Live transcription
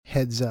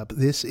Heads up,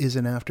 this is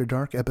an After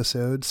Dark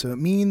episode, so it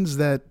means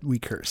that we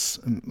curse.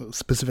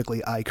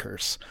 Specifically, I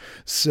curse.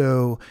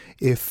 So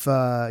if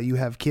you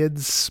have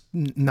kids,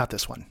 not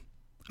this one.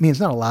 I mean, it's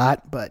not a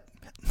lot, but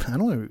I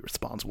don't want to be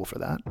responsible for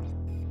that.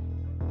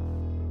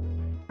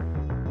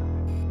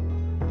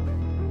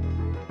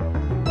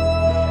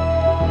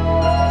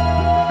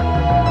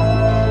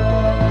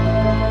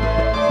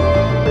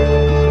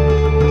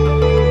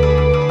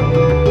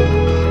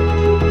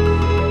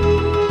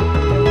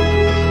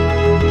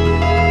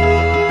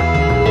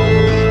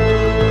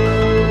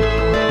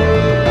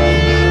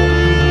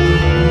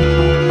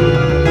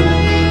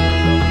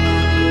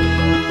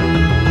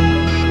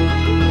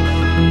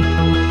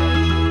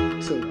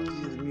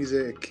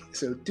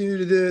 So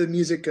the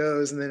music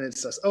goes, and then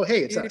it's us. Oh,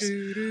 hey, it's us.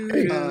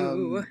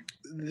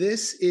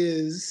 This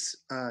is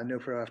No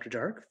Pro After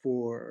Dark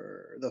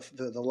for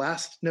the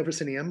last No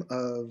Proscenium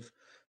of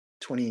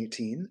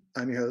 2018.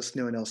 I'm your host,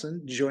 Noah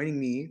Nelson. Joining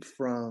me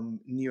from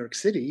New York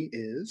City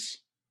is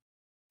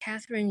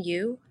Catherine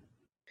Yu.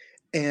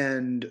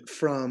 And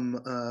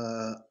from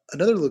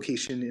another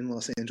location in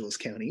Los Angeles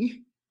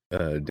County.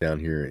 Down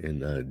here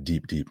in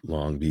deep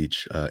Long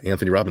Beach,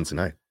 Anthony Robinson.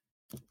 Hi.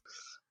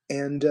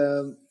 And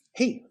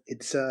hey,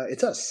 it's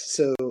us.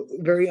 So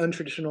very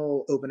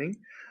untraditional opening.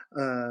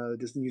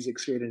 This music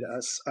straight into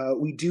us.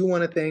 We do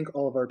want to thank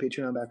all of our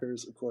Patreon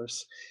backers, of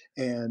course,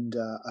 and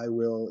I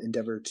will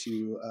endeavor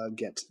to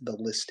get the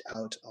list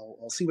out.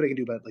 I'll see what I can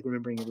do about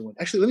remembering everyone.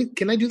 Actually,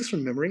 can I do this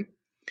from memory?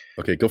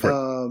 Okay, go for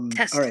it.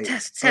 Test. All right.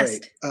 Test.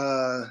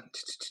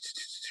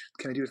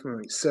 Can I do it from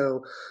memory?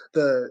 So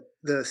the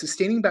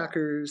sustaining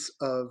backers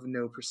of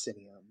No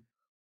Proscenium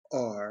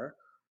are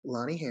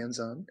Lonnie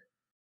Hanson,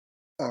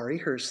 Ari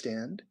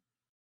Herstand,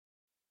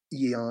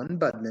 Jan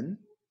Budman,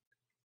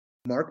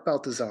 Mark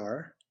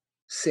Baltazar,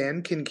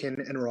 Sam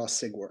Kinkin, and Ross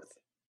Sigworth.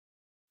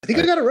 I think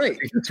I got it right. I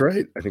think that's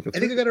right. I think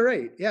I got it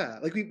right. Yeah,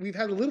 we've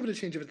had a little bit of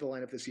change of the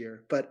lineup this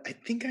year, but I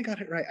think I got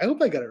it right. I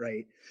hope I got it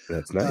right.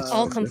 That's nice.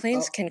 All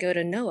complaints can go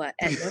to Noah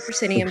at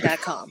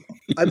noproscenium.com.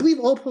 I believe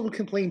all public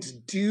complaints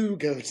do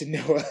go to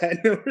Noah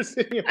at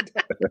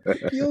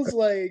noproscenium.com. Feels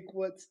like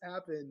what's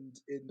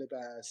happened in the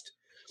past.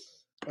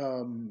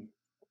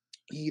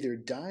 Either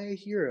die a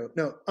hero.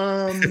 No.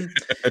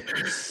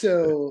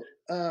 So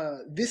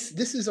this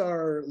is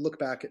our look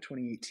back at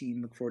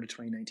 2018, look forward to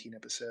 2019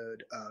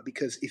 episode.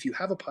 Because if you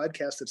have a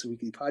podcast that's a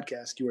weekly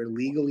podcast, you are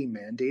legally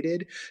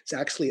mandated. It's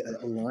actually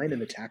a line in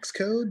the tax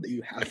code that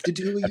you have to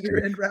do a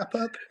year-end wrap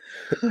up,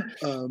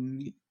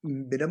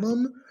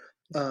 minimum.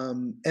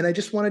 And I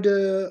wanted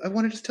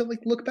to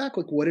look back,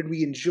 what did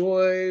we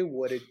enjoy?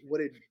 What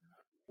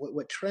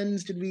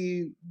trends did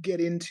we get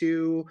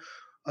into?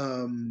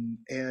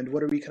 And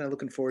what are we kind of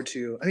looking forward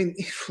to? I mean,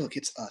 look,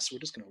 it's us. We're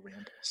just going to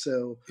ramble.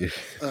 So,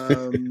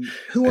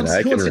 who wants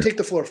to take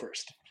the floor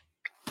first?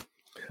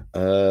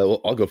 Well,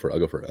 I'll go for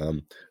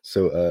it.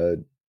 So,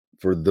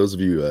 for those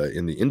of you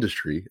in the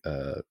industry,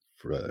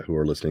 who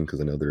are listening, because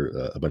I know there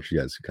are a bunch of you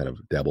guys who kind of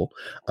dabble,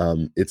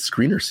 it's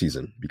screener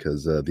season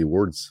because the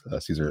awards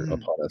season are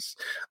upon us.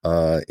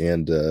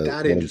 And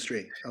that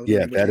industry.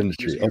 That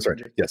industry. I'm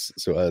sorry. Yes.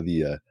 So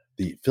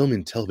the film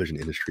and television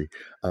industry.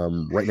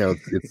 Right now,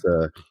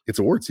 it's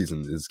award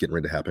season is getting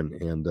ready to happen,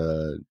 and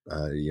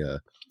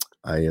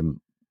I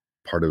am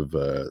part of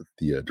the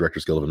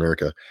Directors Guild of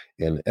America,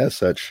 and as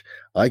such,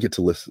 I get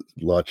to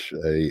watch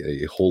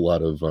a whole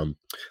lot of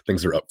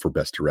things that are up for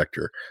Best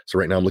Director. So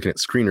right now, I'm looking at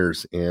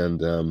screeners, and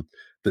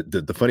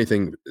the funny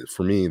thing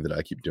for me that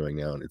I keep doing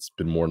now, and it's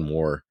been more and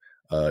more.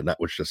 Not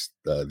with just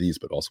these,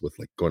 but also with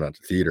going out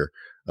to theater,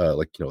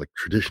 like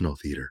traditional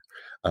theater.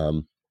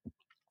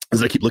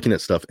 As I keep looking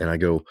at stuff and I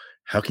go,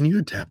 how can you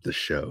adapt this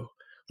show?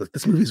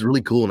 This movie is really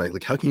cool,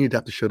 and how can you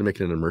adapt the show to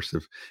make it an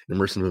immersive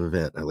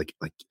event?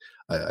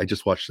 I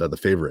just watched The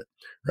Favorite,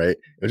 right?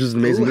 Which is an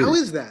amazing movie. How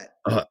is that?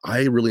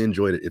 I really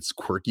enjoyed it. It's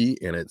quirky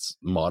and it's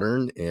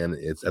modern, and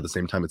it's at the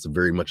same time it's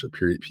very much a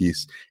period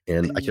piece.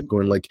 And I kept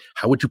going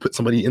how would you put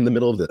somebody in the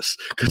middle of this?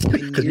 Because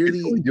you can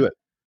totally do it.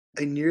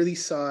 I nearly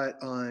saw it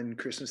on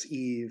Christmas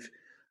Eve,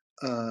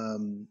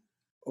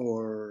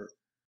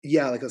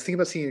 yeah, I was thinking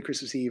about seeing it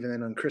Christmas Eve, and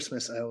then on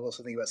Christmas I was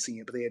also thinking about seeing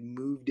it, but they had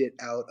moved it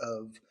out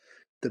of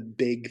the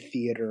big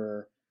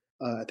theater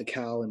at the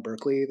Cal in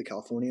Berkeley, the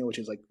California, which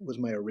was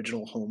my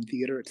original home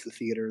theater. It's the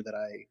theater that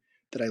I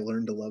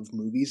learned to love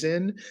movies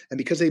in, and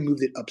because they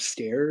moved it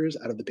upstairs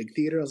out of the big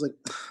theater, I was like,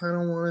 I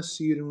don't want to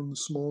see it on the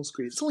small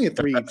screen. It's only a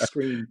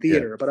 3-screen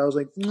theater, yeah. But I was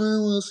like, I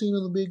want to see it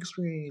on the big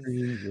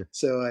screen,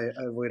 so I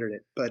avoided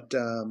it. But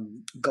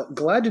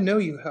glad to know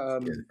you.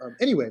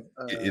 Anyway,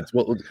 it's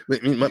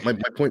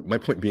my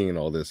point being in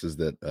all this is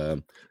that,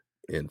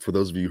 and for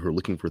those of you who are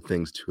looking for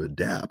things to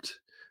adapt.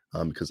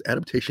 Because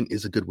adaptation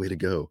is a good way to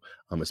go,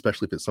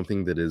 especially if it's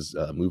something that is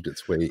moved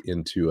its way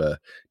into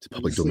to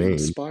public domain.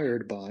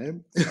 Inspired by.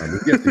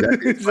 Yes,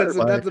 exactly.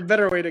 That's a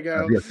better way to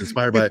go. Yes,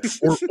 inspired by,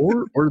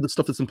 or the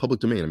stuff that's in public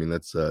domain. I mean,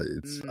 that's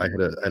it's. I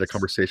had a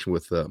conversation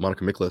with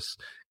Monica Miklas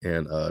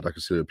and Dr.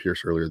 Celia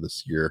Pierce earlier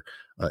this year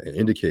in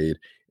Indiecade,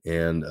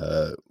 and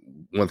one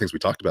of the things we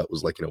talked about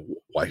was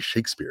why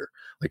Shakespeare?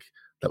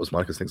 that was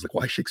Monica's thing. It's like,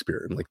 why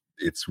Shakespeare? And like,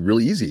 it's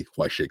really easy.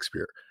 Why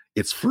Shakespeare?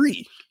 It's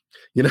free.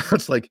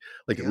 It's like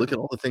look Yeah. at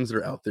all the things that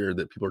are out there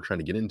that people are trying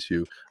to get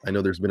into. I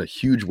know there's been a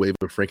huge wave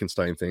of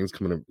Frankenstein things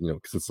coming up,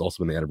 because it's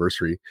also been the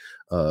anniversary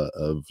of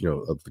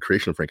of the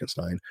creation of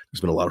Frankenstein.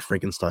 There's been a lot of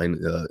Frankenstein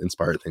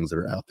inspired things that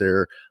are out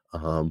there.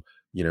 I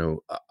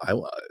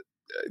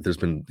there's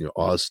been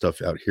Oz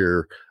stuff out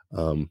here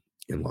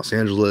in Los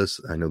Angeles.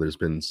 I know there's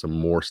been some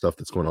more stuff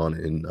that's going on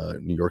in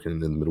New York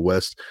and in the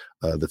Midwest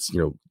that's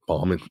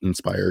bomb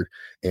inspired.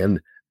 And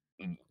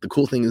the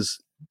cool thing is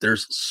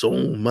there's so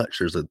much.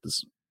 There's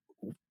this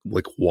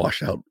like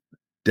washout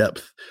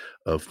depth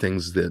of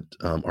things that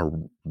are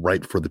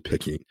ripe for the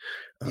picking.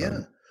 Yeah.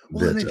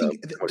 Well, and I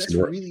think that's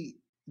really,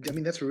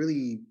 that's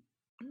really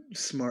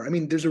smart. I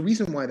mean, there's a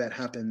reason why that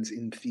happens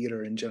in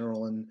theater in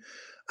general. And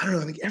I don't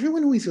know, I think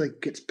everyone always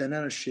like gets bent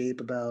out of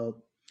shape about,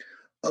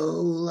 oh,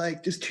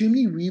 like there's too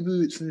many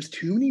reboots and there's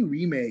too many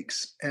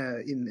remakes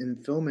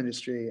in film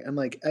industry. And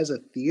like as a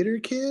theater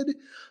kid,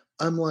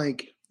 I'm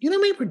like, you know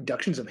how many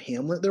productions of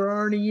Hamlet there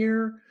are in a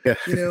year? Yeah.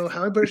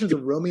 How many productions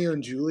of Romeo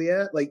and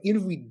Juliet? Like,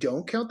 even if we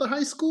don't count the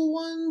high school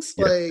ones,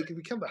 Yeah. like if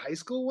we count the high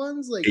school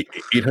ones, like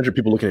 800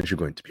 people looking at you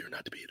going, to be or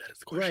not to be. That is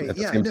the question. right? At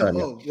the Yeah. same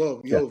No.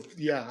 time,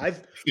 Yeah.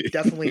 I've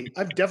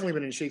definitely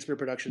been in Shakespeare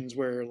productions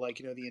where like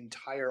the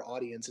entire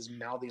audience is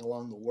mouthing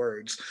along the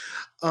words,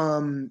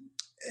 and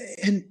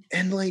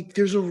like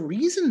there's a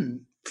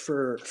reason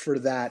for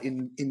that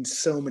in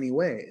so many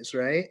ways,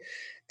 right?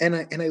 And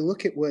I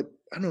look at what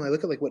I don't know. I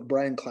look at like what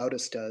Brian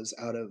Cloudis does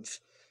out of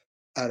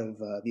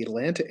the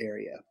Atlanta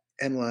area,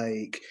 and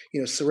like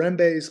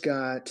Serembe's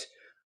got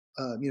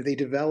they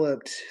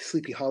developed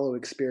Sleepy Hollow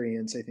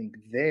experience, I think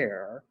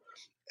there,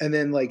 and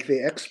then like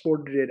they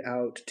exported it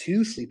out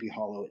to Sleepy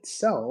Hollow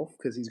itself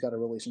because he's got a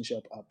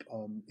relationship up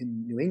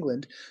in New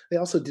England. They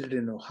also did it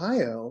in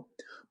Ohio,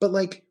 but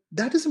like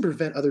that doesn't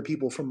prevent other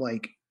people from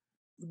like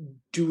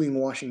doing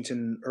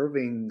Washington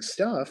Irving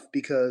stuff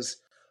because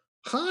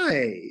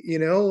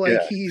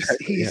like he's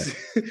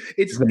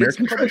it's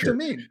American public treasure.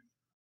 domain.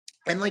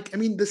 And like, I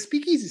mean, the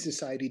Speakeasy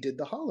Society did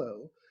the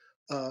Hollow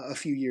a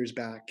few years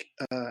back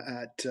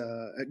at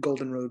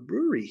Golden Road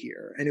Brewery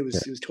here, and it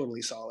was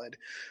totally solid.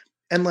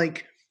 And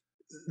like,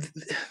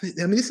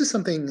 I mean, this is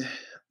something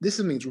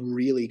that's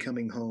really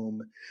coming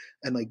home,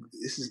 and like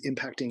this is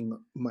impacting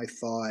my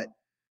thought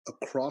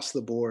across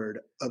the board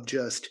of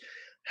just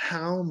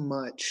how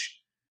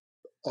much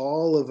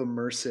all of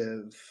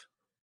immersive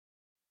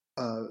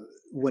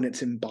when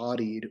it's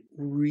embodied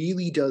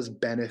really does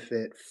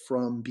benefit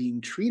from being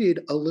treated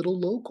a little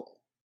local.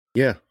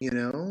 Yeah.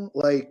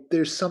 Like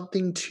there's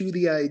something to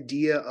the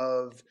idea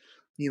of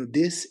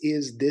this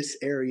is this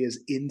area's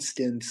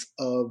instance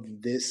of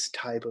this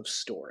type of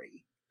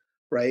story,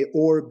 right?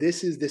 Or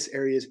this is this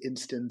area's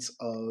instance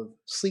of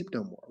Sleep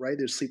No More, right?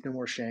 There's Sleep No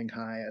More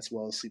Shanghai as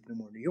well as Sleep No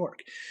More New York.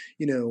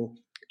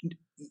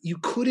 You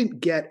couldn't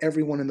get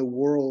everyone in the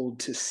world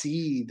to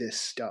see this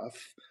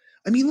stuff.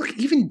 I mean, look,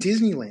 even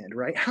Disneyland,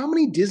 right? How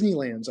many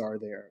Disneylands are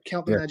there?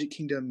 Count the Magic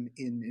Kingdom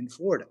in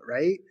Florida,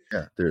 right?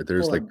 Yeah,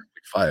 there's like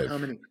 5. How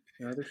many?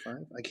 Are there 5?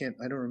 I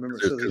don't remember.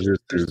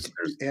 There's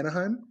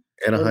Anaheim,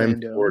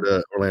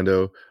 Florida,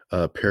 Orlando,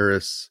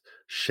 Paris,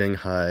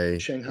 Shanghai,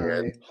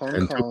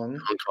 Hong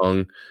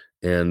Kong,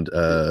 and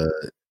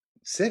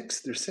 6.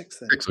 There's 6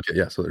 then. 6. Okay,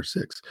 yeah. So there's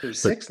 6.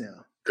 There's 6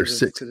 now. There's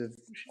 6.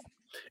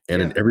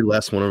 And in every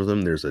last one of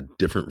them, there's a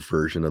different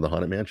version of the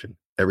Haunted Mansion.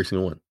 Every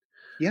single one.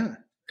 Yeah.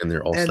 And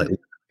they're all slightly.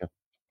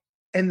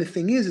 And the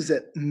thing is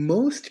that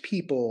most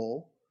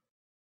people,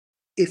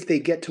 if they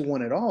get to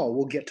one at all,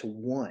 will get to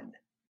one,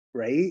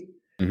 right?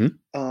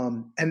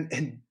 Mm-hmm.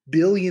 And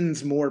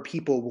billions more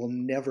people will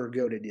never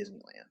go to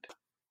Disneyland,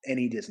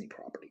 any Disney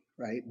property,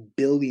 right?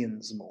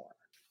 Billions more.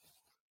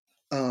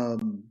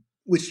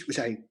 Which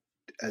I,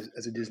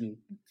 as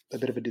a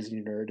bit of a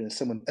Disney nerd, as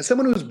someone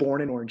who was born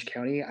in Orange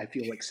County, I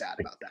feel like sad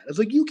about that. It's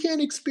like you can't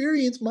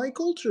experience my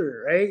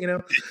culture, right?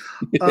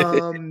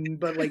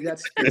 But like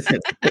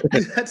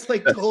that's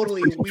like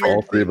totally weird.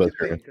 All 3 of us,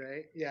 think,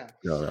 right? Yeah.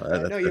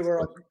 No, you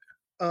were.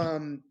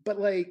 But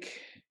like,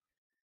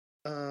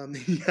 yeah, I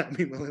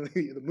mean,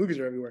 the movies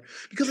are everywhere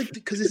because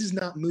this is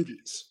not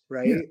movies,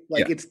 right?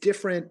 It's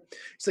different.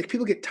 It's like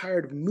people get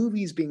tired of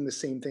movies being the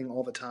same thing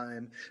all the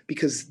time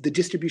because the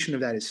distribution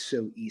of that is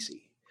so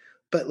easy.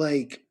 But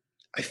like,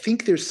 I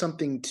think there's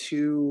something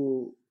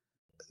to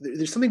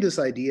this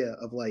idea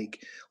of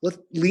like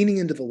leaning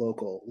into the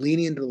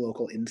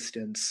local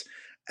instance,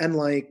 and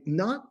like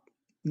not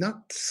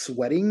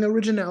sweating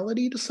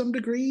originality to some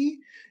degree.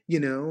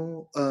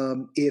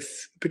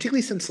 If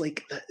particularly since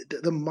like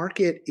the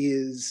market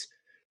is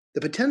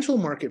the potential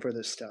market for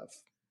this stuff,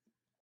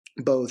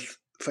 both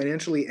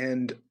financially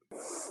and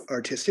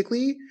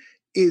artistically,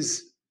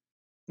 is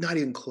not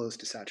even close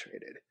to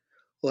saturated.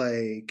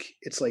 Like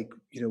it's like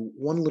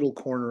one little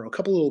corner, a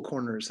couple little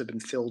corners have been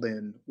filled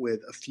in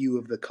with a few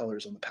of the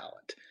colors on the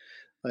palette.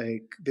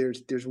 Like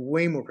there's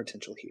way more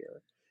potential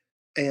here,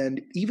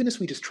 and even as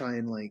we just try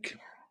and like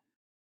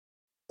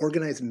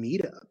organize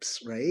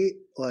meetups, right?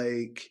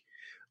 Like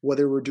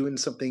whether we're doing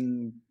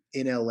something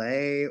in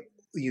LA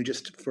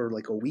just for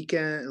like a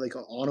weekend, like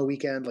on a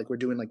weekend, like we're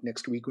doing like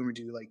next week when we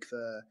do like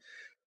the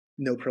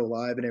No Pro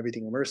Live and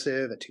everything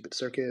immersive at 2-Bit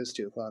Circus,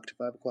 2 o'clock to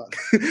 5 o'clock.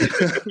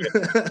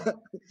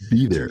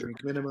 Be 2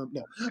 drink minimum.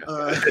 No,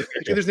 actually,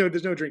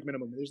 there's no drink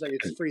minimum. There's like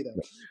it's free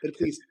though. But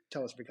please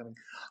tell us if you're coming.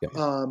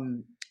 Yeah.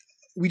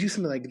 We do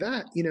something like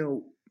that.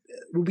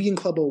 We'll be in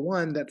Club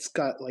 01 that's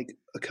got like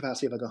a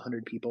capacity of like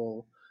 100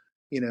 people.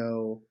 You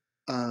know,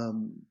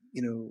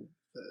 the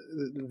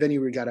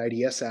venue we got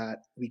IDS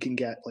at, we can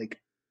get like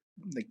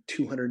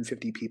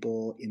 250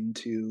 people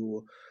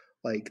into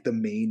like the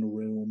main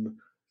room,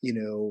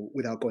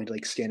 without going to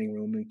like standing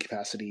room and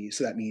capacity.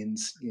 So that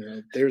means,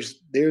 there's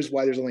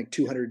why there's only like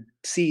 200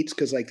 seats.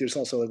 Cause like, there's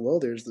also like, well,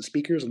 there's the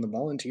speakers and the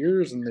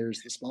volunteers and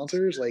there's the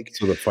sponsors. Like,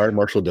 so the fire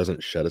marshal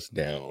doesn't shut us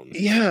down.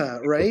 Yeah.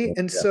 Right.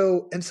 And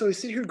so I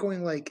sit here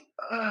going like,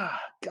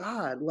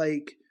 God,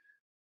 like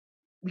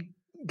we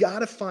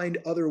gotta find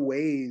other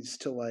ways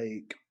to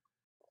like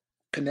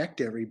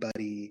connect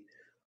everybody,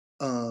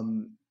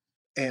 and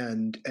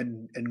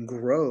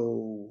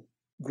grow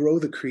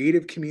the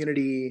creative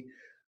community,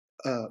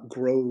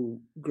 grow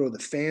the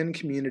fan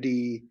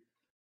community.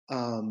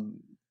 um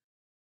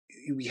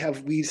we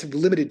have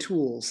limited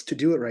tools to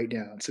do it right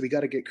now, so we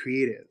got to get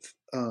creative.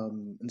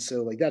 And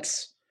so like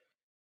that's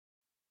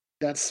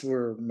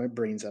where my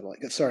brain's at. Like,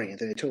 sorry,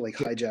 Anthony, I totally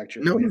hijacked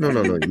your No. You're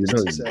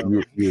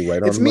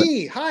right on. It's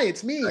me. Hi,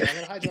 it's me. I'm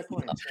gonna hijack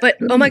points. But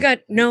oh my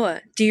God,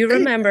 Noah, do you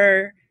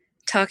remember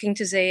talking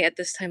to Zay at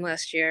this time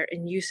last year,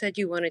 and you said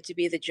you wanted to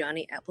be the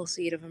Johnny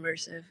Appleseed of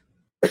immersive?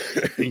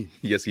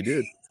 Yes, he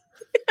did.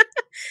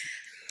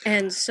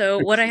 And so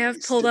what I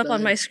have pulled up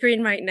on my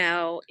screen right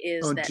now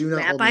is that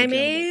map I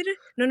made.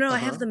 No, I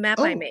have the map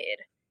I made.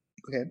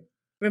 Okay.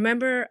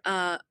 Remember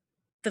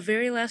the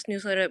very last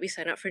newsletter that we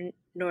signed up for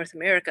North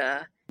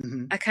America,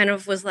 I kind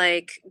of was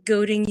like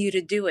goading you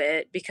to do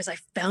it because I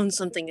found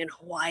something in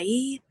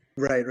Hawaii.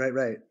 Right.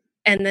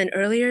 And then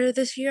earlier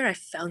this year, I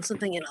found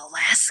something in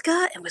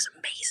Alaska. It was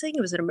amazing.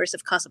 It was an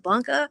immersive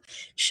Casablanca.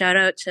 Shout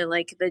out to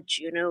like the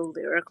Juneau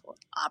Lyrical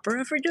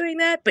Opera for doing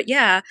that. But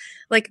yeah,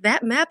 like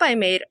that map I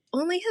made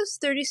only has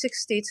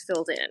 36 states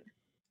filled in.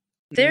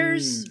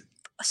 There's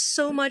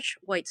so much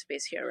white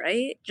space here,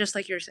 right? Just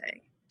like you're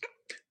saying.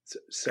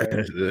 Sorry,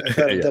 I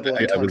thought I double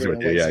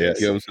entendre. Yeah,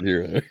 I was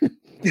here.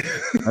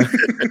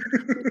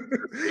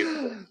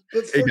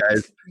 Hey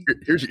guys,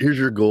 here's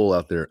your goal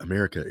out there,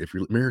 America. If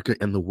you're America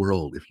and the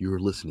world, if you're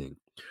listening,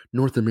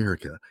 North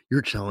America,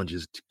 your challenge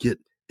is to get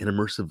an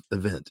immersive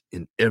event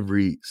in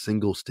every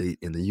single state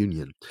in the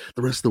union.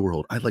 The rest of the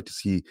world, I'd like to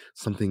see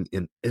something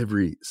in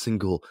every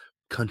single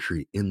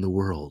country in the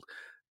world.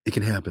 It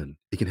can happen.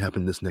 It can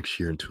happen this next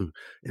year in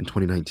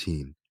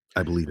 2019.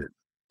 I believe it.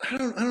 I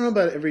don't know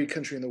about every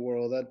country in the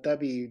world. I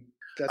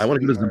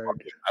want to go to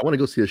Zimbabwe. I want to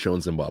go see a show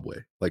in Zimbabwe.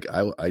 Like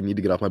I need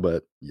to get off my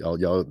butt.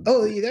 Y'all.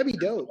 Oh, yeah, that'd be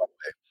dope.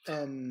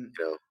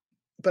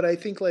 But I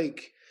think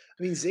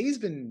Zay's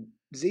been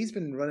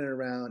running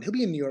around. He'll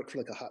be in New York for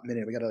like a hot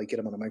minute. We got to like get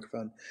him on a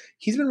microphone.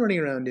 He's been running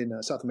around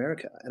in South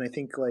America, and I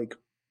think like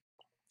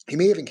he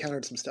may have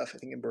encountered some stuff. I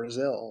think in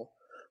Brazil,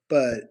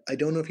 but I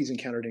don't know if he's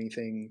encountered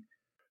anything.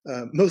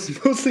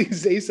 Mostly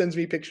Zay sends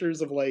me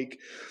pictures of like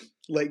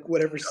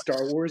whatever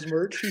Star Wars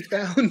merch he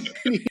found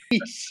in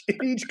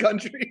each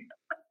country.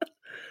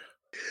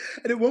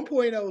 And at one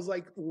point I was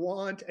like,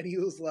 want, and he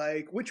was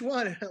like, which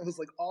one? And I was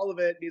like, all of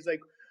it. And he's like,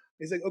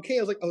 okay.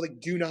 I was like,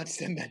 do not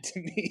send that to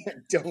me. I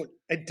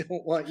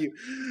don't want you.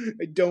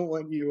 I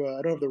don't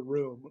have the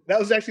room. That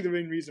was actually the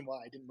main reason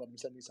why I didn't let him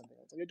send me something.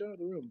 I was like, I don't have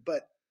the room.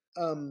 But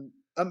I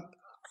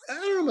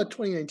don't know about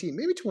 2019,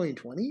 maybe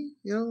 2020,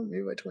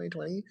 maybe by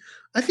 2020.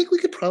 I think we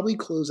could probably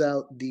close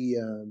out the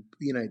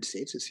United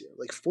States this year.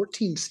 Like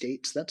 14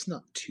 states, that's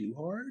not too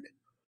hard.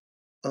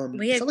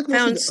 We had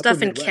found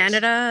stuff in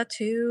Canada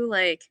too,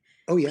 like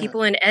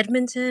people in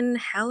Edmonton,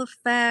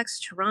 Halifax,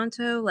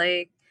 Toronto.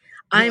 Like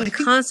I'm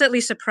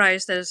constantly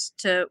surprised as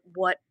to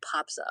what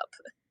pops up.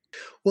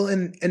 Well,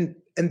 and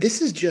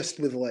this is just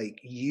with like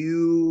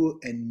you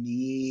and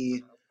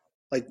me.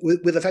 Like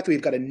with the fact that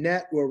we've got a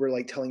net where we're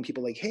like telling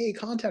people like, hey,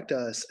 contact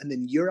us. And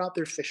then you're out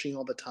there fishing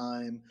all the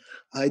time.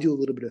 I do a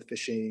little bit of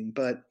fishing.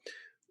 But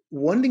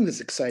one thing that's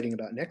exciting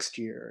about next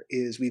year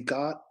is we've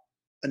got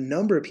a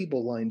number of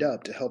people lined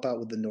up to help out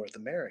with the North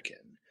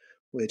American,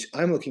 which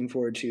I'm looking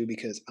forward to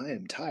because I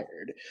am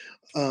tired,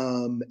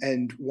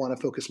 and want to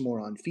focus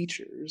more on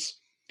features,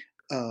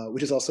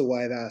 which is also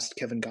why I've asked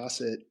Kevin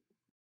Gossett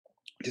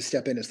to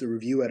step in as the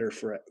review editor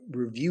for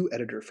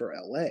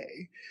LA.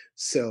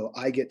 So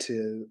I get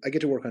to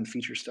work on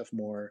feature stuff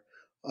more,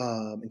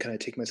 and kind of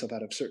take myself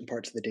out of certain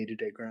parts of the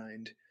day-to-day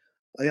grind.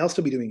 I'll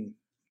still be doing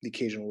the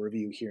occasional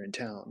review here in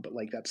town, but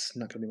like that's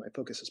not going to be my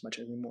focus as much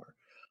anymore.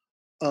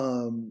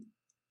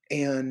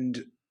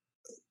 And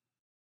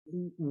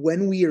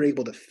when we are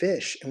able to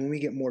fish and when we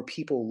get more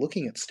people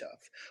looking at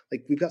stuff,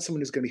 like we've got someone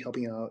who's going to be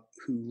helping out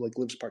who like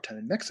lives part-time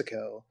in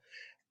Mexico,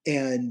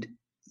 and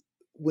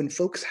when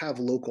folks have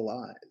local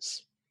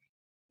eyes,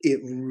 it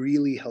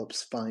really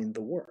helps find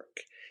the work.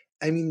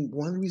 I mean,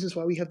 one of the reasons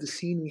why we have the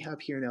scene we have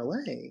here in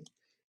LA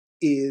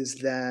is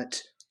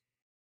that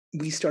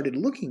we started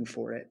looking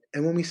for it.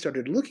 And when we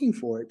started looking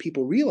for it,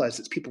 people realized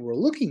that people were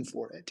looking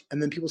for it.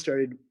 And then people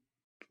started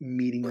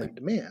meeting Right. that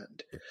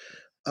demand.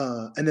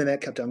 And then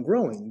that kept on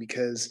growing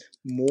because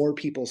more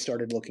people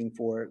started looking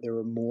for it. There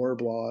were more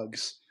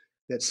blogs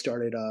that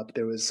started up.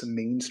 There was some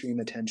mainstream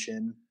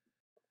attention.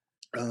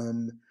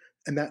 And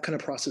that kind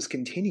of process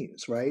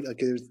continues, right?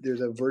 Like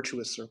there's a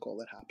virtuous circle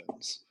that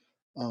happens.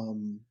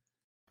 Um,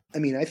 I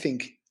mean, I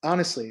think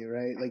honestly,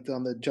 right? Like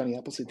on the Johnny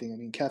Appleseed thing. I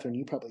mean,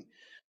 Catherine,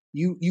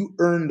 you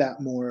earned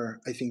that more,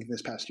 I think,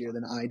 this past year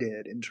than I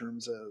did in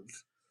terms of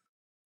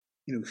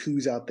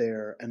who's out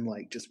there and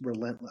like just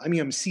relentless. I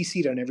mean, I'm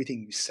CC'd on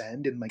everything you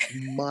send, and like,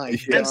 my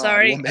Yeah. I'm God,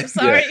 sorry. woman. I'm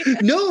sorry.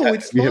 No,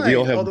 it's We fine.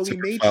 all have Although we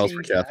separate may files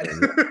for change that.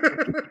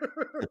 Catherine.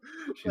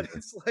 But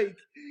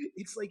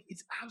She's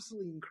it's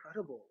absolutely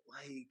incredible.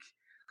 Like,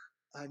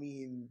 I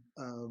mean,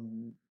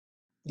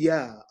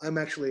 yeah, I'm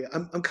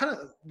kind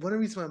of one of the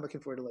reasons why I'm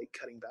looking forward to like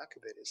cutting back a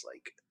bit is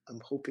like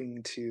I'm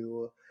hoping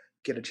to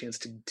get a chance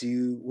to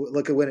do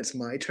like when it's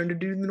my turn to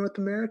do the North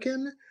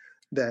American,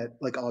 that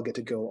like I'll get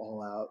to go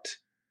all out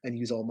and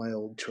use all my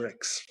old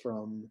tricks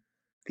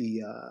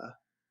the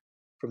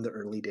from the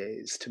early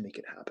days to make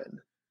it happen.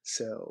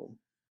 So,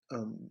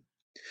 um,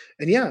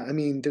 and yeah, I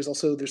mean, there's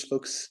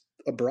folks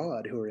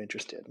abroad who are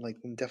interested. Like,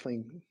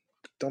 definitely,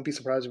 don't be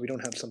surprised if we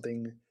don't have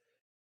something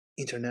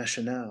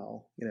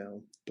international,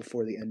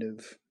 before the end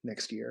of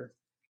next year,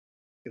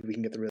 if we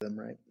can get the rhythm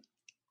right.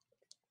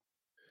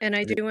 And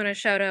I do want to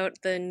shout out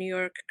the New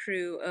York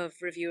crew of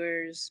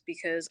reviewers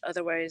because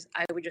otherwise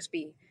I would just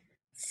be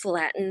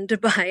flattened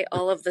by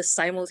all of the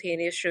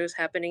simultaneous shows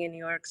happening in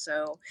New York.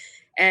 So,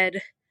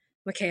 Ed,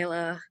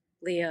 Michaela,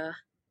 Leah,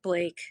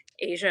 Blake,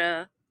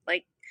 Asia,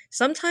 like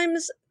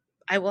sometimes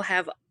I will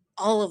have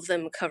all of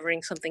them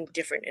covering something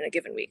different in a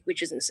given week,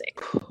 which is insane.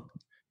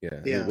 Yeah.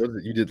 Yeah. What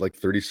was it? You did like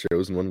 30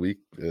 shows in 1 week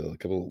a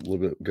little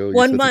bit ago. You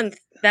 1 said month.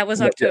 That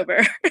was Yeah.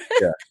 October.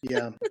 Yeah.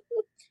 Yeah.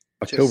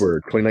 October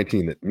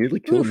 2019 that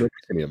nearly killed Oof.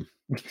 Proscenium.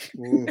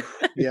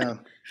 Oof, yeah.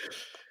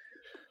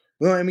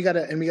 Well, and we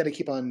gotta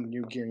keep on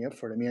gearing up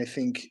for it. I mean, it's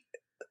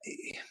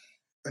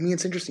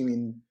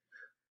interesting.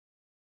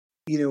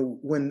 I mean,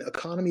 when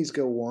economies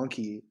go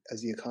wonky,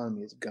 as the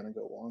economy is gonna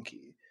go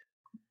wonky,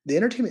 the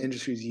entertainment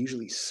industry is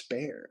usually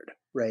spared,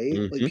 right?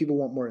 Like Mhm. people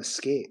want more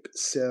escape.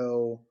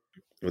 So,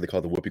 What they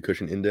call the whoopee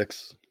cushion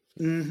index.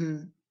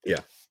 mhm.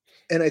 Yeah.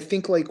 And I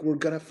think like we're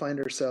gonna find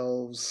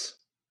ourselves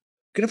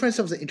in an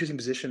interesting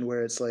position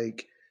where it's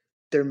like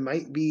there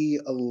might be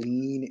a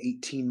lean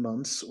 18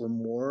 months or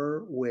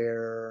more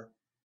where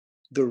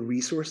the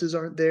resources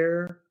aren't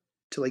there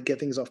to like get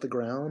things off the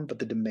ground, but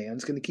the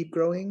demand's going to keep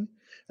growing.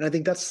 And I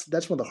think that's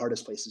one of the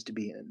hardest places to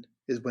be in,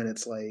 is when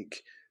it's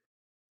like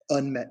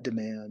unmet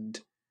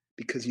demand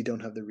because you don't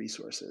have the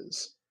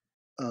resources.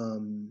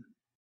 Um,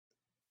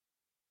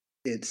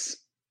 it's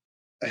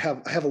I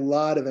have a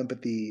lot of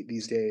empathy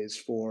these days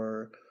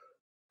for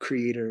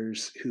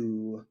creators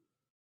who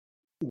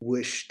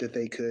wish that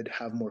they could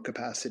have more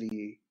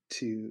capacity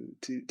to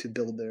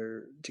build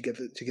to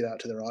get out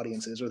to their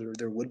audiences or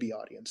their would be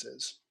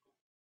audiences,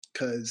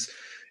 because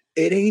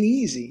it ain't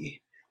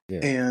easy. Yeah.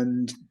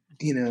 And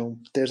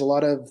there's a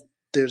lot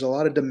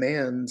of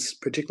demands,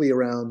 particularly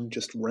around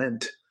just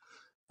rent.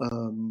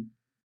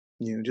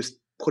 Just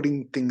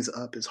putting things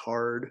up is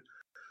hard.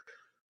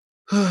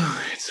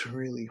 It's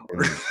really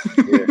hard.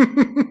 Yeah.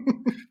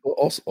 Well,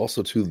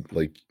 also too,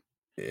 like,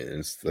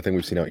 it's the thing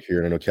we've seen out here,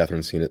 and I know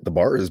Catherine's seen it. The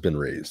bar has been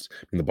raised.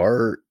 I mean, the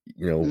bar,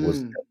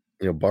 was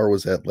bar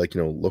was at like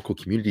local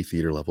community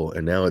theater level,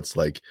 and now it's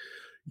like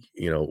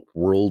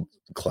world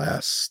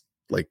class,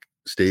 like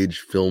stage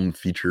film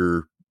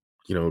feature.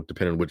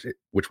 Depending on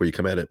which way you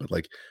come at it, but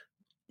like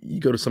you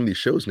go to some of these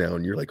shows now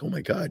and you're like, oh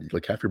my God,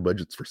 like half your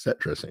budget's for set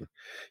dressing.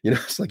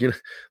 It's like,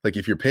 like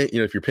if you're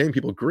paying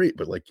people, great,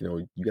 but like,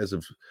 you guys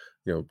have,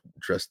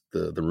 dressed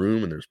the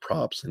room and there's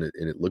props and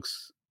it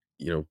looks,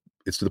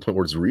 it's to the point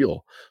where it's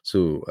real.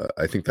 So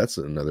I think that's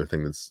another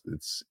thing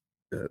it's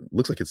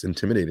looks like it's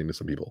intimidating to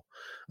some people.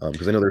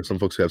 Because I know there are some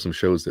folks who have some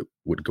shows that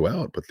would go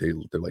out, but they're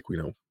like,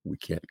 we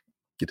can't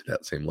get to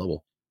that same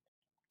level.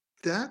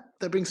 That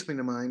brings something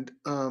to mind.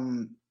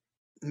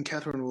 And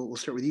Catherine, we'll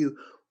start with you.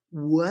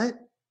 What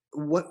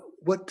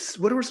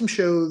were some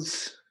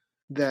shows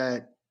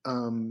that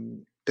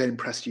that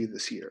impressed you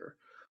this year?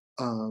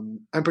 I'm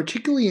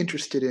particularly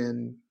interested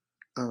in.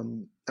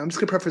 I'm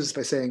just gonna preface this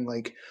by saying,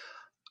 like,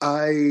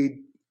 I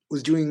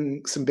was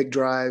doing some big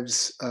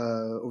drives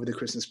over the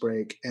Christmas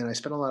break, and I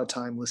spent a lot of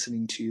time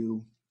listening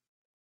to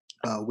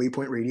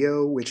Waypoint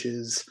Radio, which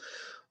is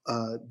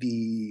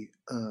the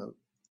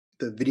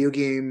video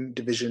game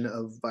division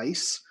of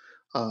Vice.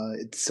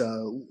 It's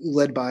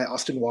led by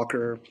Austin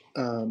Walker,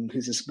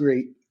 who's this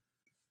great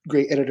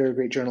editor,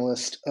 great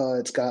journalist.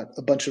 It's got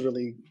a bunch of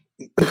really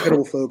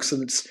incredible folks,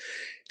 and it's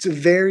a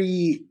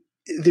very,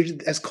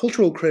 as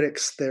cultural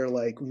critics, they're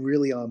like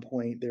really on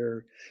point.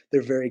 They're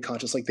very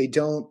conscious. Like they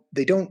don't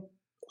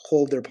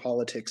hold their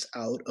politics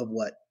out of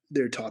what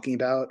they're talking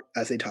about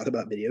as they talk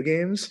about video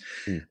games.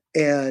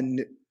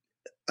 And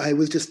I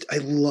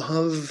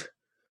love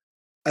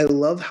I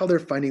love how they're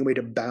finding a way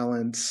to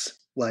balance,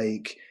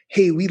 like,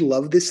 "Hey, we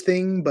love this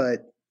thing,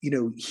 but,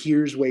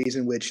 here's ways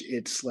in which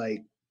it's,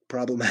 like,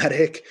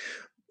 problematic."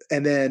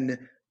 And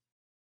then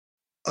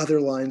other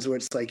lines where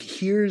it's like,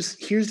 "Here's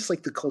just,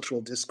 like, the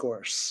cultural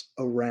discourse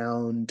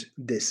around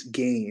this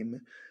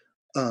game."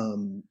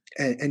 And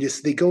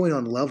just they go in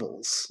on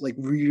levels, like,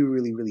 really,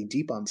 really, really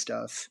deep on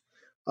stuff,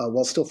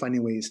 while still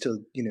finding ways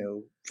to,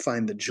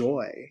 find the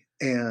joy.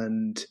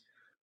 And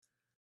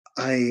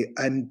I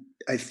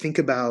think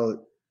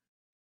about,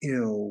 you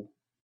know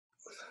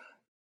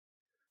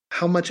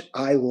how much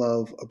I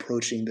love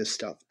approaching this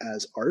stuff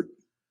as art,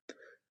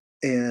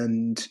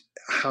 and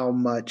how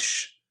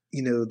much,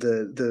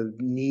 the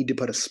need to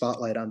put a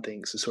spotlight on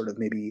things has sort of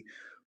maybe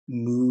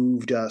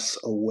moved us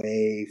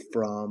away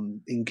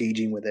from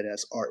engaging with it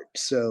as art.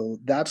 So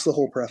that's the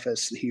whole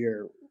preface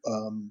here.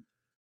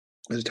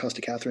 As a toast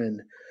to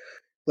Catherine,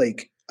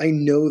 like, I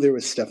know there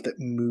was stuff that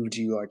moved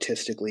you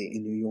artistically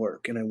in New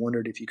York, and I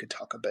wondered if you could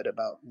talk a bit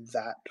about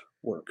that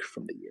work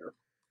from the year.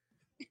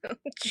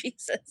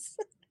 Jesus.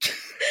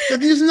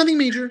 There's nothing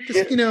major.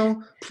 Just,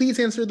 please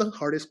answer the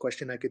hardest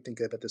question I could think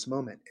of at this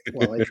moment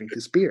while I drink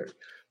this beer.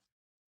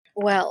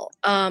 Well,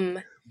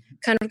 kind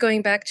of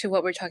going back to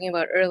what we were talking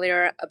about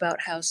earlier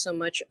about how so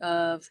much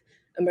of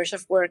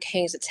immersive work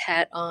hangs its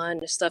hat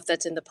on stuff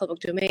that's in the public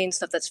domain,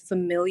 stuff that's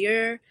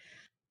familiar.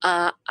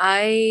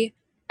 I,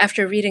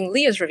 after reading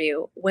Leah's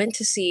review, went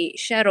to see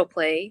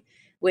Shadowplay,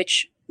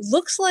 which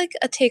looks like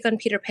a take on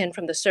Peter Pan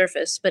from the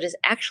surface, but is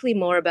actually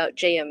more about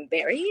J.M.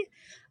 Barrie.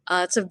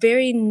 It's a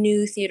very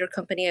new theater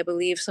company. I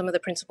believe some of the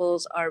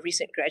principals are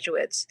recent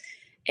graduates.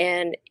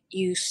 And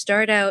you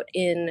start out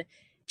in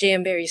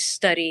J.M. Barrie's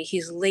study.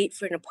 He's late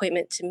for an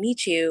appointment to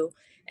meet you.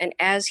 And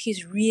as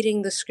he's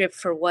reading the script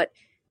for what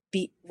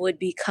would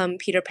become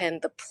Peter Pan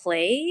the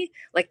play,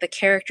 like the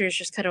characters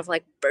just kind of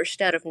like burst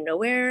out of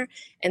nowhere,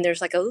 and there's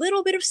like a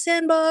little bit of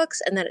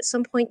sandbox, and then at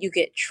some point you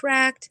get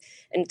tracked,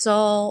 and it's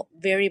all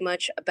very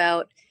much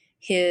about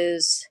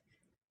his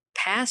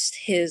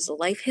past, his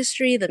life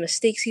history, the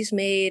mistakes he's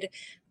made,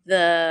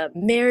 the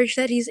marriage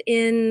that he's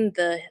in,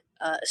 the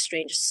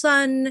estranged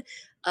son,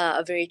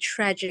 a very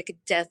tragic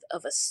death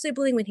of a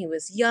sibling when he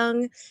was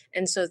young.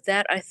 And so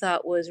that I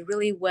thought was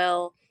really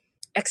well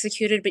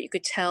executed, but you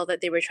could tell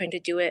that they were trying to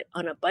do it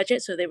on a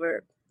budget. So they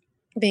were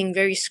being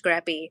very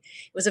scrappy.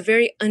 It was a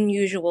very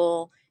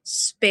unusual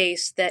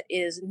space that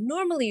is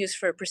normally used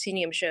for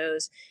proscenium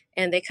shows,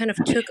 and they kind of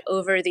took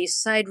over these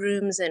side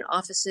rooms and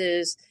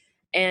offices,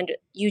 and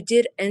you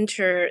did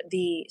enter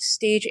the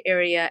stage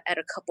area at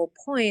a couple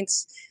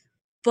points,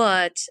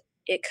 but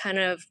it kind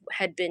of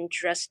had been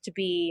dressed to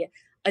be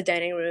a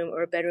dining room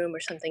or a bedroom or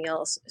something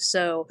else.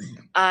 So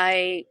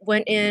I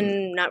went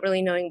in not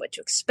really knowing what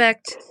to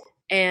expect,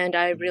 and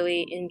I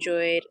really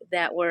enjoyed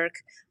that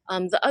work.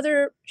 The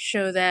other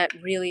show that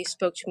really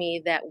spoke to me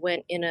that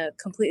went in a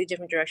completely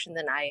different direction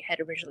than I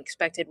had originally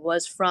expected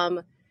was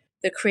from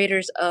the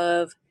creators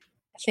of,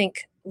 I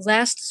think,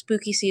 last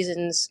spooky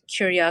season's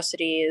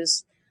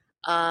Curiosities.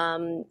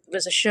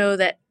 Was a show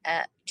that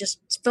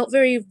just felt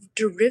very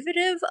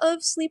derivative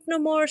of Sleep No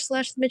More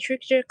slash the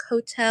Matrixtic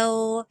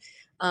Hotel,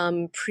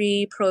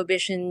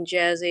 pre-Prohibition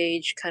Jazz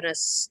Age kind of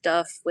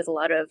stuff with a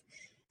lot of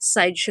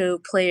sideshow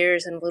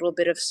players and a little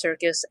bit of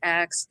circus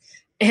acts.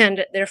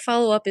 And their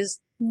follow-up is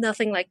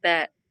nothing like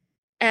that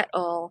at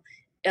all.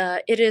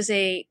 It is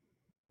a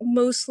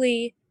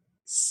mostly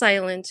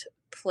silent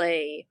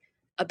play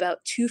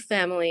about two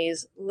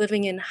families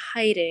living in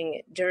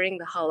hiding during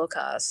the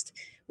Holocaust,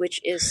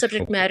 which is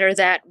subject matter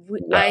that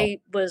Wow. I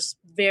was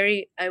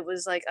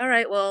like, all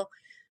right, well,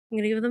 I'm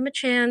going to give them a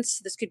chance.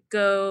 This could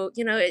go,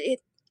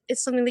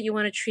 it's something that you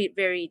want to treat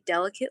very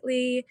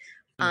delicately.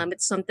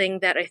 It's something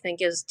that I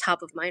think is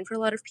top of mind for a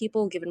lot of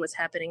people, given what's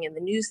happening in the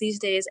news these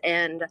days.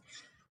 And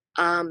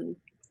um,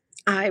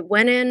 I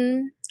went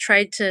in,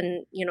 tried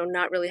to,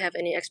 not really have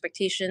any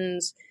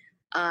expectations.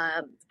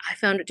 I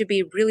found it to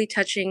be really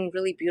touching,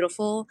 really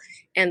beautiful.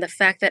 And the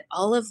fact that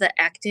all of the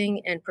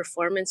acting and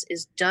performance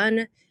is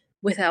done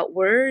without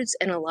words,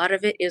 and a lot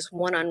of it is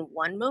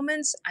one-on-one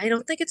moments. I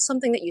don't think it's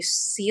something that you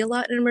see a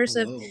lot in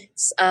immersive.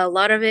 A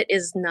lot of it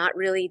is not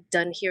really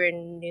done here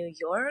in New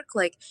York.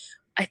 Like,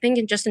 I think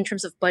in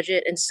terms of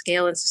budget and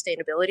scale and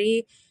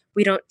sustainability,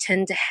 we don't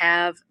tend to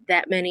have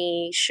that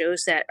many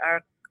shows that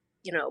are,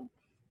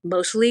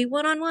 mostly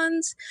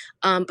one-on-ones.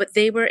 But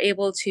they were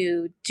able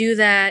to do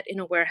that in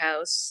a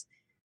warehouse,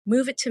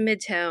 move it to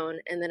Midtown,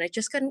 and then I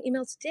just got an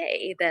email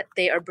today that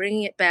they are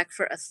bringing it back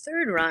for a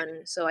third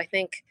run. So I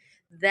think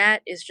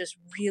that is just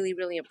really,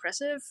 really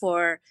impressive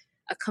for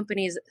a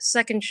company's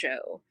second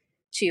show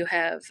to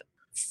have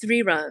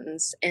 3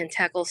 runs and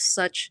tackle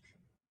such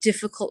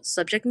difficult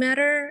subject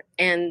matter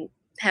and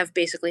have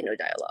basically no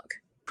dialogue.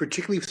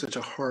 Particularly such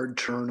a hard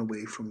turn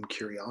away from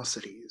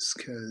Curiosities,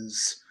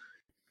 because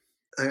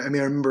I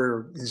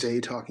remember Zay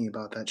talking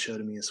about that show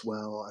to me as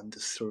well. I'm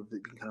just sort of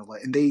being kind of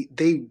like, and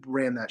they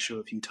ran that show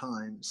a few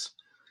times,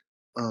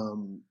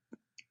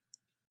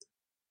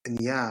 and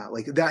yeah,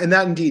 like that, and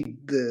that indeed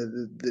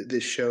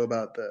this show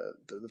about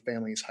the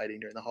families hiding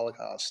during the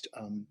Holocaust.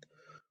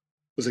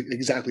 was like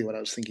exactly what I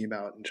was thinking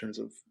about in terms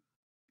of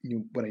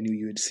what I knew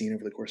you had seen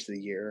over the course of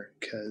the year.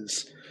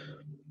 Because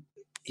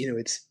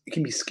it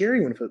can be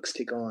scary when folks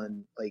take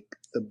on like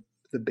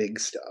the big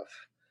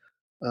stuff,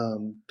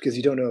 because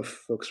you don't know if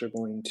folks are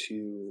going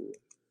to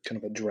kind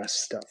of address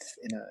stuff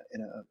in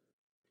a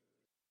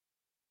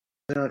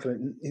you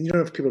don't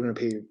know if people are going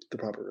to pay the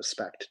proper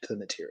respect to the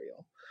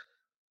material,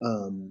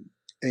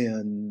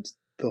 and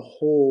the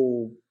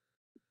whole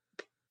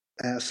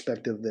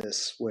aspect of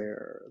this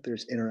where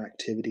there's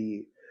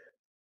interactivity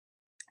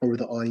or where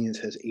the audience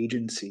has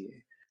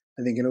agency,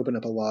 I think can open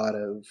up a lot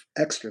of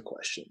extra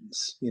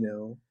questions.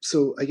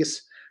 So I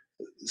guess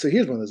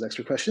here's one of those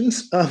extra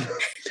questions.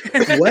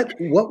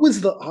 What was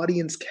the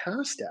audience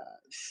cast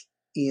as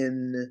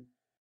in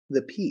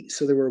the piece?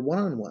 So there were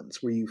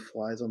one-on-ones. Were you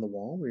flies on the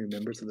wall? Were you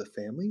members of the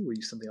family? Were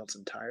you something else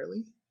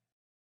entirely?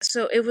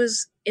 So it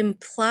was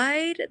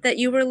implied that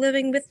you were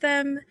living with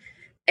them,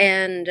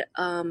 and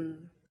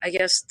I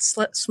guess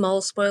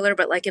small spoiler,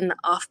 but like in the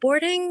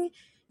offboarding,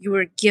 you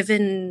were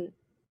given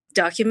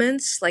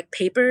documents like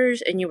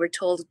papers, and you were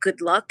told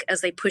good luck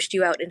as they pushed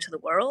you out into the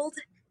world.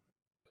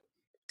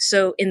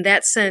 So in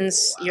that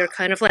sense, Wow. you're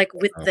kind of like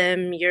with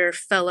them, your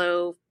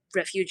fellow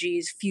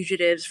refugees,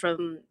 fugitives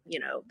from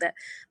that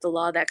the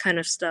law, that kind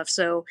of stuff.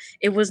 So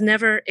it was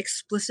never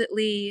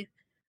explicitly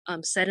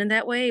said in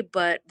that way,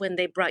 but when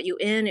they brought you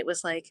in, it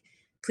was like,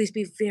 please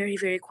be very,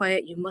 very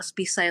quiet. You must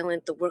be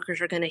silent. The workers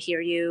are going to hear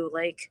you.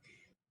 Like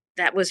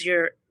that was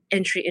your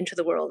entry into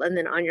the world, and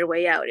then on your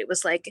way out, it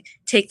was like,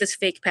 take this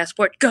fake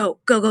passport, go,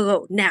 go, go,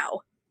 go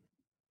now.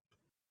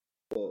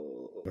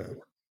 Whoa.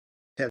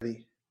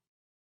 Heavy.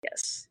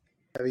 Yes.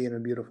 Heavy in a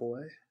beautiful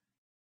way.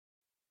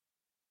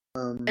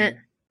 And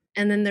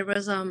then there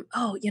was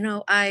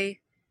I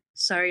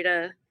sorry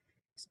to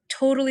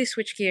totally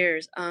switch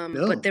gears,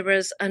 No. but there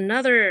was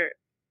another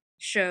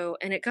show,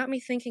 and it got me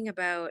thinking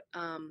about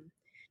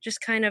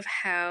just kind of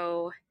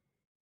how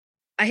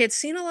I had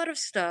seen a lot of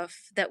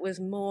stuff that was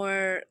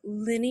more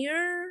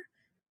linear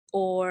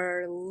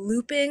or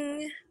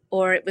looping,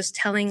 or it was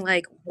telling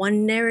like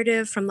one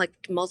narrative from like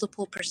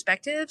multiple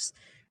perspectives.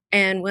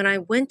 And when I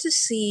went to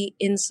see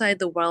Inside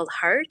the Wild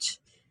Heart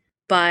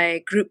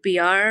by Group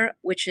BR,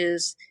 which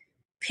is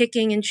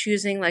picking and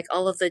choosing like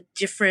all of the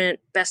different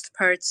best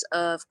parts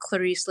of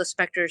Clarice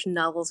Lispector's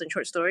novels and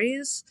short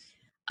stories,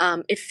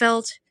 it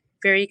felt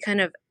very kind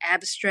of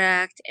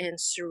abstract and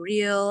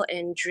surreal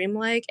and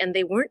dreamlike, and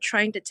they weren't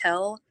trying to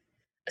tell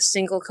a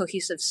single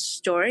cohesive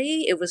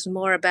story. It was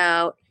more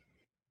about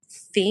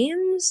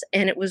themes,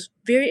 and it was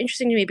very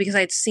interesting to me because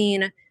I'd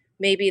seen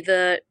maybe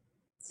the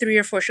 3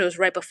 or 4 shows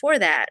right before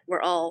that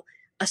were all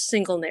a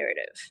single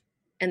narrative,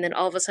 and then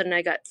all of a sudden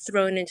I got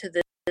thrown into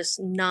this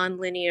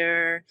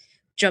non-linear,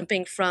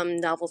 jumping from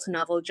novel to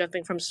novel,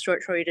 jumping from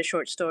short story to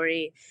short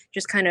story,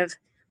 just kind of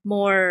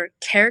more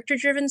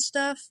character-driven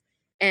stuff.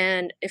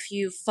 And if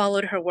you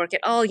followed her work at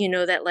all, you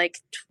know that like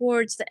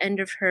towards the end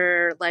of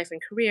her life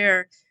and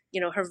career,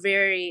 her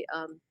very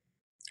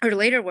her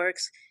later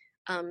works,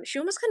 she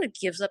almost kind of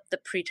gives up the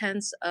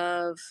pretense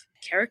of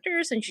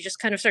characters, and she just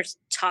kind of starts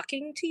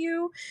talking to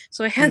you.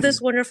 So I had this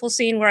wonderful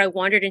scene where I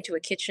wandered into a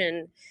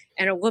kitchen,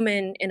 and a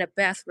woman in a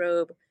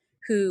bathrobe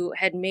who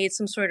had made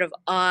some sort of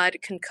odd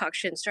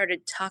concoction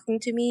started talking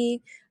to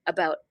me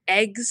about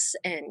eggs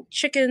and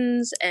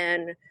chickens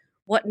and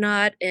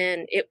whatnot,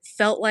 and it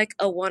felt like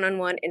a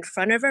one-on-one in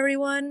front of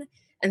everyone.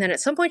 And then at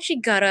some point she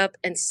got up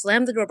and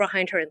slammed the door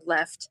behind her and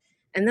left.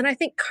 And then I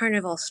think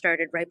Carnival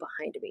started right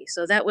behind me.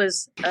 So that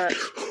was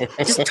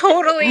just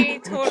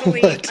totally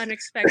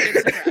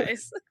unexpected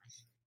surprise.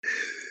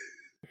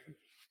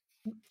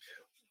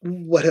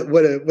 What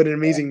an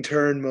amazing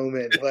turn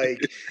moment. Like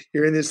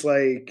you're in this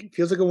like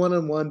feels like a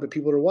one-on-one, but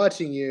people are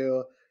watching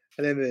you,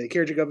 and then the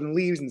character comes and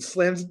leaves and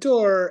slams the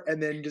door,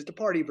 and then just a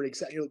party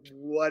breaks out. You're like,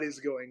 what is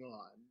going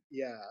on?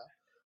 Yeah.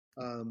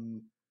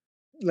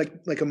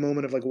 Like a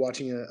moment of like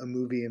watching a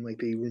movie and like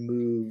they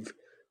remove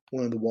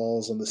one of the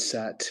walls on the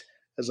set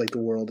as like the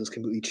world just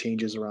completely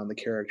changes around the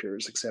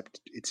characters, except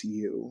it's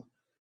you.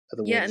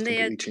 Yeah, and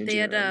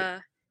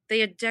they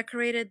had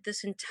decorated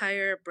this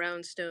entire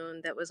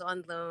brownstone that was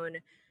on loan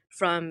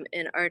from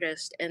an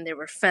artist, and there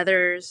were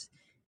feathers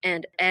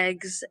and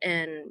eggs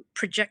and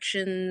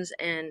projections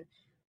and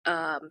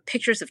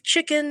pictures of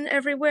chicken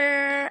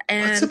everywhere.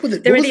 And what's up with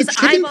it? There what were was these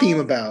the chicken eyeballs. theme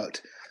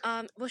about?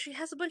 Well, she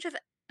has a bunch of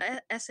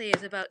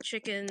essays about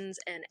chickens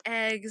and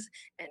eggs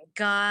and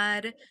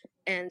God,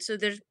 and so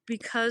there's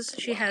because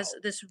she has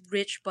this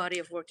rich body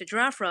of work to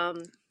draw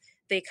from.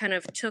 They kind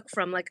of took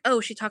from like,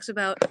 oh, she talks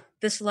about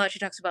this a lot, she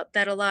talks about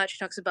that a lot, she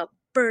talks about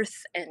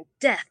birth and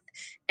death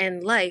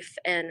and life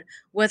and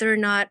whether or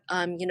not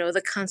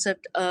the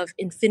concept of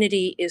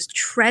infinity is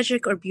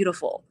tragic or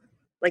beautiful.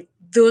 Like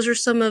those are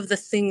some of the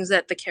things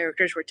that the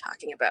characters were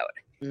talking about.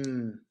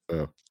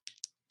 Oh.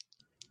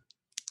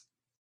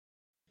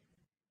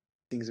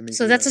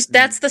 So that's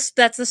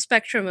the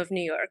spectrum of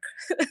New York.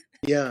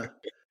 Yeah,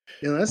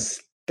 that's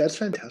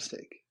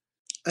fantastic.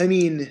 I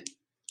mean,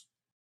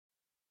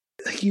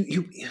 like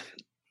you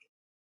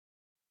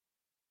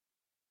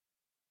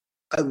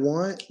I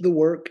want the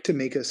work to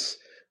make us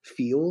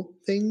feel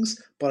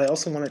things, but I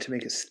also want it to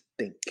make us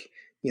think.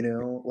 You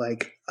know,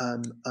 like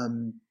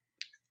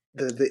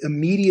the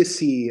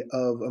immediacy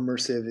of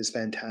immersive is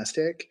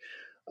fantastic,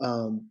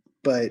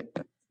 but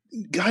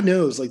God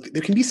knows, like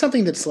there can be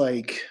something that's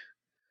like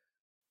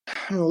I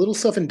don't know, a little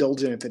self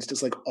indulgent if it's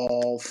just like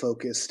all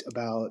focused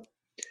about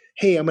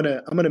hey, I'm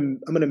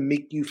gonna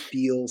make you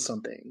feel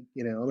something.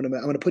 You know, I'm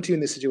gonna put you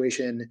in this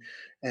situation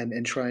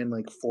and try and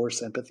like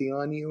force empathy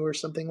on you or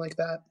something like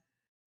that,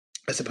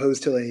 as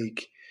opposed to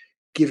like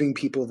giving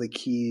people the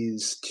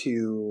keys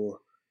to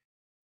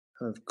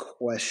kind of uh,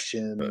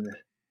 question.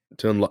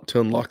 to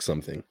unlock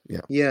something.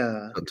 Yeah,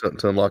 Yeah,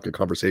 to unlock a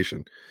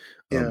conversation.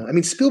 yeah. Um, I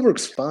mean,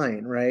 Spielberg's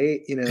fine,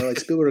 right? You know, like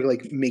Spielberg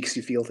like makes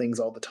you feel things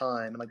all the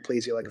time and like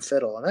plays you like a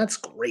fiddle, and that's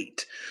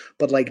great.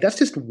 But like that's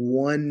just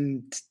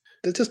one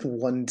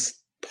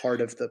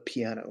part of the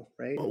piano,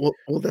 right?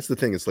 well, that's the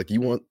thing. It's like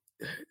you want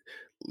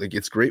like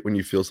it's great when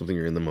you feel something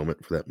you're in the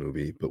moment for that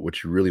movie, but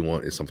what you really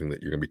want is something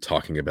that you're going to be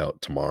talking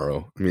about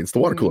tomorrow. I mean, it's the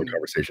water cooler Mm.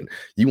 conversation.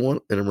 You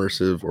want an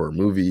immersive or a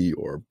movie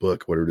or a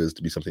book, whatever it is,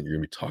 to be something you're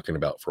going to be talking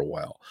about for a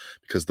while,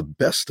 because the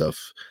best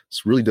stuff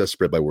really does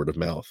spread by word of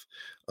mouth.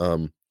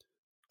 Um,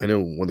 I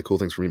know one of the cool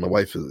things for me, my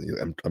wife is,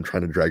 I'm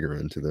trying to drag her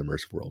into the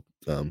immersive world.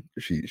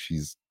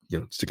 She's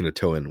sticking a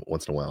toe in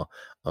once in a while.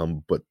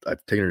 But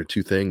I've taken her to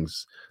two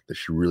things that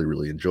she really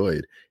really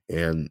enjoyed,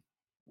 and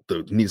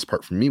the neatest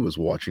part for me was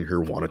watching her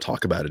want to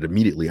talk about it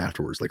immediately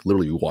afterwards. Like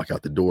literally, we walk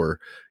out the door,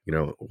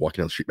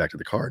 walking down the street back to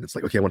the car, and it's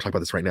like, okay, I want to talk about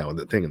this right now, and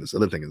that thing, and this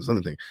other thing, and this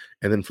other thing,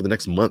 and then for the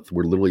next month,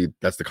 we're literally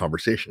that's the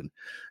conversation,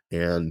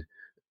 and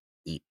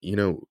you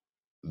know,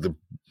 the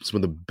some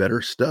of the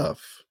better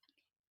stuff.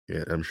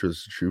 Yeah, I'm sure this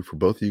is true for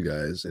both of you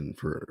guys and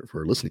for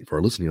our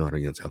listening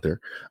audience out there.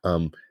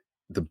 Um,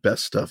 the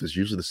best stuff is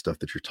usually the stuff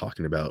that you're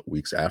talking about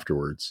weeks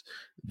afterwards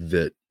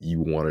that you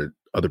want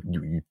to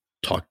you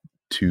talk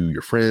to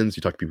your friends,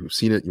 you talk to people who've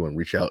seen it, you want to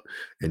reach out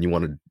and you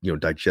want to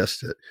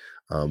digest it.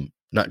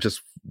 Not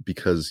just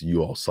because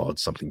you all saw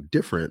something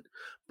different,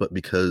 but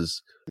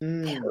because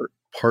Mm.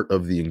 part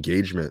of the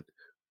engagement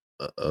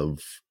of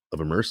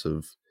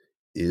immersive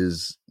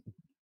is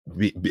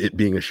it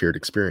being a shared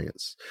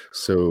experience.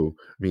 So,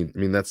 I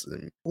mean that's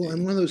Well,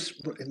 and one of those,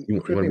 and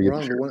you correct want me to if be I'm able to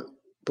wrong,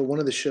 but share. one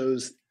of the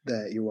shows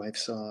that your wife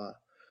saw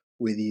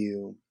with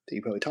you that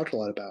you probably talked a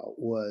lot about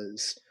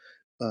was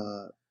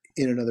uh,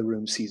 In Another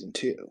Room season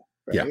two,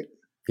 Yeah, right?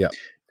 yeah,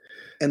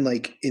 And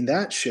like in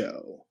that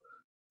show,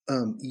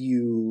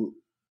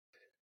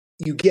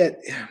 you get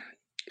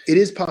it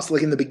is possible.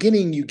 Like in the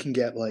beginning, you can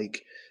get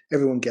like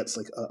everyone gets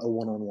like a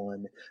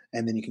one-on-one,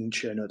 and then you can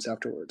share notes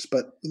afterwards.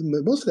 But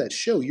most of that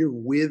show, you're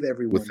with with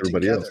everyone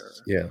everybody together,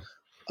 else. Yeah,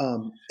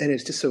 and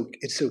it's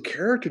so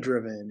character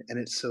driven and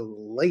it's so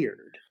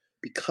layered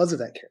because of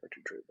that character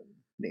driven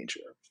nature.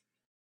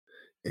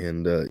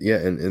 and yeah,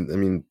 and I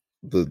mean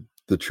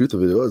the truth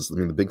of it was, I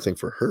mean, the big thing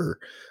for her,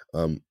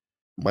 um,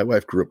 my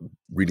wife grew up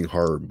reading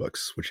horror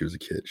books when she was a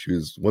kid. She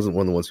wasn't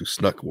one of the ones who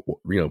snuck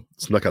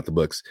out the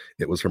books.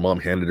 It was her mom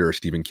handed her a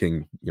Stephen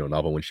King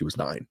novel when she was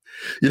 9.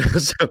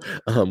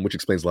 So which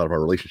explains a lot of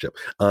our relationship.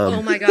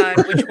 Oh my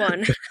god, which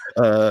one?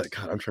 God,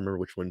 I'm trying to remember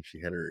which one she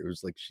handed her. It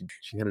was like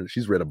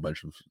she's read a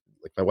bunch of,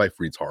 like, my wife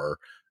reads horror,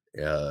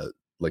 uh,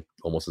 like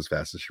almost as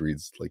fast as she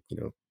reads, like,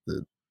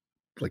 the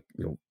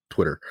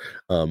Twitter.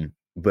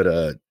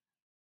 But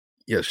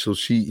yeah, so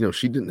she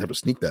didn't have to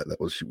sneak that.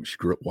 That was she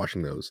grew up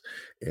watching those,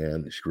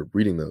 and she grew up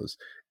reading those.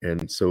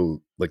 And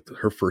so like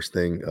her first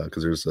thing,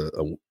 because there's a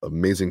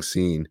amazing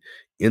scene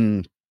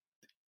in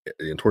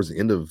and towards the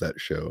end of that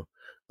show,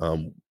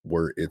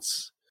 where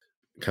it's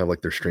kind of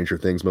like their Stranger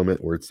Things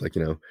moment where it's like,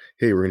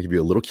 hey, we're gonna give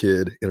you a little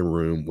kid in a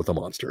room with a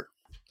monster,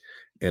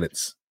 and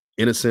it's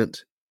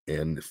innocent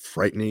and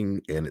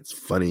frightening and it's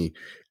funny,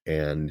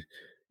 and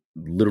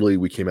literally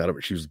we came out of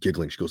it, she was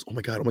giggling, she goes, oh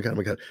my god, oh my god, oh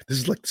my god, this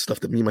is like the stuff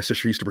that me and my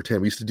sister used to pretend.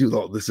 We used to do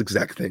all this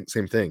exact thing,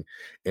 same thing.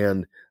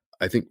 And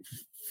I think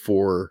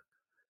for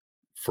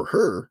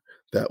her,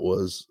 that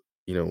was,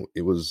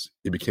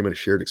 it became a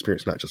shared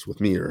experience, not just with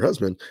me and her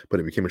husband,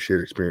 but it became a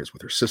shared experience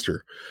with her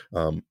sister,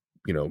 um,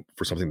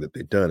 for something that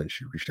they'd done. And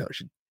she reached out,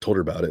 she told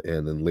her about it.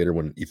 And then later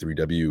when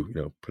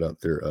E3W, put out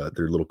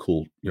their little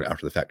cool,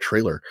 after the fact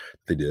trailer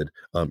they did,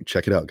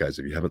 check it out, guys.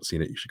 If you haven't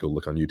seen it, you should go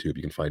look on YouTube.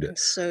 You can find it. I'm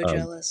so Um,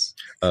 jealous.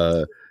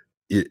 uh,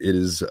 it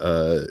is,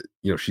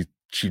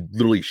 she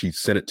literally, she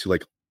sent it to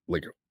like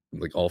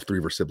all 3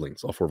 of her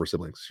siblings, all 4 of her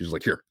siblings. She was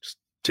like, here, just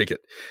take it.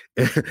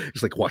 And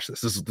just like, watch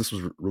this. This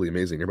was really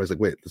amazing. Everybody's like,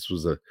 wait, this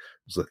was a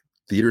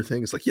theater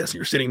thing. It's like, yes,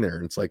 you're sitting there.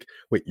 And it's like,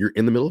 wait, you're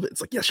in the middle of it. It's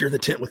like, yes, you're in the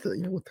tent with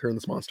with her and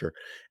this monster.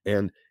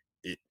 And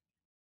it,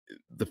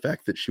 the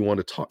fact that she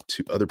wanted to talk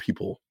to other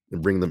people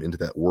and bring them into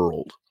that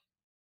world,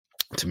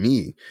 to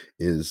me,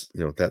 is,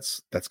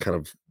 that's kind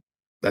of,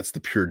 that's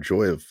the pure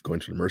joy of going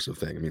to an immersive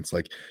thing. I mean, it's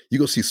like you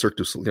go see Cirque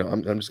du Soleil.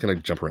 I'm just gonna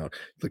jump around.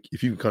 Like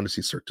if you've gone to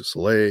see Cirque du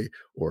Soleil,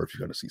 or if you've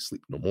gone to see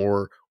Sleep No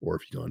More, or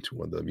if you've gone to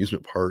one of the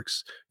amusement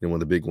parks, one of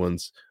the big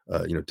ones,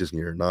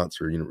 Disney or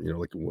Knott's, or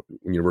like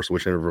Universal,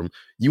 whichever of them,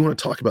 you want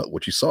to talk about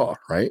what you saw,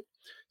 right?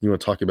 You want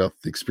to talk about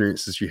the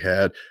experiences you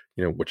had,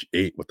 what you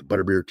ate, what the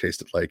butterbeer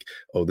tasted like.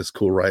 Oh, this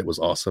cool ride was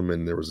awesome,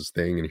 and there was this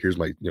thing, and here's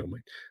my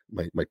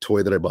my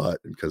toy that I bought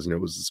because it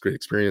was this great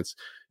experience.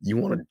 You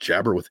want to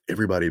jabber with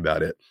everybody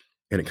about it,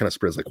 and it kind of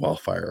spreads like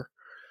wildfire.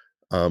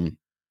 Um,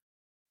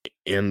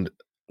 and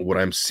what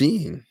I'm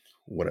seeing,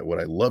 what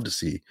I love to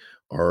see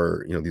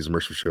are these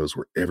immersive shows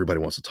where everybody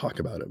wants to talk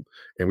about them.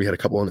 And we had a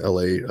couple in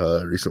LA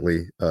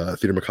recently,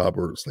 Theater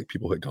Macabre, where it's like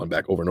people had gone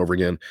back over and over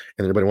again,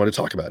 and everybody wanted to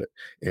talk about it.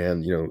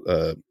 And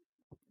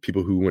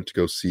people who went to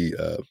go see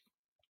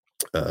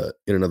In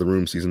Another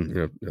Room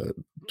season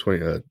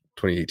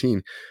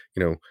 2018,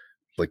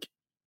 like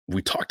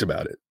we talked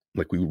about it,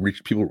 like we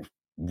reached people,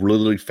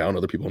 literally found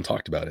other people and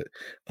talked about it.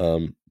 I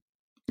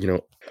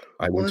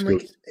went to go.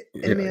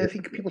 I mean, I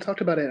think people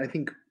talked about it. I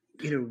think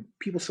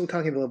people still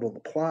talking about the level of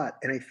the plot,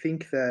 and I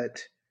think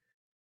that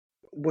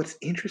what's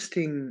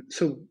interesting.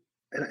 So,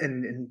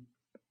 and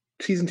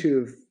season 2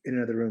 of In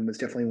Another Room was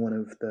definitely one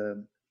of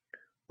the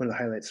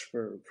highlights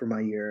for my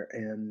year,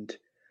 and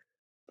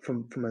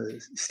from a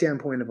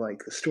standpoint of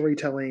like the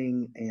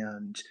storytelling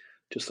and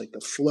just like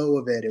the flow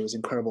of it, it was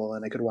incredible.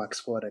 And I could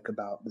wax poetic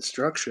about the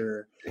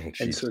structure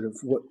and sort of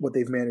what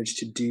they've managed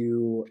to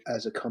do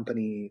as a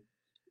company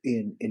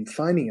in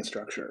finding a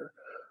structure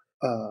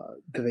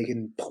that they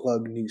can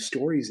plug new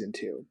stories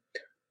into.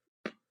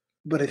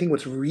 But I think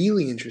what's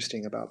really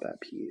interesting about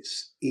that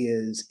piece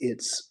is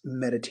its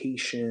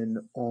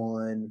meditation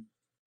on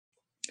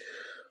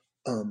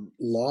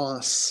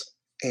loss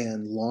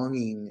and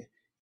longing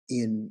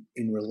in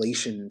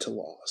relation to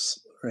loss,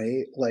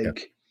 right?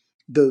 Like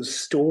those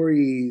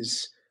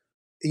stories,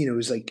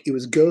 it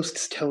was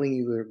ghosts telling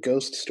you their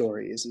ghost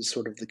stories is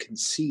sort of the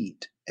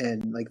conceit,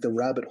 and like the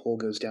rabbit hole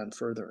goes down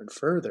further and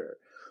further.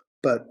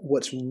 But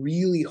what's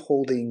really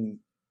holding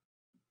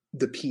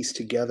the piece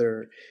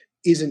together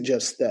isn't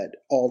just that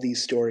all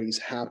these stories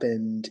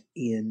happened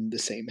in the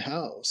same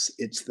house.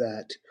 It's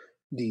that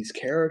these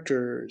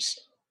characters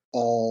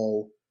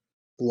all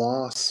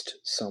lost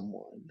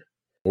someone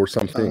or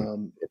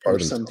something, or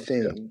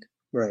something. Yeah.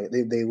 Right?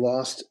 They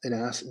lost an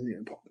ass.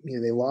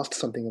 They lost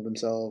something of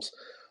themselves.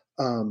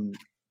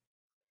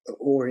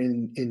 Or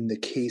in the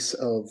case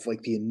of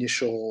like the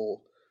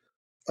initial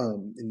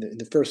in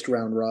the first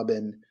round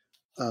robin.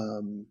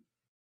 In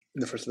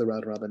the first of the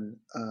round robin,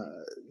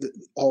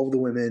 all of the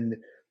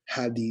women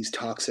had these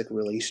toxic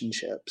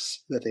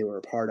relationships that they were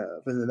a part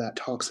of, and then that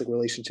toxic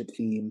relationship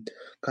theme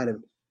kind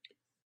of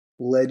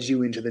led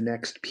you into the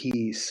next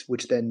piece,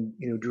 which then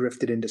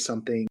drifted into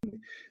something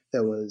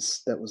that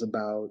was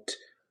about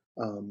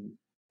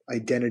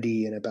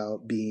identity and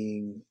about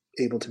being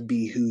able to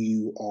be who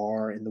you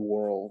are in the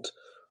world,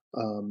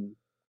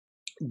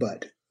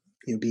 but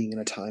being in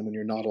a time when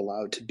you're not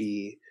allowed to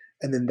be.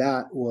 And then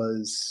that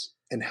was,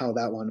 and how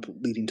that wound up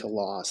leading to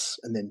loss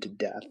and then to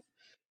death.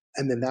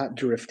 And then that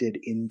drifted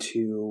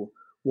into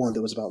one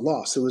that was about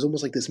loss. So it was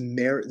almost like this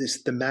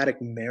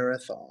thematic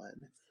marathon.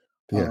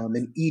 Yeah.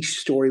 And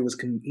each of those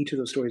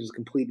stories was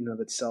complete in and of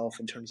itself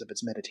in terms of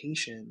its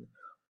meditation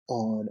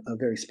on a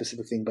very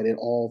specific thing, but it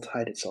all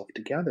tied itself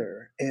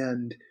together.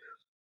 And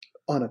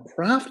on a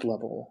craft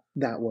level,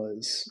 that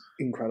was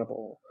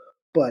incredible.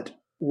 But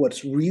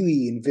what's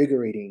really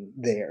invigorating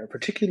there,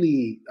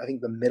 particularly I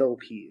think the middle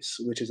piece,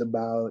 which is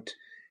about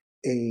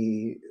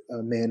a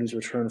man who's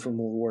returned from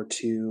World War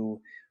II.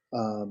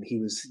 He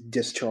was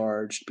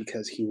discharged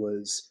because he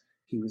was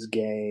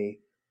gay.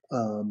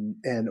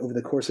 And over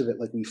the course of it,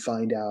 like we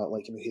find out,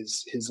 like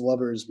his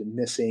lover's been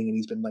missing, and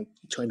he's been like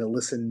trying to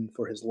listen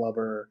for his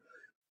lover,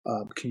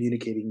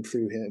 communicating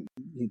to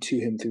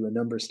him through a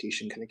number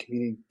station, kind of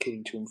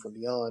communicating to him from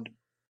beyond.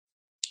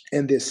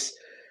 And this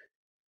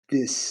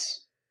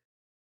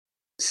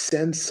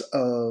sense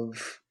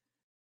of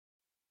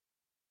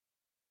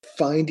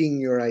finding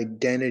your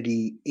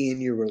identity in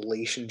your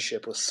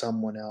relationship with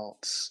someone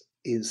else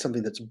is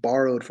something that's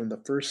borrowed from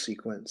the first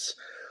sequence,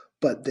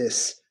 but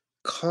this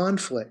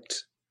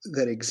conflict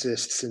that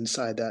exists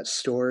inside that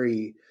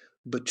story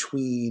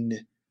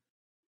between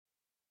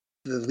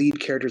the lead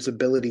character's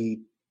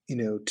ability,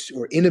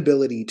 or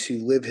inability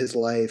to live his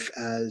life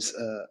as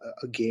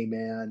a gay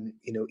man,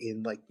 in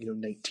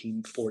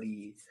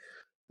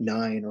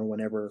 1949 or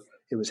whenever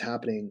it was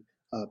happening,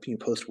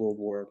 post World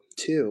War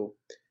II,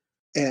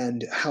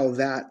 and how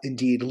that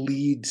indeed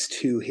leads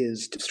to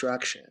his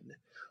destruction.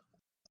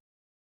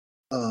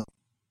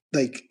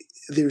 Like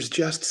there's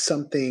just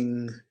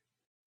something.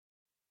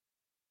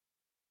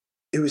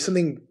 It was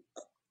something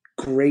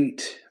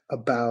great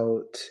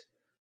about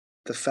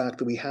the fact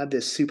that we had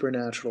this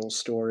supernatural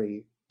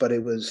story, but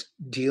it was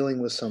dealing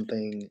with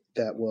something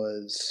that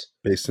was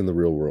based in the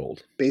real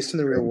world.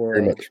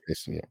 Very much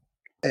based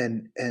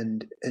in,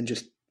 and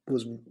just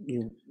was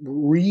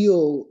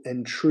real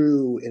and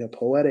true in a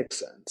poetic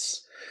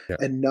sense,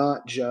 and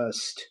not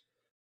just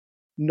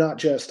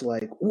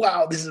like,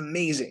 wow, this is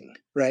amazing,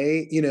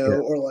 right?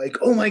 Or like,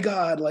 oh my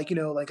god, like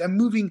like I'm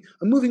moving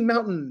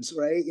mountains,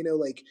 right?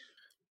 Like,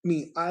 I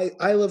mean,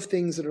 I love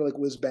things that are like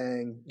whiz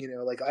bang,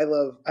 like I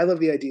love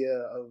the idea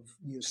of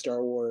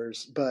Star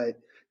Wars, but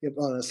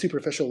on a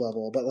superficial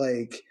level, but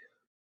like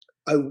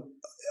I,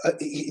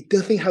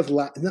 nothing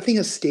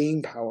has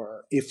staying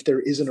power if there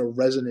isn't a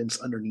resonance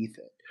underneath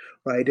it,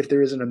 right? If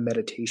there isn't a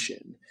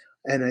meditation.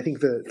 And I think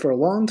that for a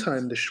long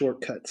time, the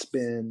shortcut's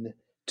been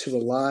to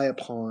rely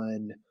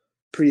upon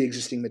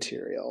pre-existing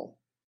material,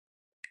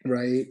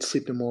 right?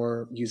 Sleep No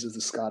More uses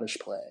the Scottish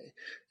play,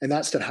 and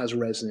that stuff has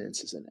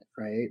resonances in it,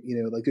 right?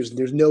 You know, like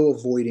there's no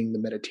avoiding the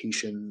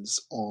meditations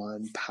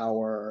on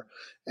power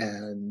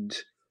and,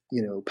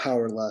 you know,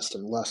 power lust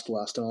and lust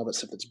and all that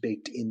stuff that's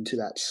baked into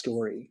that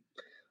story.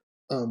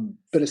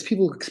 But as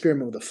people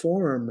experiment with the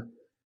form,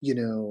 you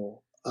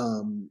know,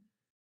 I'm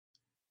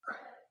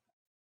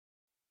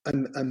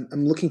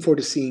looking forward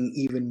to seeing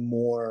even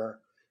more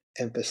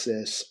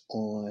emphasis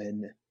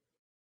on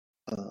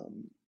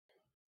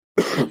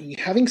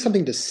having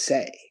something to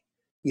say.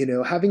 You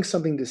know, having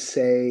something to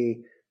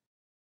say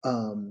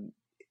um,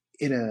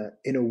 in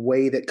a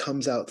way that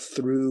comes out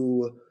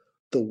through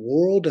the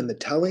world and the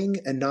telling,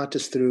 and not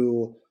just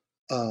through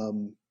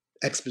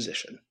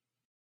exposition.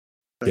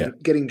 Yeah.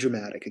 Getting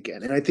dramatic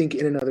again. And I think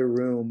In Another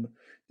Room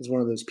is one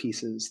of those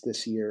pieces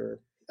this year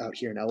out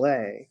here in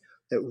LA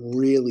that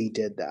really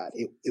did that.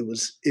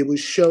 It was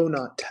show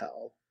not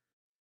tell,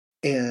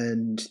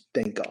 and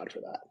thank God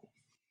for that.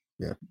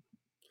 Yeah.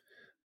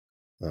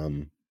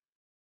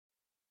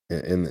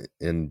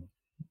 And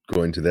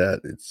going to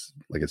that, it's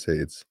like I say,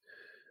 it's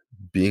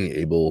being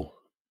able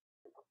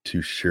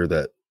to share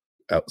that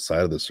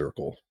outside of the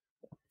circle,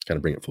 kind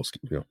of bring it full,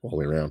 you know, all the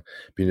way around.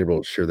 Being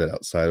able to share that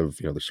outside of,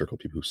 you know, the circle of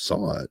people who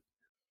saw it,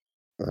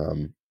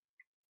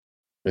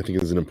 I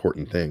think is an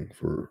important thing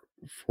for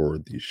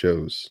these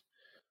shows.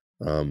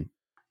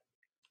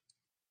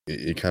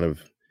 It kind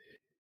of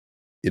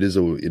it is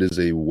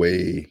a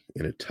way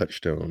and a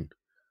touchstone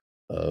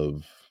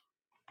of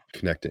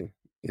connecting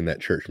in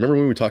that church. Remember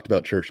when we talked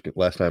about church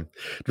last time?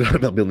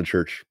 About building a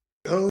church.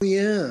 Oh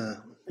yeah,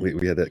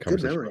 we had that good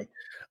conversation.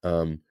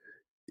 memory.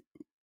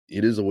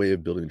 It is a way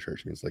of building a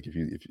church. I mean, it's like if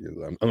you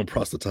I'm gonna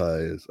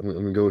proselytize. I'm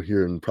gonna go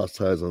here and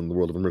proselytize on the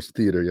world of immersive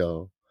theater,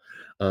 y'all.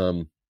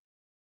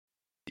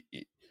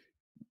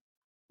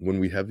 When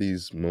we have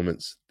these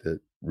moments that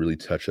really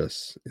touch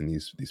us in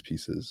these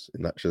pieces,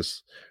 and not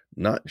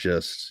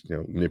just you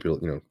know,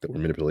 manipulate, you know, that we're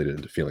manipulated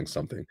into feeling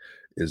something,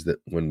 is that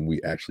when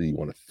we actually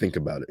want to think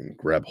about it and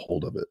grab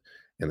hold of it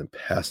and then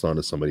pass it on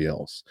to somebody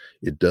else,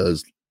 it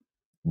does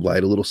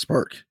light a little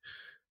spark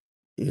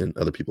in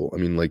other people. I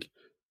mean, like,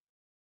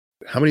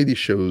 how many of these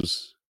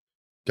shows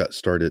got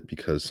started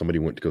because somebody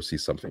went to go see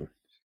something?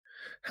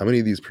 How many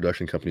of these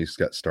production companies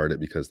got started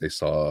because they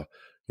saw,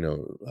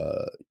 you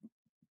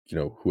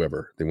know,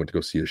 whoever, they went to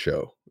go see a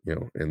show, you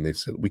know, and they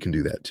said, we can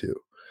do that too.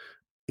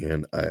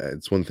 And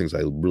it's one of the things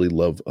I really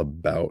love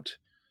about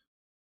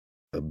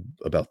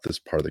this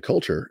part of the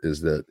culture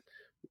is that,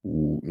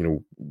 you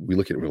know, we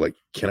look at it, we're like,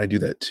 can I do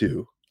that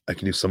too? I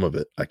can do some of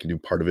it. I can do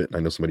part of it. And I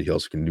know somebody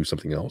else who can do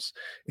something else.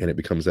 And it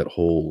becomes that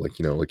whole, like,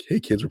 you know, like, hey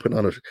kids, we're putting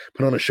on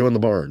a show in the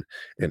barn,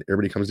 and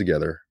everybody comes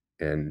together,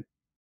 and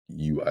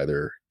you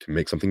either can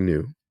make something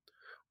new,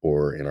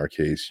 or in our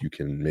case, you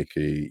can make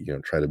you know,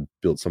 try to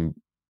build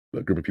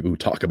a group of people who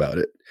talk about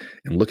it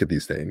and look at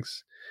these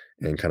things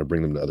and kind of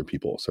bring them to other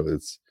people. So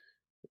it's,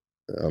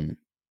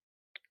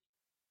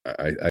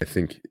 I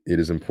think it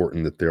is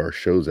important that there are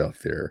shows out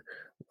there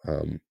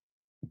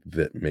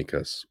that make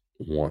us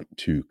want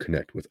to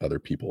connect with other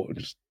people and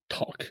just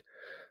talk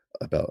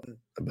about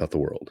the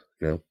world,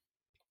 you know.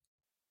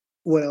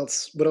 What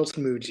else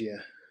moved you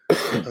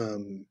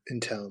in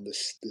town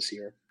this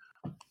year?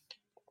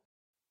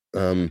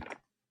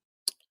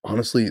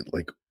 Honestly,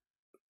 like,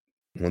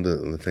 one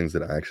of the things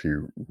that I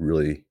actually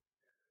really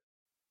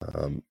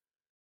that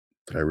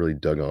I really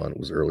dug on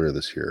was earlier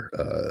this year.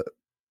 I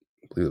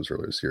believe it was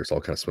earlier this year. It's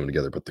all kind of swimming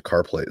together, but the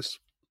car plays,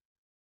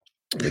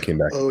 they came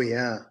back. Oh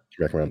yeah,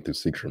 back around through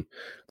Seekstrom.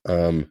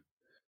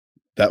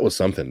 That was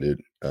something,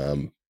 dude.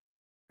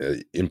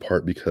 In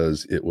part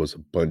because it was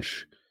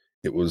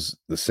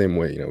the same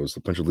way, you know, it was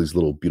a bunch of these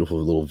little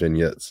beautiful little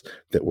vignettes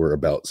that were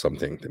about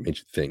something that made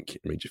you think,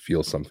 made you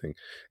feel something.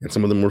 And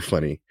some of them were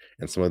funny,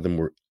 and some of them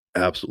were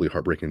absolutely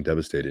heartbreaking and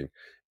devastating.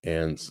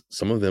 And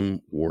some of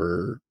them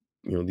were,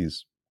 you know,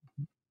 these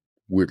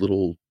weird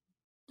little,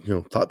 you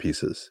know, thought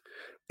pieces.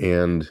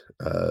 And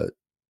the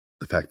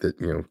fact that,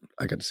 you know,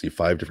 I got to see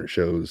 5 different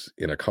shows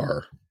in a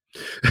car,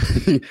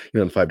 you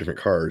know, in 5 different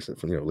cars,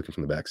 and you know, looking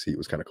from the back seat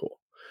was kind of cool,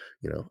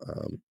 you know.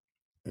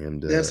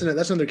 And that's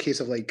another case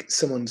of like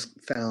someone's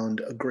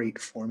found a great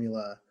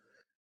formula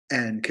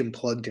and can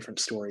plug different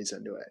stories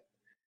into it,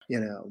 you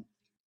know.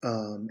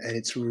 And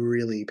it's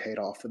really paid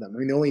off for them. I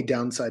mean, the only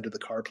downside to the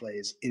car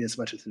plays, in as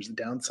much as there's a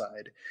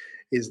downside,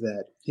 is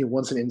that, you know,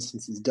 once an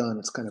instance is done,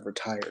 it's kind of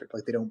retired.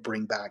 Like, they don't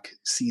bring back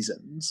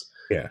seasons.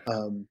 yeah.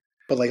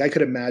 But like, I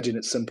could imagine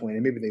at some point,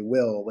 and maybe they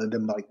will, and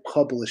them like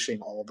publishing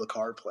all of the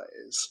car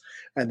plays,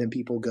 and then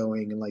people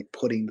going and like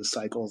putting the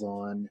cycles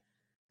on,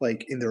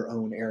 like, in their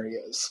own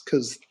areas,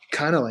 because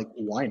kind of like,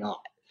 why not?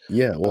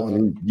 Yeah, well, I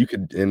mean, you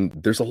could, and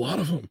there's a lot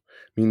of them.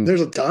 I mean, There's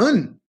a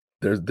ton.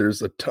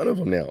 there's a ton of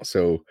them now.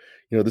 So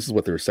this is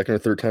what their second or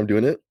third time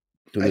doing it.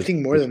 Doing I this,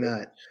 think more this than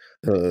that.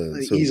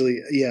 so Easily,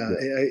 yeah.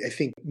 yeah, I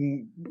think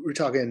we're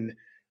talking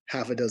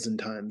half a dozen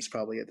times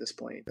probably at this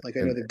point. Like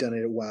I know and they've done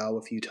it at WoW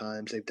a few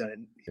times. They've done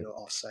it,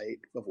 off-site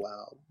of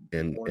WoW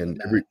more than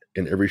and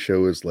that. every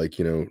show is like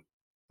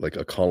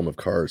a column of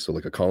cars. So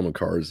like a column of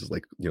cars is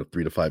like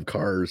 3 to 5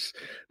 cars.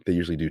 They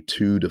usually do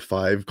 2 to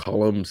 5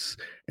 columns,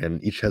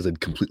 and each has a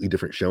completely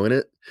different show in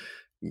it.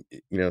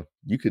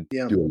 You could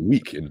Yeah. do a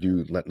week and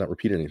do not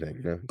repeat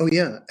anything. Oh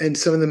yeah, and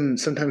some of them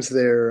sometimes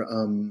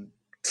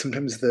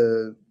sometimes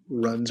the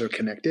runs are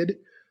connected,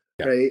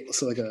 Yeah. right?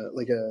 So like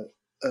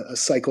a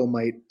cycle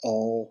might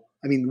all.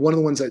 I mean, one of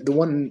the ones the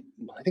one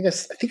I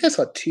think I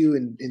saw two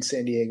in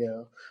San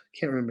Diego.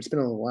 Can't remember. It's been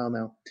a little while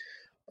now.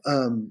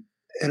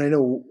 And I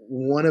know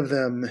one of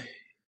them,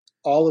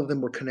 all of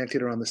them were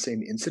connected around the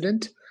same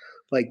incident.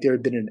 Like there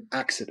had been an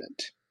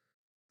accident,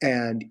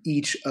 and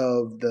each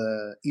of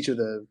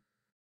the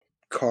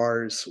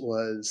cars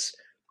was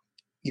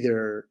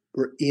either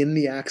were in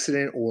the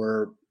accident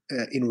or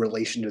in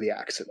relation to the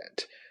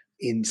accident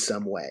in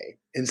some way,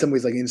 in some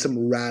ways, like in some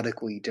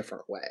radically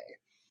different way.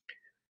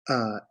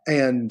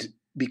 And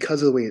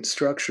because of the way it's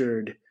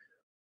structured,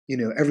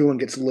 everyone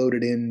gets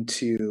loaded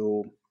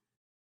into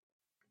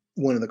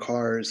one of the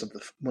cars of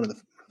one of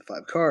the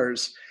 5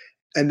 cars,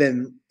 and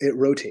then it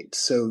rotates.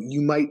 So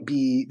you might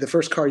be the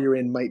first car you're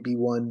in might be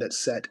one that's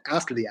set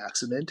after the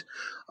accident,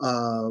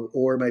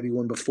 or it might be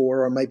one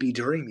before, or it might be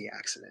during the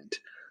accident.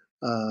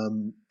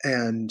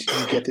 And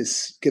you get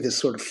this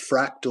sort of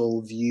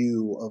fractal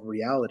view of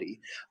reality.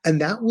 And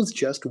that was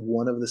just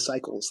one of the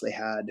cycles they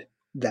had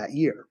that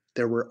year.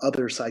 There were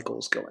other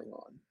cycles going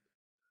on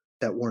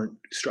that weren't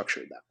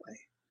structured that way.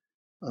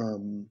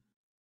 And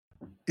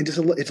it's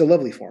a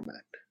lovely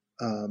format,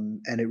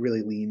 and it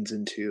really leans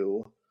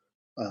into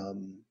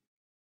um,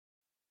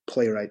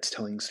 playwrights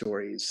telling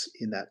stories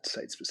in that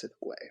site-specific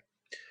way.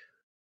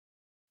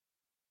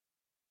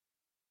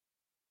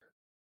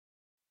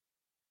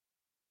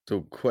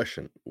 So,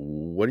 question: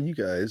 what do you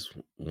guys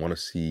want to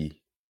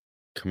see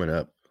coming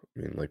up?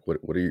 I mean, like, what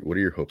are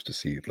your hopes to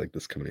see like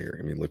this coming year?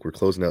 I mean, like we're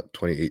closing out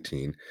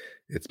 2018.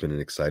 It's been an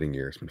exciting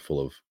year. It's been full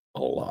of a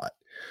lot.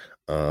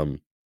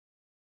 Um,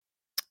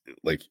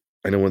 like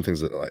I know one of the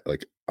things that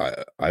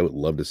I would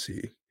love to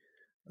see,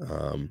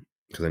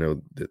 because I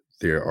know that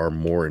there are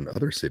more in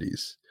other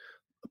cities.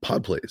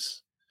 Pod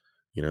plays.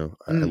 Mm.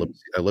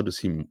 I love to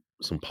see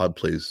some pod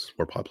plays,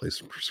 more pod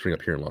plays spring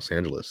up here in Los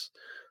Angeles.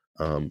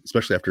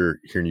 Especially after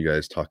hearing you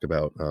guys talk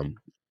about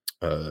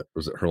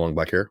was it Her Long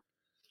Black Hair?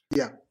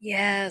 Yeah.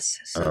 Yes,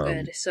 so Um,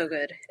 good, so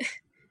good.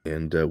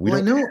 and we Well, I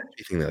don't have know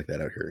anything like that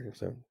out here.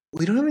 So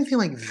we don't have anything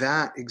like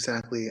that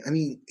exactly. I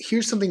mean,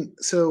 here's something.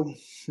 So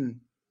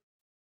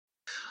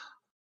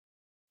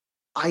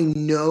I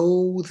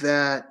know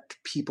that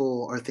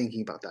people are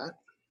thinking about that.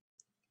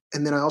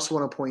 And then I also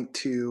want to point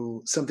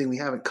to something we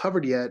haven't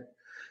covered yet,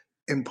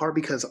 in part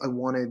because I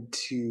wanted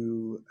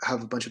to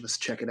have a bunch of us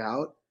check it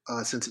out,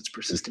 since it's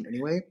persistent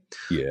anyway.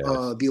 yes,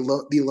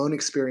 The Alone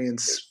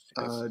Experience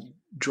yes.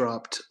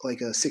 dropped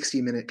like a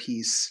 60-minute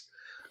piece.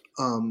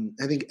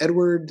 I think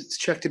Edward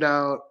checked it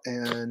out,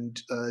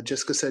 and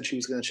Jessica said she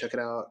was going to check it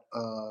out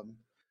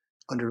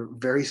under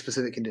very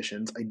specific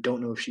conditions. I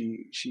don't know if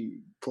she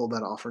pulled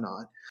that off or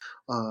not.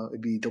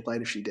 I'd be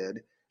delighted if she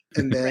did.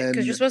 And Right,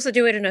 because you're then supposed to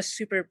do it in a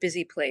super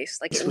busy place.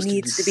 Like it's it supposed to be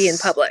needs to be in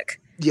public.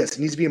 yes, it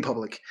needs to be in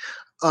public.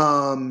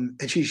 And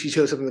she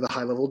chose something with a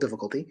high level of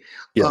difficulty.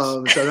 Yes.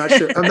 So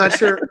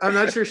I'm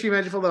not sure she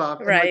managed to pull it off.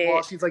 And like while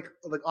Right, she's like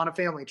on a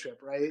family trip,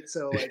 right?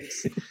 So like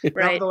it's not for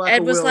right. the lack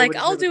Ed of was will, like, but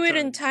just "I'll never the do it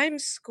in time.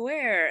 Times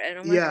Square," and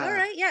I'm like, "All Yeah.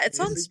 right, yeah, it's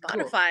And on it's like,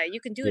 cool. Spotify. You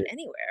can do Yeah. it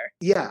anywhere."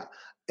 Yeah.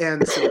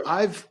 And so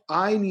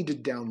I need to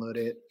download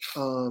it.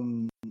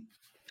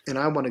 And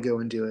I want to go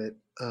and do it.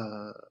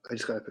 I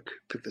just gotta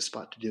pick the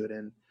spot to do it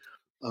in.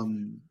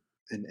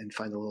 And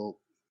find a little.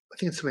 I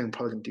think it's something I'm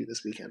probably gonna do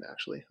this weekend.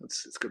 Actually,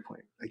 that's a good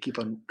point. I keep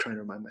on trying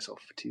to remind myself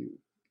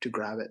to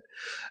grab it,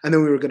 and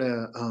then we were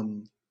gonna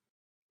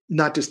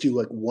not just do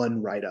like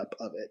one write up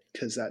of it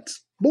because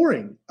that's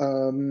boring.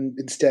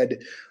 Instead,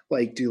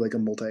 like do like a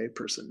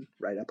multi-person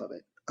write up of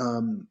it.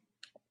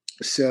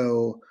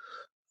 So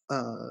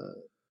uh,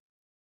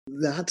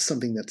 that's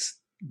something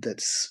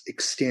that's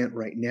extant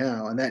right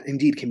now, and that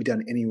indeed can be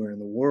done anywhere in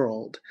the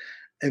world.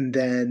 And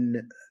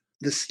then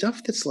the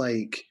stuff that's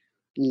like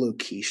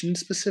location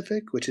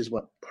specific, which is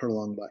what Her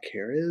Long Black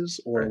Hair is,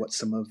 or Right. what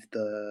some of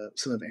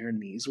Aaron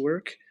Mee's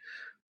work,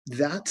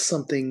 that's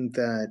something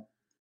that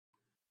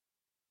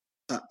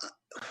uh,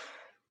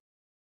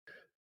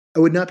 I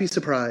would not be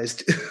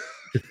surprised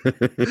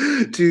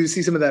to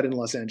see some of that in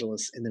Los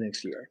Angeles in the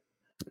next year.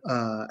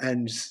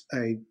 And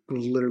I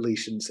literally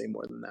shouldn't say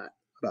more than that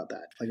about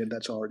that. Like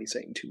that's already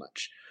saying too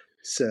much.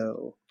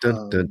 So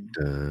Dun, dun,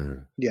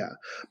 dun. yeah,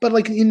 but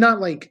like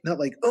not like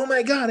oh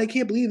my god, I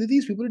can't believe that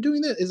these people are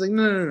doing that. It's like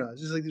no.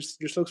 It's just like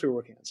there's folks who are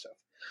working on stuff.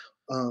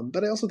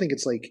 But I also think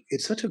it's like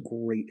it's such a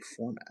great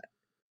format,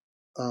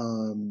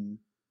 um,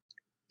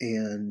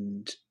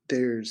 and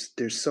there's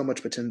so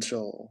much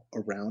potential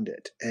around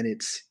it, and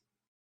it's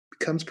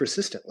becomes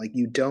persistent. Like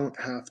you don't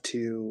have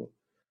to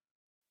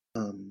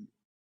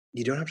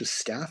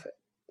staff it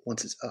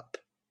once it's up,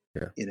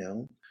 Yeah. you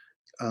know,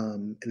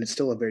 and it's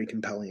still a very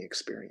compelling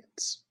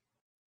experience,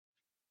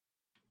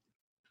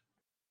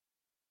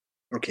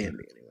 or can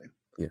be anyway.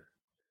 Yeah.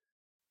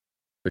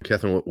 But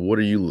Catherine, what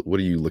are you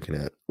looking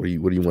at? What do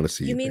you want to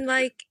see? You mean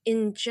like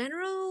in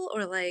general,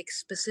 or like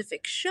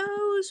specific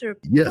shows, or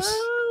Yes.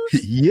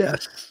 both?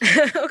 Yes.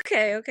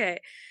 Okay.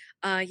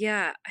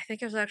 Yeah, I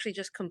think I was actually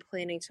just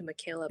complaining to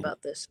Michaela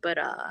about this, but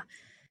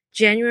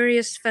January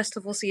is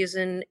festival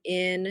season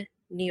in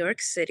New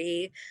York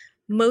City.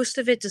 Most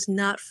of it does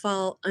not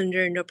fall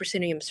under No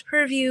Proscenium's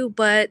purview,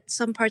 but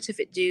some parts of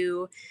it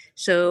do.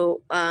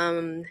 So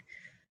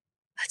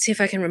let's see if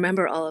I can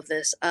remember all of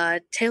this.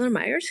 Taylor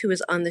Myers, who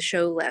was on the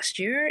show last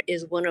year,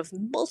 is one of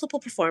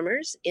multiple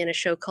performers in a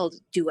show called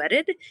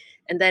Duetted,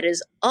 and that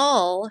is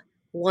all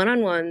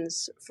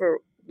one-on-ones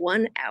for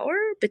 1 hour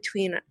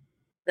between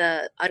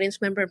the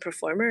audience member and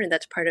performer, and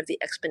that's part of the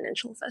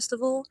Exponential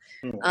Festival.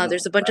 Oh, wow.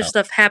 There's a bunch of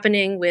stuff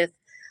happening with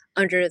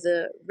Under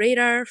the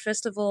Radar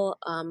Festival.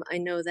 I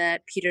know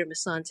that Peter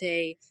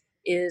Masante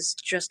is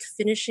just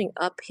finishing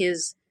up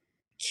his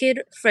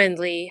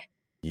kid-friendly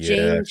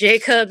Jane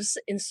Jacobs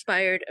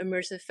inspired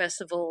immersive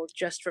festival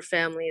just for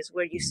families,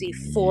 where you see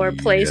 4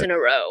 plays in a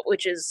row,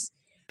 which is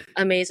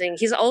amazing.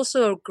 He's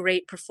also a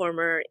great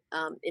performer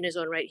in his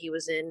own right. He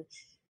was in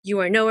You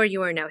Are Nowhere,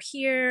 You Are Now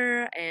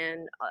Here,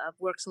 and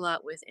works a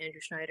lot with Andrew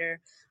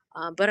Schneider.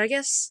 But I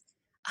guess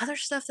other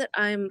stuff that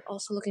I'm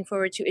also looking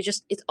forward to,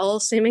 it's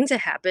all seeming to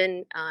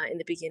happen in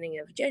the beginning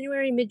of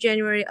January,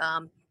 mid-January.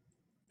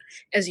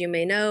 As you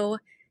may know,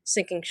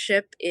 Sinking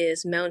Ship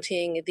is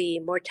mounting the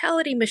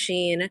Mortality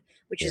Machine,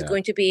 which is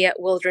going to be at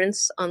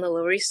Wildrance on the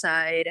Lower East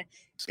Side.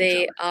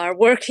 They are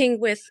working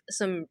with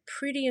some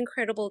pretty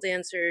incredible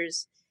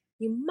dancers.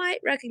 You might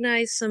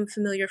recognize some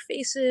familiar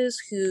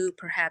faces who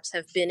perhaps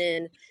have been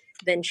in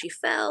Then She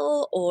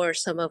Fell or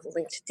some of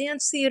Linked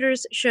Dance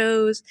Theater's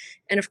shows.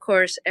 And of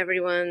course,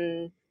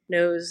 everyone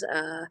knows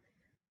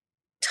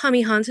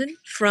Tommy Hansen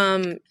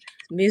from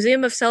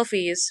Museum of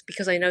Selfies,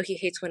 because I know he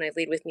hates when I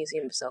lead with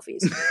Museum of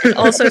Selfies. And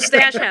also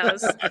Stash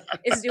House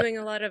is doing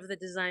a lot of the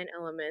design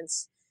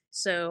elements.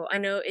 So I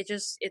know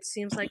it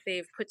seems like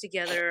they've put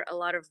together a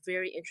lot of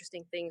very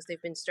interesting things.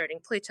 They've been starting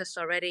playtests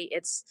already.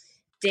 It's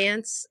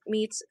dance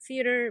meets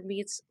theater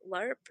meets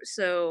LARP.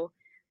 So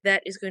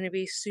that is going to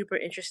be super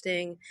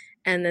interesting.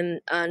 And then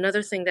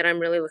another thing that I'm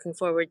really looking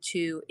forward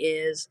to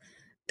is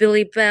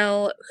Billy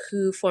Bell,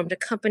 who formed a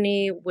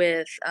company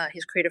with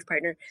his creative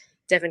partner,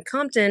 Devin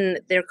Compton.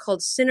 They're called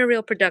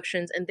Cinereal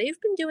Productions, and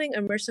they've been doing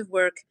immersive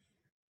work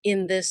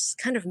in this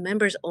kind of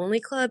members-only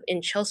club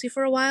in Chelsea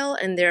for a while,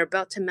 and they're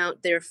about to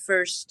mount their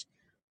first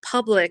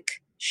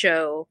public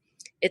show.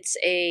 It's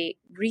a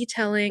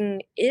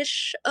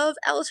retelling-ish of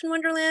Alice in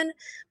Wonderland,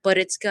 but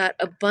it's got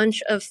a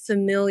bunch of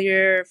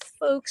familiar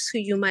folks who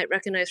you might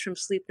recognize from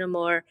Sleep No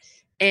More,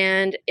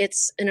 and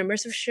it's an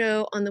immersive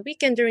show on the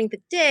weekend during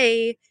the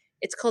day.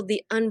 It's called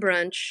the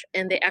Unbrunch,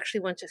 and they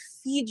actually want to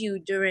feed you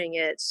during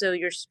it. So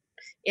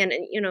and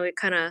you know, it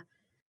kind of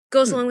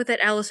goes along with that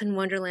Alice in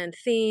Wonderland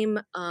theme.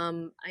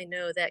 I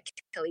know that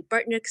Kelly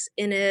Bartnick's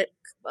in it,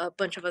 a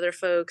bunch of other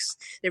folks.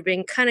 They're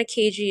being kind of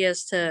cagey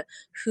as to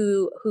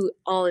who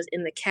all is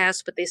in the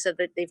cast, but they said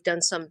that they've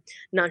done some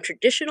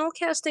non-traditional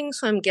casting,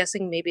 so I'm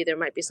guessing maybe there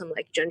might be some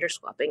like gender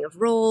swapping of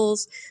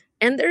roles.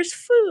 And there's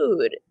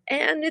food,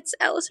 and it's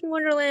Alice in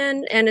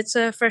Wonderland, and it's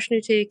a fresh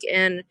new take,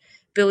 and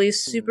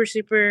Billy's super,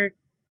 super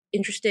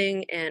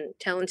interesting and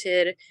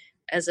talented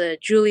as a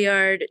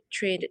Juilliard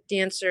trained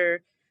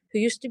dancer who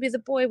used to be the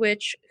boy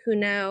witch, who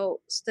now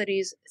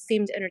studies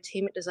themed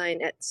entertainment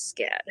design at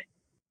SCAD.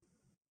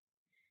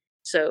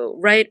 So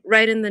right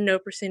in the No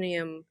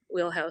Proscenium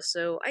wheelhouse.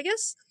 So I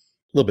guess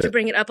to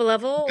bring it up a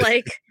level,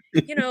 like,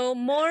 you know,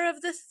 more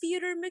of the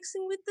theater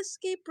mixing with the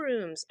escape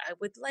rooms. I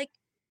would like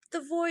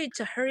the Void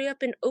to hurry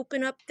up and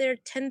open up their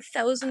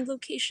 10,000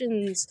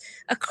 locations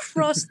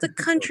across the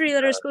country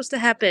that are supposed to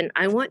happen.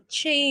 I want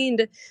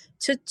Chained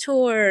to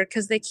tour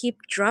because they keep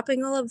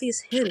dropping all of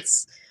these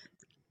hints.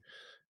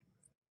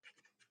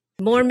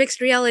 More mixed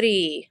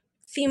reality,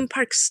 theme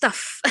park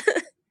stuff.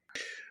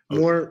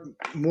 more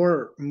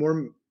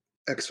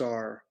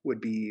XR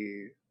would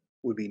be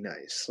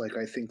nice. Like,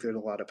 I think there's a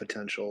lot of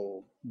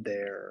potential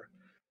there.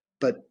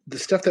 But the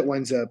stuff that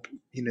winds up,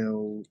 you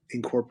know,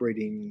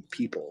 incorporating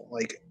people,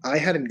 like I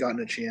hadn't gotten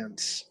a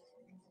chance,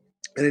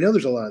 and I know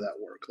there's a lot of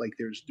that work. Like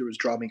there was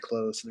Draw Me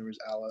Close, and there was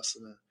Alice,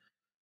 and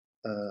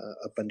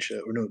a bunch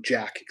of, or no,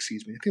 Jack,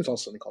 excuse me. I think it's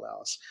also something called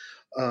Alice.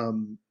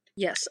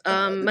 Yes,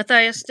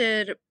 Matthias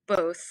did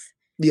both.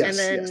 Yes,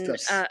 and then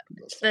yes,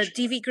 the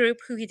DV group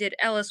who he did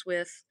Alice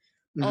with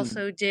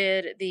also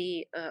did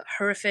the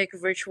horrific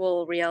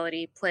virtual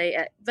reality play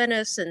at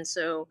Venice, and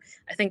so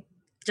I think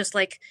just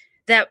like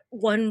that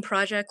one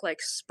project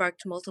like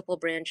sparked multiple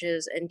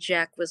branches, and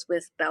Jack was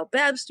with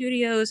Baobab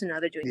Studios, and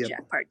now they're doing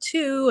Jack Part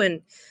 2,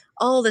 and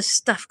all this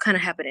stuff kind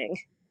of happening.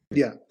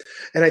 Yeah,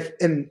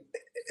 and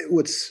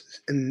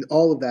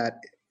all of that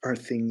are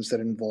things that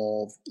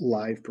involve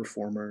live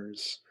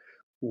performers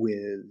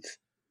with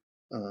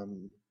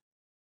um,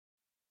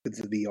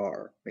 the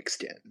VR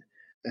mixed in,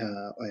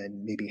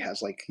 and maybe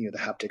has like the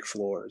haptic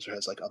floors or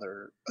has like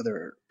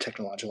other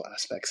technological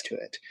aspects to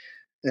it.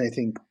 And I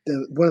think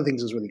one of the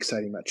things that was really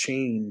exciting about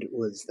Chained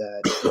was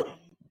that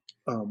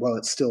while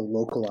it's still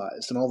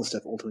localized and all the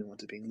stuff ultimately went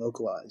to being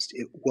localized,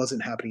 it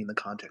wasn't happening in the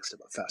context of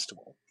a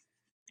festival.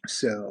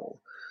 So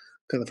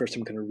kind of the first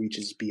time kind of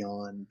reaches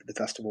beyond the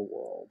festival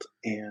world.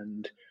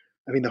 And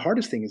I mean, the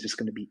hardest thing is just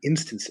going to be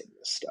instancing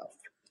this stuff.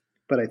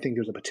 But I think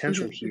there's a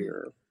potential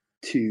here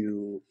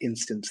to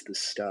instance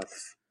this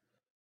stuff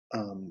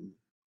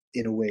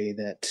in a way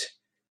that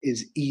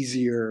is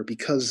easier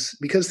because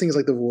things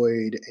like the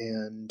Void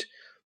and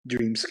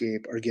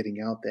Dreamscape are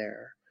getting out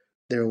there.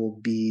 There will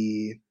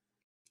be,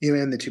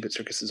 and the 2-bit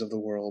circuses of the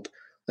world.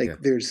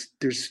 Like there's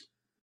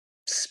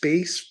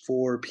space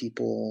for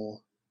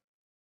people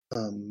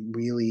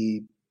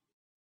really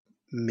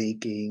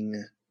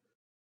making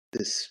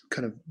this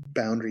kind of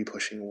boundary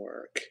pushing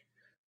work,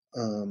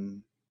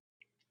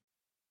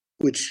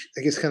 which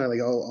I guess kind of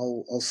like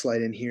I'll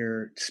slide in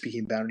here.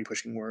 Speaking of boundary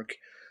pushing work, I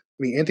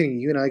mean, Anthony,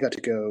 you and I got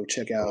to go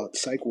check out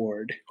Psych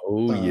Ward.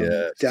 Oh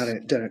yeah, down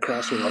at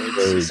Crossroads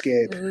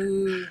Escape,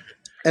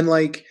 and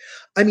like,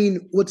 I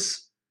mean,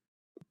 what's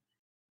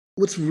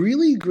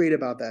really great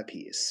about that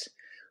piece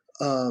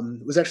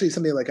was actually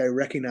something like I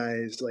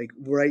recognized like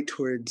right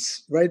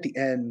at the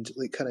end,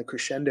 like kind of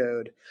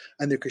crescendoed,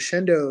 and the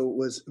crescendo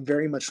was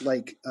very much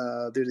like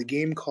there's a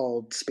game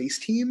called Space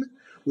Team,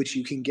 which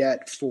you can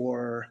get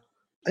for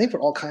I think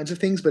for all kinds of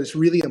things, but it's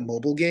really a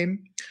mobile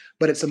game.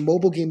 But it's a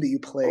mobile game that you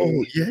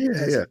play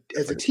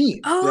as a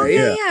team. Oh, right?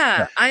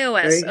 Yeah.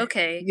 iOS, right?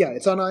 okay. Yeah,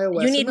 it's on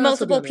iOS. You need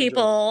multiple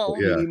people.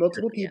 You need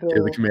multiple people.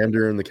 Yeah, the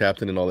commander and the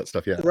captain and all that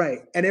stuff, Right.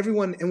 And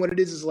everyone, and what it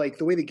is like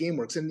the way the game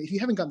works. And if you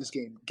haven't gotten this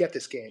game, get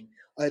this game.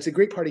 It's a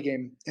great party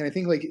game. And I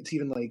think like it's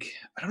even like,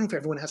 I don't know if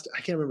everyone has to,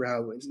 I can't remember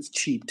how it's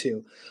cheap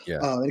too. Yeah.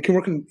 And it can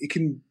work it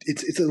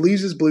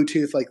uses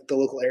Bluetooth, like the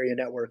local area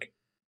network.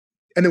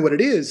 And then what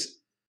it is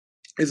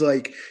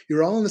like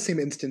you're all in the same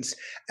instance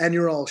and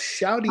you're all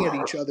shouting at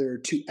each other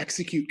to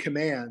execute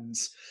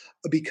commands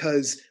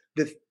because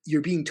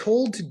you're being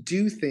told to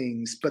do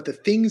things, but the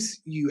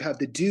things you have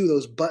to do,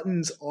 those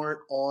buttons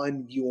aren't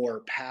on your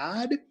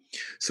pad.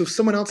 So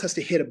someone else has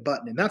to hit a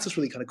button. And that's what's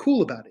really kind of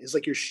cool about it is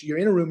like you're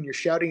in a room and you're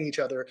shouting at each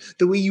other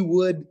the way you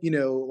would,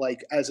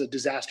 like as a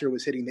disaster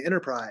was hitting the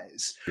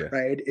Enterprise,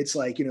 right? It's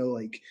like,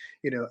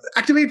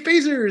 activate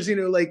phasers,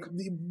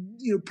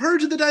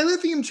 purge the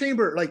dilithium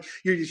chamber. Like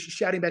you're just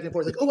shouting back and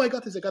forth like, oh, I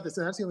got this. And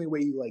that's the only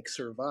way you like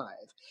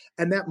survive.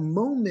 And that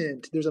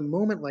moment, there's a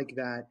moment like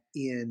that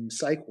in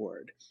Psych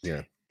Ward.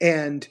 Yeah.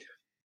 And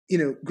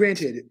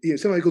granted,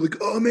 somebody goes like,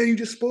 "Oh man, you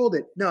just spoiled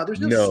it." No, there's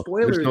no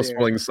spoiler. There's no there.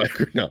 spoiling Psych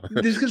Ward. No,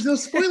 there's no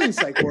spoiling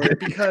Psych Ward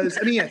because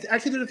I mean,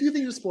 actually, there's a few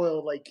things to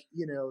spoil, like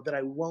that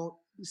I won't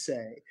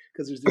say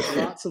because there's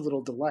lots of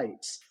little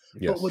delights.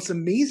 Yes. But what's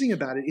amazing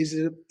about it is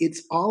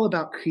it's all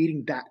about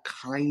creating that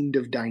kind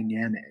of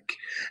dynamic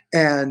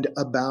and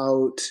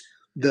about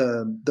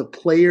the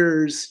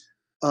players.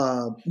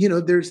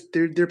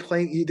 They're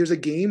playing. There's a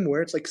game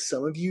where it's like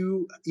some of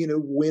you,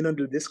 win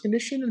under this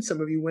condition, and some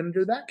of you win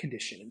under that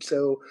condition. And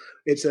so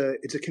it's a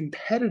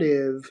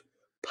competitive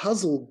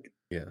puzzle,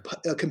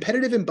 a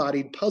competitive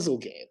embodied puzzle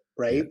game,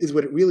 right? Yeah. Is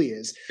what it really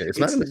is. Yeah, it's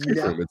not an escape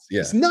room.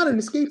 It's not an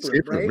escape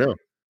room, right? No.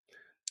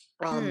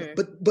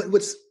 But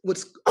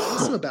what's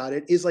awesome about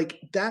it is like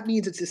that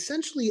means it's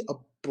essentially a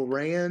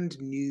brand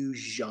new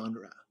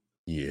genre,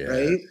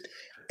 right?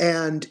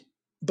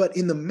 But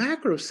in the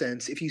macro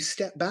sense, if you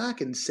step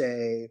back and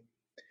say,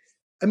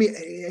 I mean,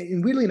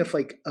 and weirdly enough,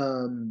 like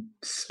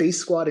Space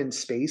Squad in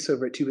Space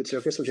over at 2-Bit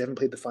Circus, which I haven't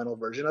played the final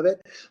version of it,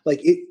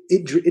 like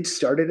it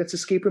started as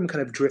escape room,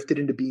 kind of drifted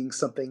into being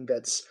something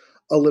that's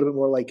a little bit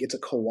more like it's a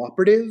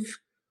cooperative,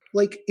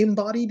 like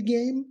embodied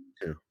game.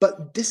 Yeah.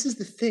 But this is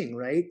the thing,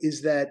 right?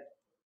 Is that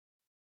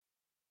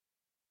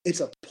it's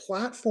a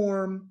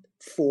platform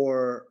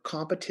for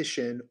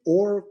competition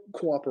or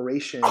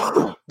cooperation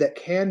that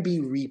can be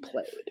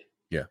replayed.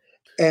 Yeah.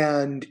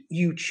 And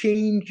you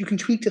can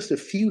tweak just a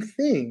few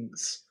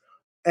things,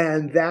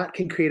 and that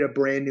can create a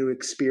brand new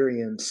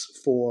experience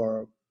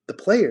for the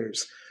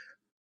players.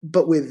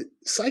 But with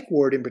Psych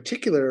Ward in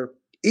particular,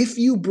 if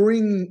you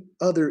bring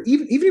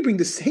even if you bring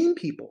the same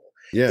people,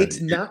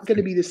 it's not going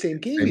to be the same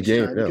game each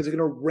time because they're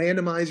going to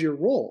randomize your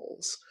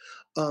roles.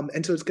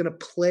 And so it's going to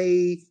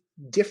play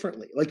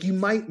differently. Like you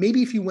might,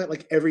 maybe if you went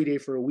like every day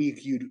for a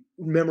week, you'd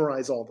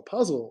memorize all the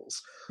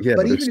puzzles. Yeah,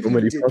 but even if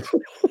you did,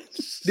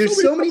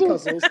 there's so many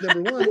puzzles,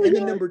 number one. And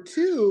then number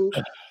two,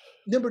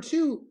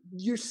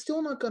 you're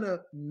still not going to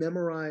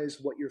memorize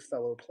what your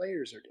fellow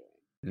players are doing.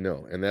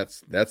 No, and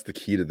that's the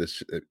key to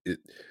this.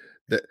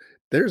 That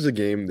there's a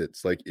game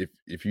that's like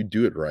if you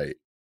do it right,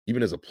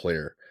 even as a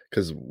player,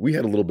 because we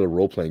had a little bit of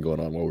role playing going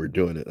on while we were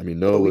doing it. I mean,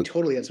 we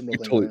totally had some role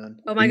playing going on.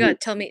 Oh my god,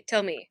 tell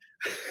me.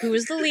 Who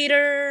was the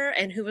leader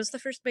and who was the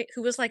first?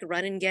 Who was like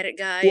run and get it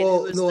guy?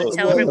 Well, and who was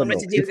tell everyone what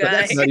to do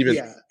guy?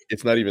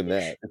 It's not even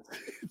that.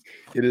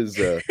 It is.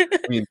 I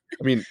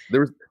mean,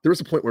 there was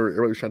a point where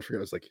everybody was trying to figure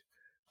out. I was like,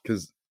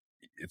 because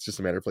it's just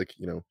a matter of like,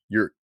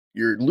 you're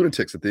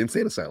lunatics at the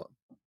insane asylum.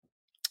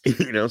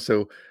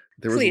 So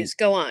there was Please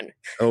go on.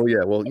 oh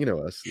yeah, well,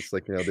 us. It's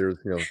like, there's,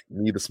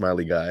 me, the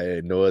smiley guy,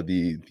 Noah,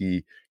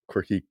 the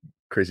quirky,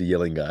 crazy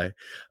yelling guy.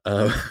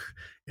 Um,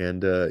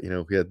 and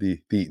we had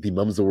the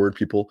mum's the word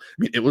people.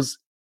 I mean,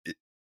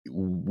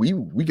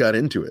 we got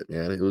into it,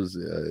 man. It was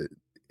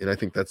and I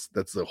think that's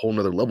a whole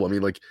nother level. I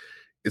mean, like,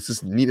 it's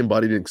this neat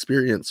embodied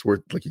experience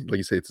where, like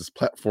you say, it's this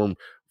platform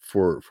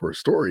for a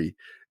story,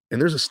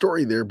 and there's a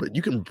story there, but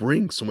you can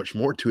bring so much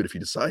more to it if you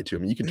decide to. I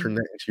mean, you can turn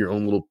that into your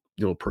own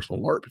little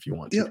personal LARP if you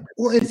want to. Yeah,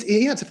 well, it's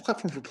a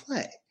platform for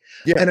play.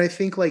 Yeah. And I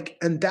think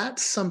and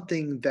that's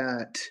something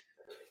that,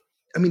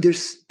 I mean,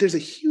 there's a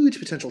huge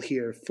potential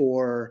here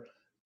for,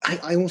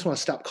 I almost want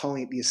to stop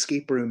calling it the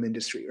escape room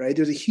industry, right?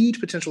 There's a huge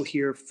potential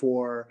here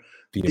for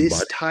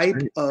this type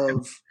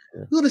of,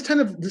 well,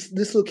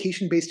 this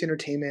location-based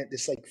entertainment,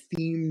 this like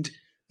themed,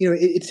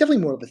 it's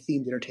definitely more of a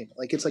themed entertainment.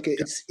 Like it's like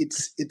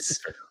it's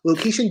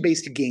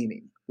location-based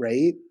gaming,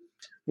 right?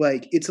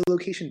 Like it's a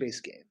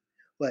location-based game.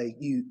 Like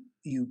you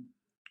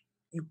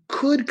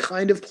could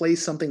kind of play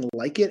something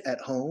like it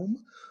at home,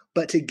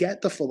 but to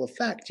get the full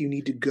effect, you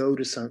need to go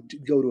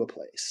to a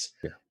place.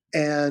 Yeah.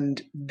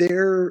 And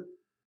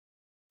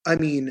I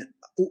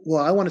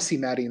want to see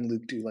Maddie and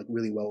Luke do like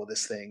really well with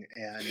this thing,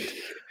 and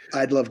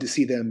I'd love to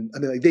see them. I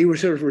mean, like they were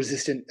sort of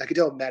resistant. I could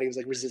tell Maddie was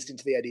like resistant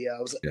to the idea. I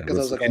was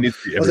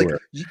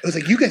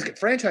like, you guys could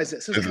franchise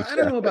this. So I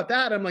don't know about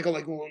that. I'm like, well,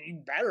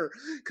 you better,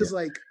 because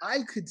like I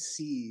could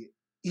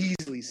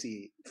easily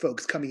see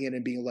folks coming in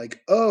and being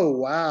like, oh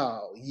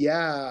wow,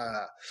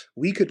 yeah,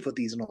 we could put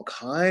these in all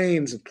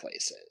kinds of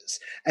places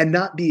and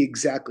not be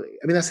exactly,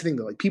 I mean, that's the thing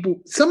though, like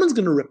someone's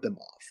going to rip them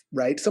off,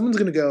 right? Someone's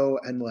going to go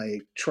and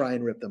like try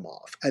and rip them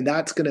off, and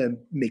that's going to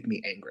make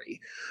me angry.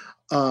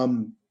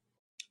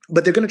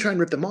 But they're going to try and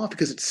rip them off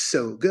because it's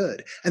so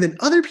good. And then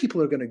other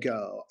people are going to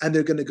go and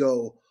they're going to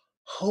go,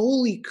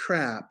 holy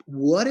crap,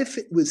 what if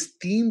it was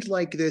themed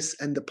like this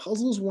and the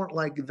puzzles weren't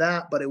like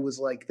that, but it was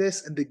like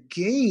this, and the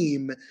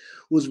game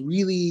was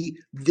really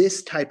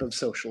this type of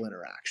social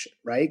interaction,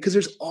 right? Because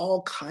there's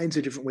all kinds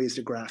of different ways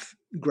to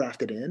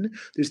graft it in.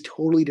 There's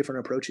totally different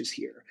approaches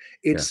here.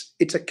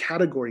 It's a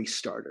category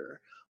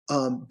starter,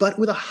 but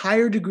with a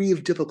higher degree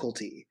of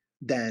difficulty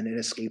than an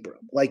escape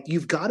room. Like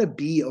you've got to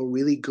be a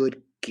really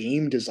good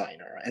game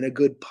designer and a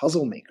good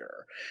puzzle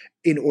maker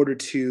in order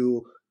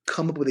to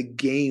come up with a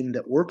game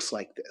that works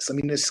like this. I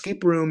mean, an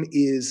escape room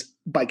is,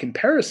 by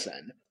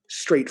comparison,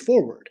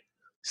 straightforward.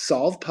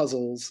 Solve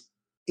puzzles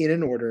in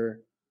an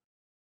order,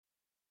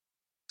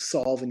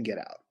 solve and get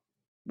out,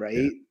 right?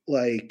 Yeah.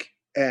 Like,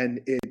 and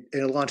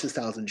it launches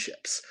 1,000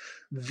 ships.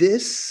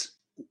 This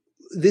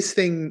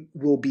thing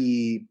will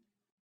be,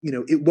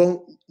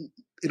 it'll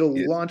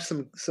launch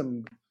some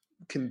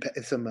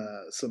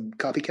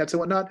copycats and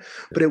whatnot,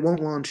 but it won't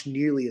launch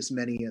nearly as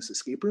many as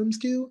escape rooms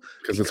do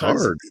because it's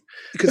hard.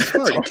 Because it's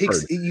hard. It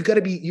takes you got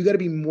to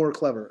be more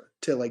clever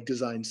to like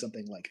design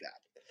something like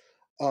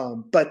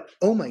that. But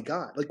oh my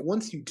god, like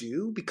once you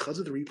do, because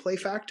of the replay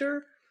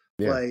factor,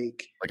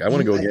 like I want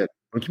to go again.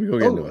 Can we go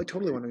again? I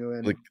totally want to go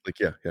in. Like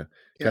yeah.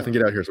 Catherine,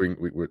 get out here so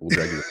we'll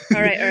drag you.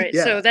 All right.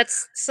 Yeah. So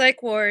that's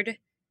Psych Ward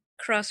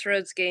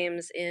Crossroads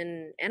Games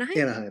in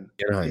Anaheim.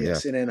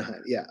 Yes, in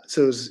Anaheim. Yeah.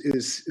 So it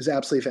was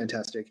absolutely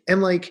fantastic.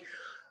 And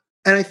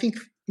I think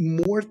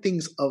more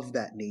things of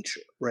that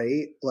nature,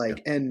 right?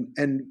 Like, and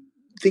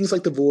things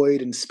like The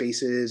Void and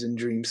Spaces and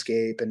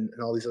Dreamscape and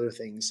all these other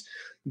things,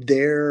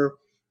 they're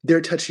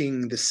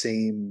touching the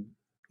same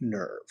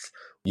nerve,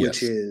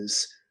 which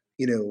is,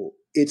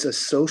 it's a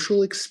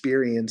social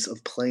experience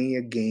of playing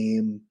a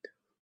game,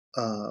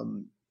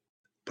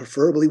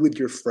 preferably with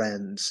your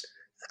friends,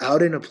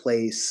 out in a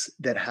place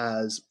that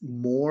has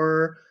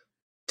more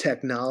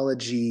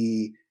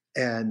technology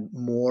and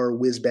more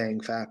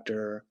whiz-bang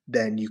factor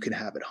than you can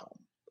have at home.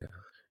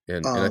 Yeah.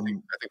 And I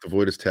think The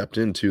Void has tapped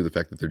into the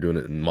fact that they're doing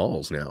it in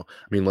malls now.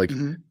 I mean, like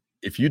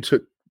if you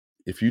took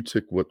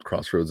what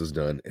Crossroads has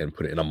done and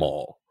put it in a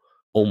mall,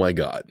 oh my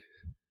god,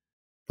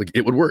 like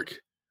it would work,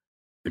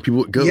 and people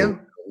would go. Yeah.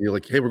 You're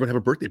like, hey, we're gonna have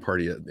a birthday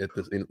party at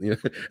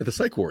the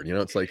Psych Ward.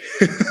 It's like.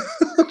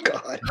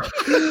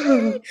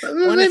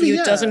 One of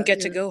you doesn't get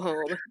to go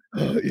home.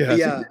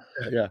 Yeah.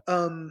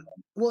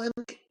 Well,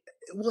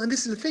 and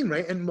this is the thing,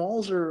 right? And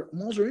malls are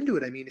into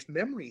it. I mean, if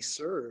memory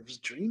serves,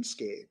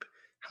 Dreamscape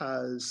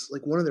has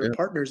like one of their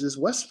partners is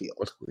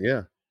Westfield.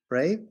 Yeah.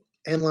 Right.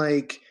 And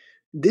like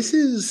this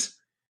is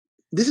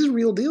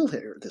real deal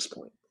here at this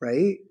point,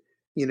 right?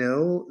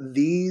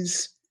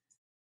 These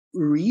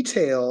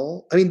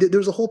retail. I mean,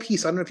 there's a whole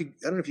piece. I don't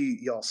know if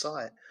y'all saw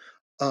it.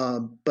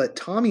 But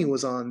Tommy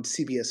was on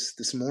CBS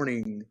this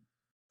morning.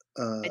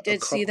 I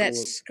did see that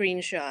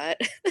screenshot.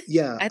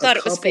 Yeah. I thought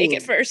it was fake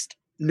at first.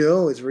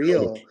 No, it's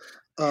real.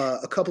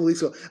 a couple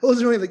weeks ago. It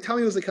was really like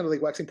Tommy was like kind of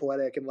like waxing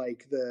poetic, and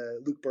like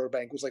the Luke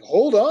Burbank was like,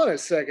 "Hold on a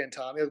second,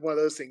 Tommy." It was one of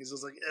those things. It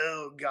was like,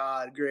 "Oh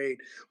God, great!"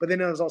 But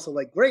then it was also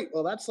like, "Great,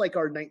 well, that's like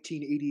our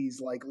 1980s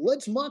like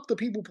let's mock the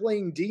people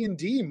playing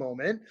D&D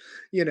moment."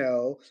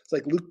 It's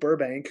like Luke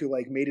Burbank who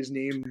like made his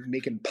name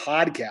making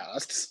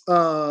podcasts.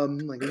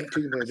 Like you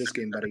can play this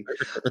game, buddy.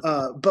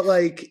 But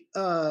like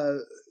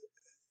the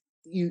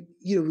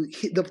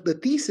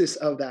thesis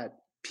of that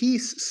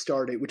piece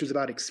started, which was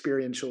about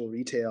experiential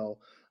retail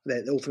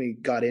that ultimately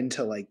got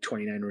into like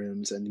 29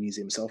 rooms and the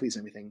museum selfies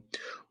and everything,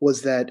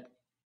 was that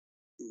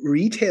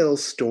retail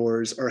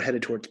stores are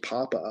headed towards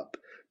pop-up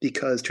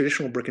because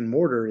traditional brick and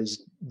mortar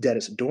is dead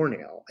as a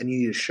doornail, and you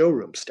need to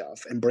showroom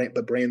stuff,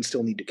 but brands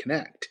still need to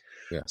connect.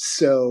 Yeah.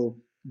 So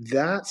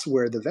that's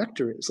where the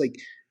vector is. Like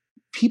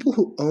people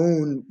who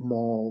own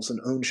malls and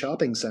own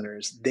shopping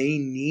centers, they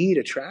need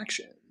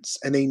attractions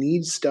and they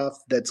need stuff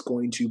that's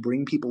going to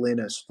bring people in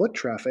as foot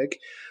traffic.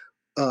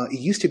 It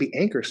used to be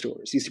anchor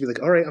stores. It used to be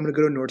like, all right, I'm going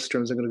to go to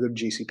Nordstrom's. I'm going to go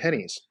to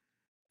JCPenney's.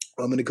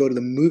 I'm going to go to the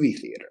movie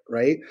theater,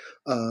 right?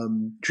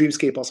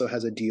 Dreamscape also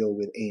has a deal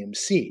with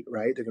AMC,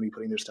 right? They're going to be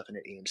putting their stuff in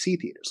at AMC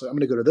theaters. So I'm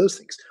going to go to those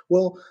things.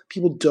 Well,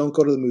 people don't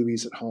go to the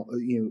movies at home,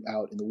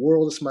 out in the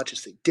world as much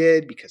as they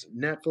did because of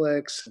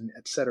Netflix and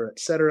et cetera, et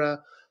cetera.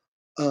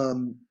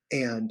 And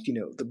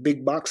the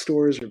big box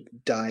stores have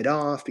died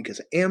off because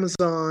of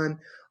Amazon.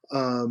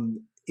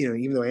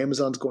 Even though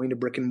Amazon's going to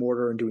brick and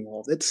mortar and doing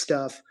all of its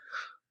stuff,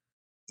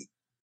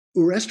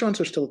 restaurants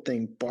are still a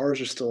thing,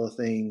 bars are still a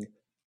thing,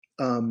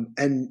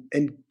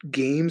 and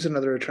games and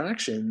other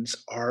attractions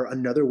are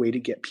another way to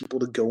get people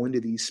to go into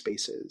these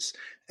spaces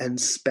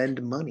and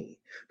spend money.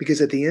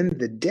 Because at the end of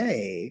the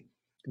day,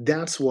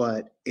 that's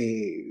what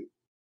a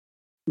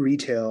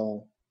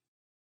retail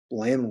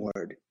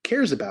landlord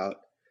cares about,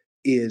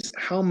 is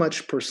how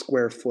much per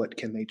square foot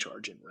can they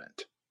charge in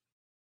rent.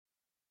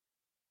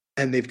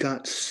 And they've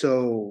got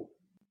so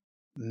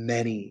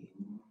many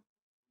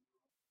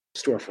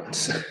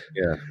storefronts.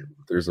 Yeah,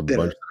 there's a bunch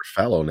that are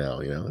fallow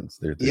now.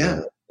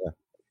 Yeah.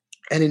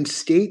 And in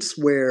states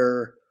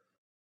where,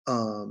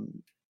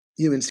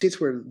 in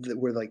states where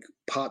like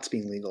pot's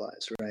being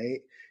legalized, right?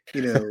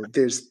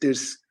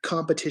 There's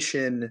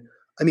competition.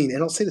 I mean,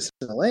 and I'll say this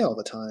in LA all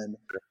the time,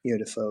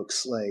 to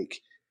folks like,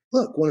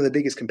 look, one of the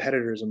biggest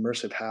competitors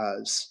Immersive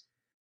has,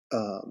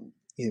 when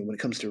it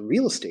comes to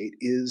real estate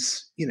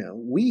is,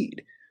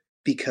 weed,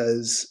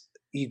 because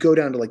you go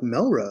down to like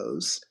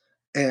Melrose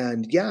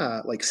and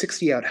like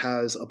 60 Out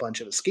has a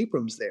bunch of escape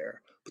rooms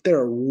there, but there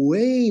are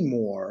way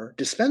more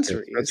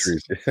dispensaries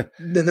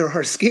than there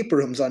are escape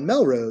rooms on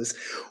Melrose.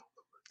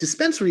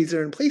 Dispensaries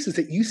are in places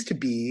that used to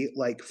be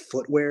like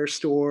footwear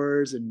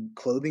stores and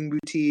clothing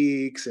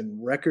boutiques and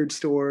record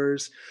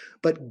stores.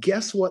 But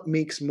guess what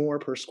makes more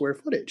per square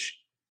footage?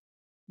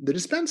 The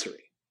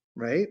dispensary,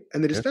 right?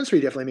 And the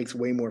dispensary definitely makes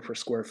way more per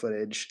square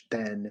footage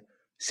than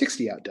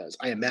 60 Out does,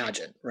 I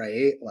imagine,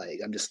 right? Like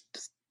I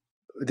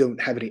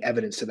don't have any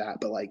evidence to that,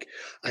 but like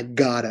I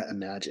gotta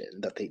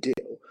imagine that they do.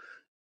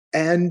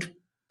 And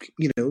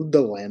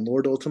the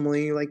landlord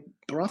ultimately like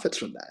profits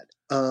from that.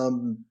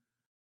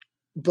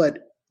 But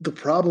the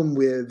problem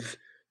with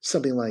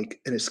something like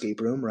an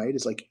escape room, right,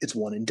 is like it's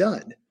one and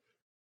done.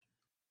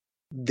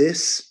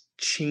 This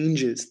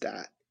changes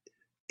that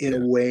in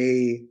a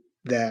way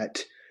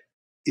that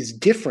is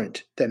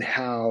different than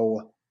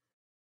how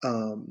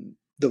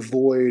the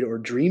Void or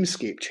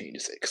Dreamscape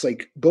changes it. Because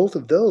like both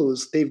of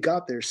those, they've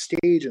got their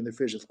stage and their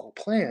physical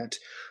plant,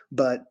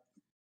 but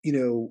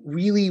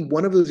really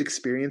one of those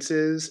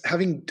experiences,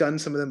 having done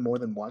some of them more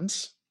than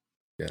once,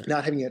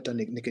 not having yet done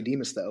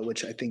Nicodemus though,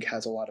 which I think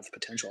has a lot of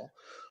potential.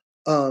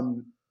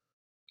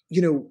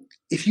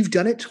 If you've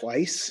done it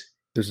twice,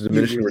 there's a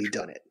you've really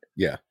done it.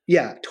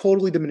 Yeah,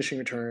 totally diminishing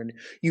return.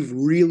 You've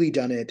really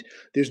done it.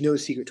 There's no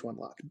secret to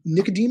unlock.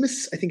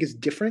 Nicodemus, I think, is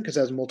different because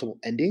it has multiple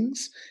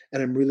endings,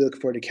 and I'm really looking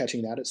forward to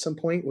catching that at some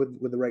point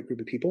with the right group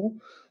of people.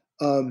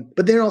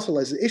 But there also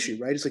lies the issue,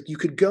 right? It's like you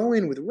could go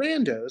in with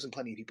randos, and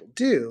plenty of people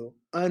do.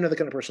 I'm not the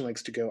kind of person who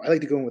likes to go. I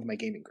like to go in with my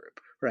gaming group,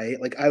 right?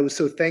 Like I was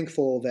so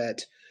thankful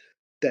that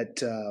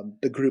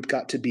the group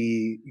got to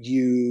be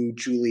you,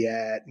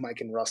 Juliet,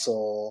 Mike and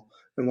Russell,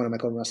 and one of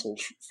Michael and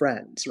Russell's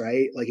friends,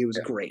 right? Like it was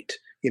great.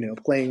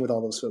 Playing with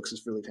all those folks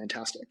is really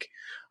fantastic.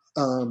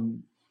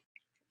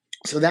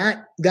 So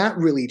that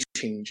really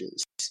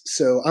changes.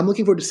 So I'm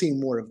looking forward to seeing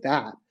more of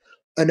that.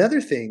 Another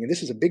thing, and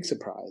this is a big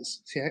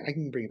surprise. See, I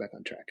can bring it back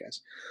on track,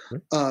 guys.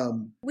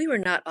 We were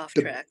not off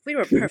track. We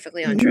were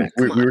perfectly on track.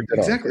 We were dead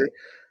exactly.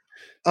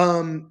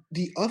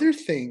 The other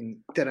thing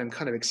that I'm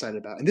kind of excited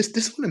about, and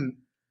this one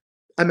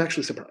I'm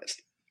actually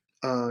surprised,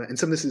 and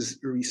some of this is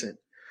recent.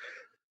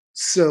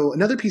 So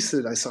another piece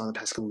that I saw in the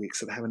past couple of weeks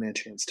that I haven't had a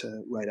chance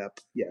to write up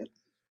yet,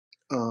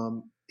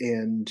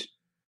 and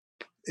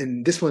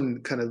this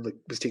one kind of like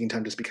was taking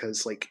time just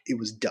because like it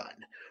was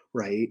done,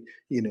 right?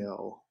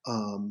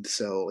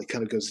 So it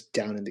kind of goes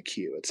down in the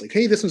queue. It's like,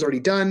 hey, this one's already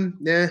done.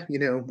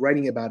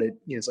 Writing about it,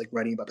 it's like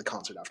writing about the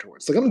concert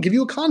afterwards. Like I'm gonna give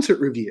you a concert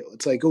review.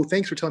 It's like, oh,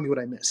 thanks for telling me what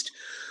I missed.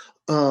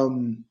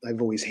 I've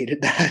always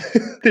hated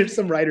that. There's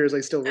some writers I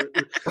still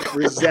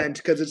resent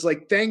because it's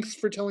like, thanks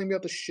for telling me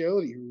about the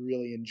show that you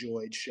really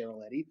enjoyed,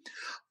 Cheryl Eddy.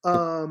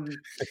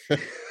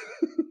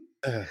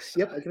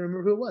 Yep, I can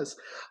remember who it was.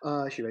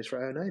 She writes for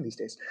IO9 these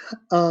days.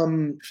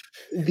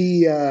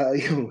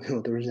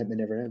 The resentment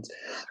never ends.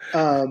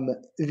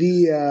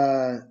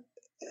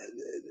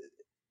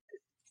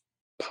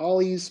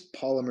 Polly's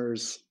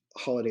Polymers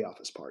Holiday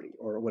Office Party,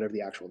 or whatever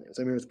the actual name is.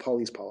 I mean, it's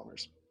Polly's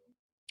Polymers.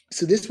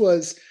 So this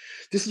is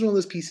one of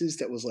those pieces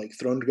that was like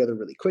thrown together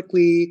really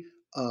quickly.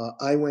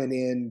 I went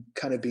in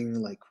kind of being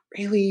like,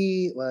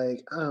 really,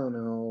 like, I don't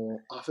know,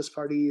 office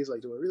parties.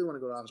 Like, do I really want to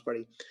go to an office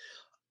party?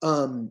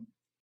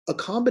 A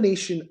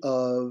combination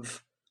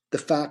of the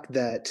fact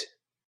that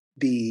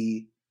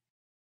we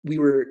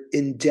were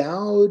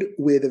endowed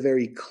with a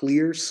very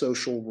clear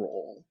social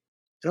role.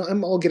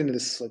 And I'll get into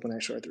this like when I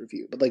start the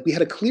review, but like we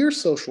had a clear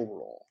social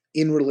role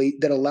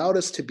that allowed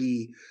us to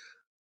be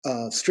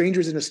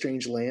strangers in a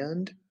strange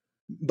land,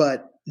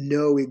 but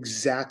know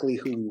exactly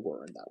who we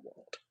were in that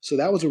world. So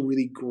that was a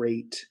really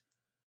great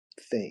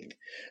thing.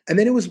 And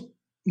then it was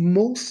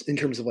most in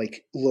terms of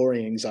like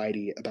lowering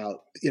anxiety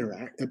about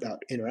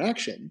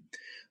interaction.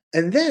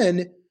 And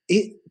then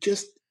it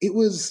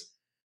was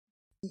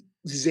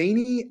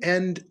zany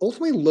and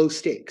ultimately low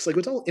stakes. Like it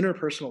was all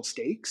interpersonal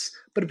stakes,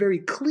 but very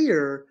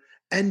clear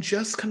and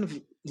just kind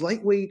of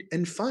lightweight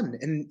and fun.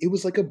 And it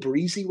was like a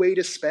breezy way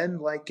to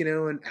spend like,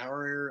 an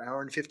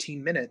hour and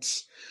 15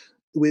 minutes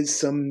with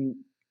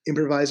some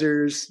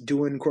improvisers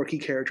doing quirky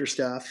character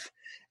stuff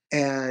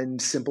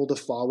and simple to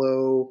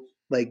follow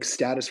like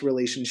status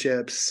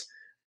relationships.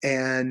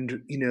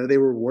 And, they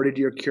rewarded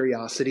your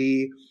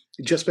curiosity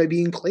just by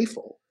being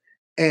playful.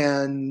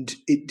 And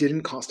it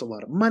didn't cost a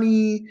lot of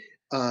money.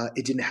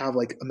 It didn't have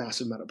like a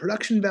massive amount of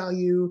production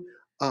value.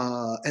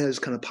 And it was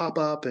kind of pop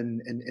up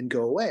and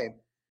go away.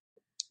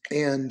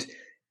 And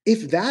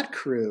if that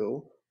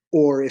crew,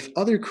 or if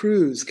other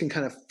crews can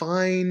kind of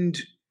find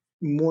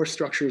more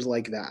structures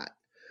like that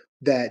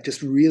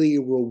just really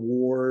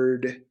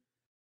reward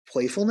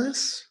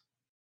playfulness,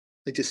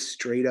 like just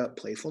straight up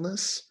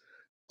playfulness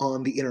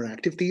on the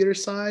interactive theater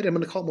side. I'm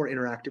going to call it more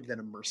interactive than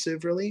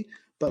immersive, really,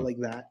 but like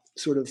that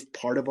sort of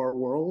part of our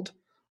world.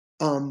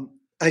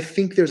 I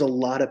think there's a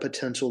lot of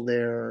potential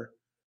there,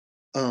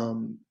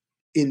 particularly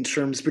in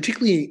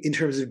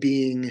terms of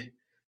being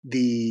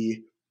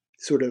the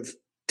sort of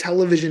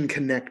television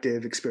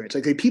connective experience.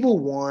 Like people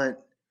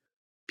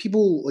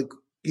like,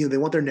 they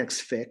want their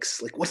next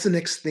fix. Like, what's the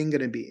next thing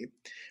going to be?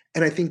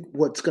 And I think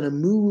what's going to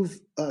move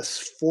us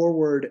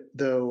forward,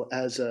 though,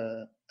 as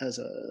a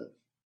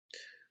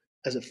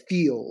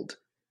field,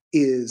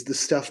 is the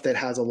stuff that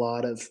has a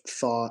lot of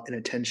thought and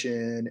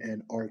attention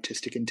and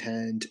artistic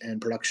intent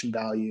and production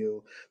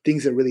value,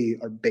 things that really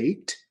are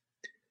baked.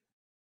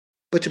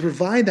 But to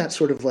provide that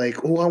sort of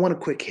like, oh, I want a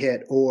quick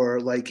hit, or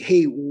like,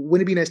 hey,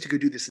 wouldn't it be nice to go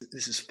do this?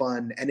 This is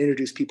fun, and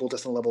introduce people to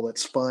some level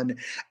that's fun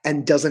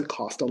and doesn't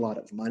cost a lot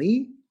of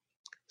money.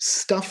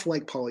 Stuff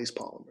like Polly's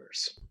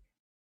Polymers,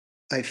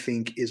 I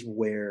think, is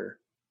where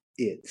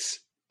it's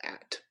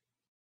at.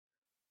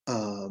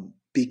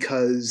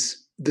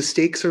 Because the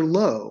stakes are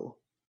low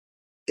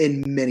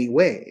in many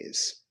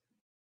ways,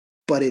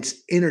 but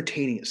it's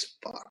entertaining as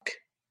fuck.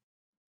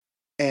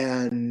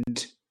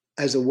 And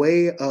as a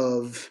way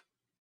of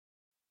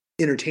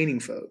entertaining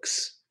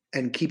folks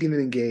and keeping them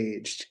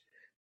engaged,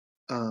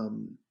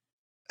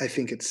 I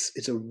think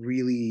it's a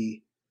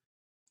really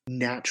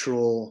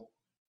natural,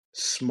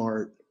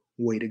 smart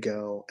way to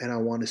go. And I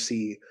want to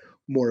see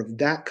more of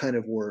that kind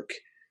of work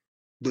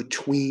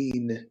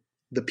between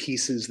the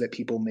pieces that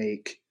people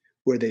make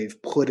where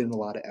they've put in a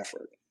lot of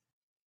effort.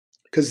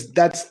 Because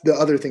that's the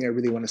other thing I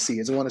really want to see,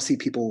 is I want to see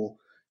people,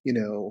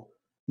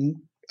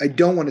 I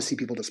don't want to see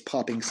people just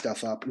popping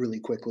stuff up really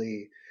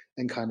quickly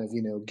and kind of,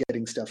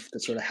 getting stuff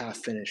that's sort of half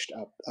finished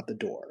up the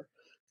door,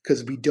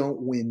 because we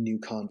don't win new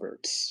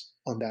converts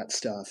on that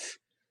stuff.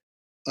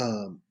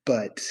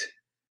 But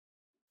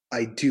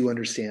I do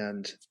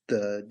understand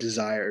the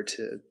desire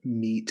to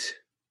meet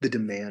the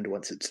demand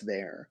once it's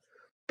there.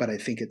 But I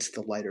think it's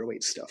the lighter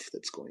weight stuff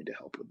that's going to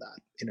help with that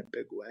in a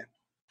big way.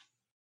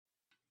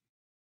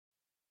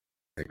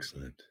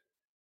 Excellent.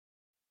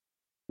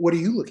 What are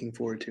you looking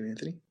forward to,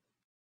 Anthony?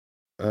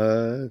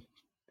 Well,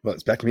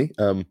 it's back to me.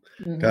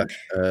 Gosh.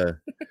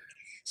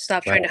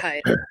 Stop trying to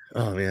hide.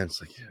 Oh man,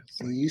 it's like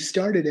you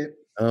started it.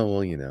 Oh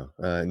well, no,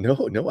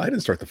 I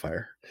didn't start the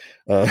fire.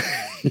 That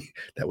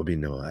would be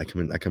Noah. I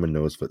come in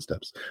Noah's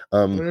footsteps.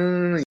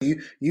 No.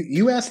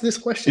 You asked this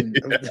question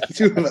of the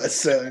two of us,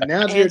 so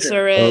now it's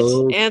answer your turn.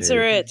 Okay.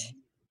 Answer it.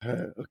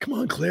 Come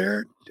on,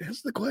 Claire,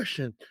 answer the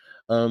question.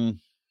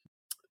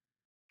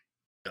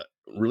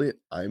 Really,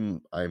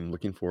 I'm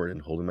looking forward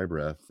and holding my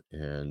breath,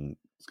 and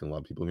a lot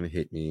of people are going to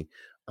hate me.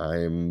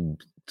 I'm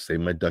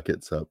saving my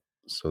ducats up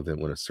so that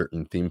when a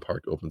certain theme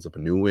park opens up a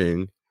new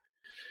wing,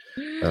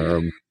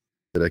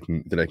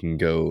 that I can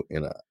go,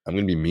 and I'm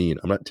going to be mean.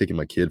 I'm not taking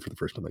my kid for the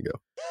first time I go.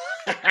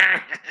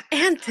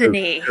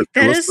 Anthony,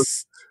 that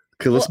is.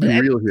 Let's be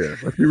real here.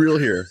 Let's be real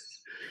here.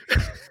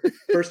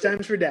 First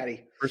time's for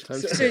daddy. First time.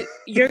 So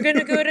you're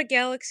gonna go to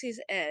Galaxy's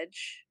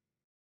Edge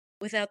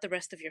without the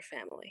rest of your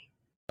family.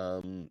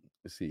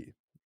 Let's see.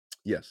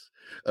 Yes.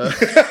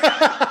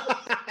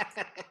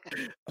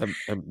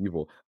 I'm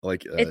evil.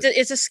 Like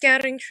It's a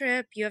scouting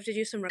trip. You have to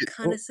do some well,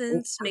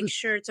 reconnaissance, part make of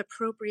sure it's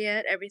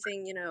appropriate,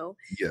 everything, you know.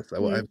 yes,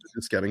 I have to do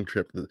a scouting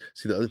trip.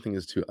 See, the other thing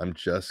is too, I'm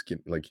just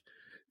getting like,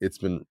 it's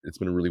been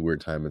a really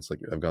weird time. It's like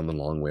I've gone the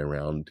long way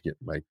around to get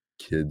my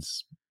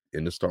kids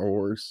into Star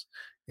Wars,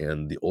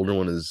 and the older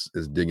one is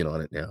digging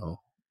on it now,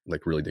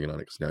 like really digging on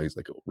it because now he's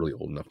like really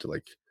old enough to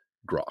like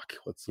grok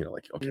what's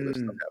like okay, there's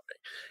stuff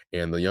happening,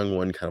 and the young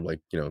one kind of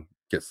like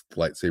gets the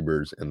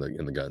lightsabers and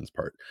the guns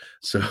part.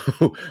 So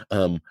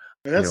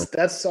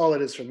that's all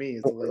it is for me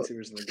is the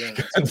lightsabers and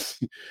the guns.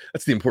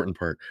 that's the important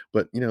part.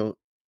 But I'm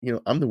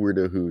the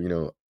weirdo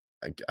who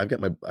I've got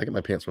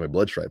my pants with my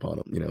blood stripe on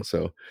them.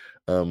 So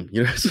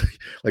it's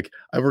like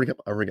I've already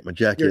got my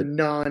jacket. Your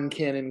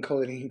non-canon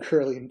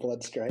Corellian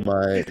blood stripe.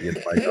 My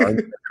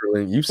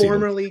non-Corellian. You've seen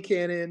formerly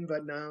canon,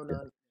 but no,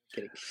 not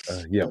kidding.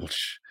 Yeah.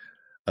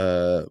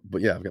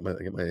 But yeah, I got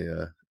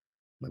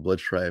my blood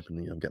stripe,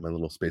 and I've got my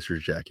little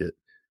spacer's jacket.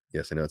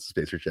 Yes, I know it's a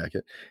spacer's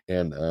jacket,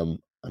 and I'm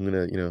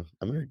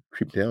gonna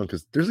creep down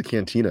because there's a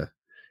cantina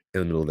in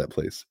the middle of that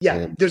place. Yeah,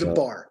 and, there's a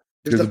bar.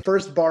 There's the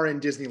first bar in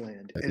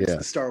Disneyland, and it's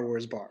the Star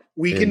Wars bar.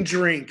 We can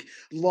drink.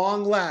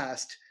 Long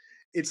last,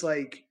 it's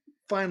like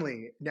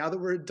finally, now that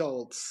we're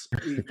adults,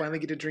 we finally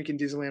get to drink in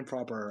Disneyland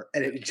proper,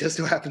 and it just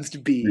so happens to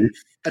be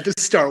at the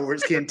Star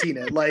Wars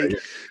cantina. Like,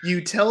 you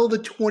tell the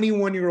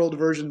 21-year-old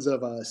versions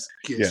of us,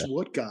 guess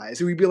what, guys?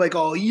 And we'd be like,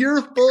 oh,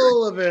 you're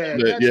full of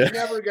it. That's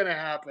never gonna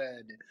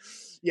happen.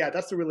 Yeah,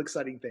 that's the real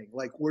exciting thing.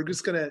 Like, we're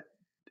just gonna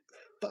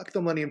fuck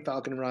the Millennium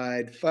Falcon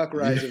ride. Fuck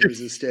Rise of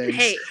Resistance.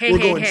 We're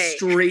going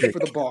straight for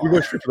the bar. We're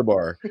going straight for the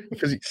bar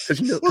because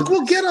look,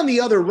 we'll get on the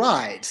other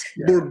rides.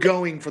 We're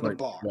going for the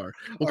bar. Well,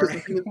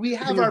 right. We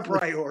have our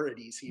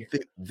priorities here.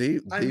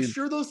 I'm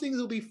sure those things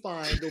will be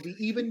fine. They'll be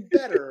even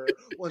better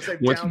once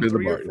I've downed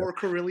 3 or 4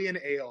 Corellian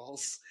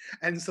ales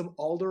and some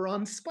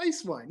Alderaan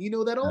spice wine.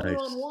 That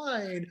Alderaan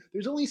wine,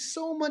 there's only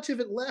so much of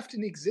it left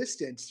in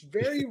existence.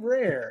 Very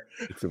rare.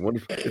 It's a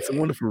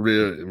wonderful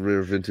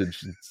rare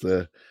vintage.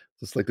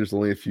 It's like there's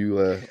only a few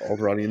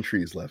Alderaanian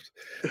trees left,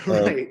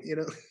 right?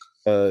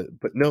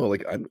 But no,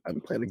 like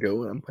I'm planning to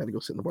go. I'm planning to go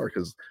sit in the bar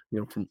because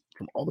from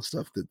all the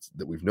stuff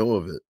that we know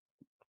of it,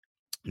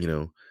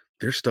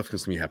 there's stuff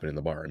that's gonna be happening in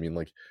the bar. I mean,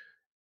 like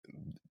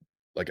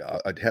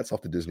hats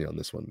off to Disney on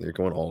this one. They're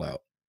going all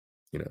out,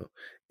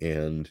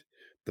 and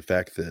the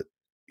fact that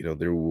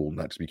there will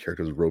not just be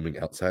characters roaming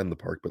outside in the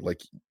park, but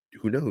like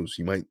who knows,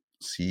 you might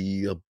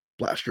see a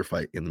blaster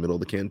fight in the middle of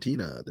the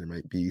cantina. There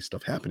might be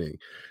stuff happening.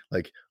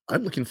 Like,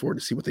 I'm looking forward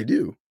to see what they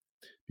do,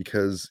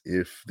 because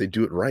if they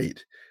do it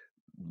right,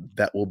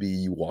 that will be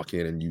you walk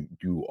in and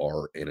you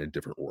are in a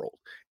different world,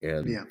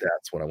 and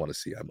that's what I want to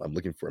see. I'm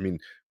looking for. I mean,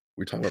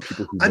 we're talking about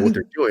people who know what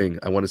they're doing.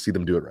 I want to see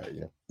them do it right.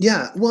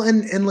 Yeah. Well,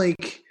 and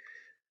like,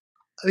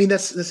 I mean,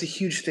 that's a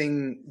huge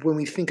thing when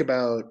we think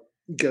about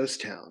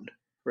Ghost Town,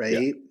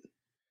 right?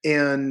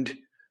 And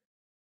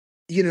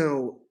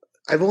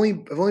I've only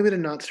been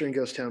in Knott's during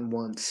Ghost Town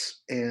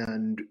once,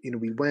 and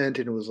we went,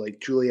 and it was like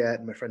Juliet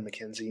and my friend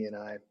Mackenzie and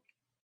I.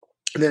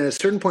 And then at a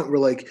certain point, we're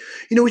like,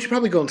 we should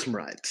probably go on some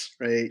rides,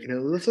 right?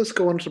 Let's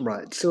go on some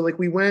rides. So like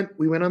we went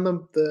on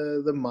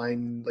the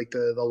mine, like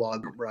the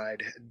log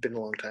ride. It had been a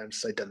long time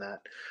since I'd done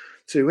that,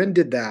 so we went and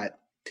did that.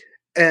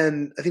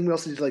 And I think we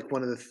also did like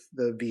one of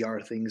the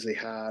VR things they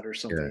had or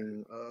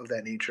something of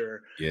that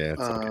nature. Yeah.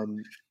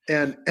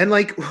 And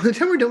like by the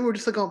time we're done, we're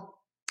just like, oh,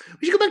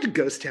 we should go back to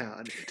Ghost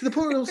Town, to the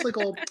point where I was like,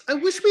 oh, I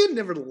wish we had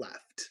never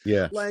left.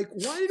 Yeah. Like,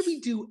 why did we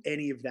do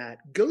any of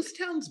that? Ghost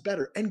Town's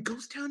better. And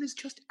Ghost Town is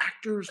just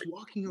actors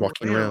walking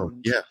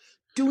around. Yeah.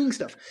 Doing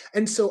stuff.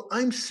 And so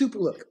I'm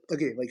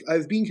like I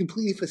was being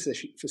completely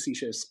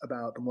facetious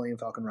about the Millennium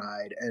Falcon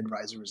ride and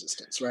Rise of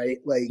Resistance, right?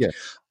 Like,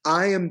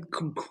 I am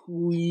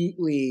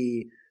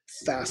completely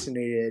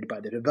fascinated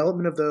by the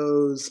development of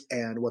those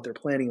and what they're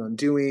planning on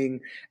doing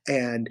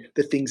and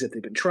the things that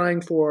they've been trying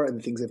for and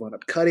the things they've wound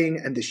up cutting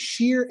and the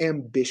sheer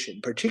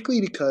ambition,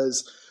 particularly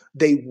because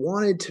they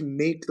wanted to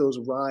make those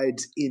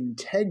rides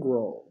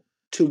integral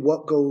to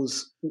what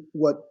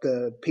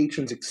the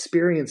patrons'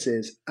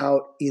 experiences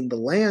out in the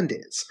land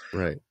is.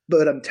 Right.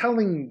 But I'm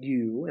telling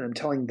you, and I'm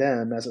telling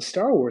them as a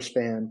Star Wars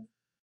fan,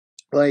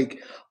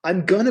 like,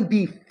 I'm gonna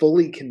be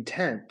fully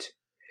content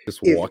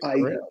just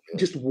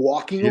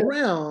walking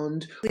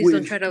around. Please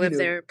don't try to live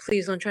there.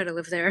 Please don't try to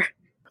live there.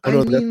 Oh,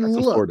 no, that's in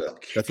Florida.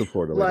 That's in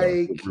Florida.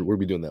 Like, we'll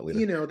be doing that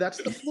later.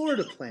 That's the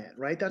Florida plan,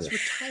 right? That's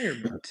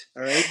retirement.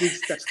 All right.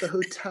 That's the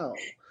hotel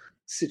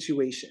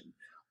situation.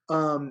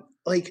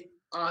 Like,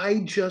 I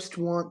just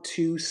want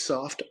to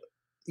soft,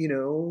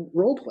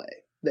 role play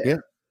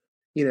there.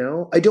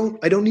 Yeah. I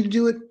don't need to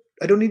do it.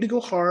 I don't need to go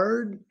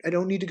hard. I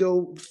don't need to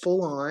go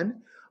full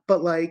on.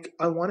 But like,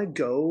 I want to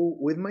go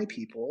with my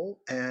people,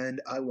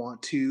 and I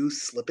want to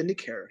slip into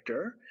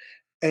character.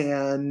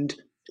 And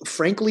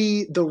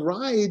frankly, the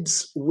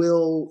rides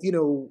will,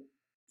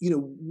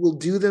 we'll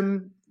do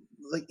them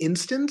like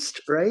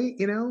instanced, right?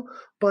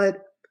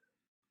 But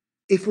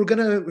if we're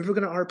gonna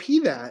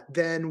RP that,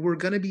 then we're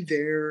gonna be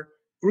there.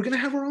 We're gonna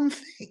have our own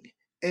thing,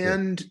 Yeah.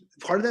 and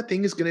part of that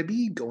thing is gonna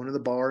be going to the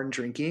bar and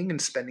drinking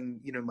and spending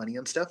money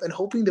on stuff, and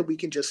hoping that we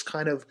can just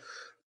kind of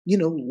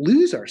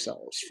lose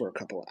ourselves for a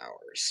couple of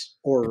hours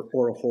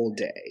or a whole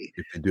day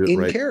If they do it in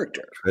right,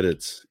 character.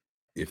 credits.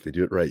 If they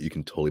do it right, you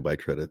can totally buy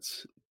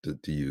credits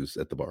to use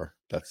at the bar.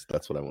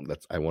 That's what I want.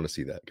 I want to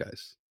see that,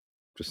 guys.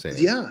 Just saying.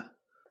 Yeah.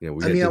 We I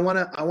got mean, I good. wanna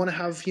have, I wanna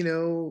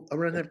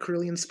have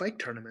curly and spike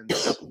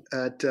tournaments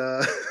at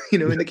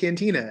in the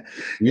cantina,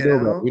 you We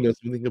know? know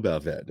something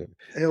about that.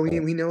 And Uh,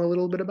 we know a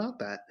little bit about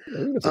that. yeah,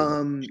 we know something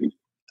about Um, that.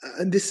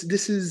 and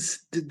this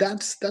is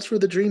that's where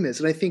the dream is,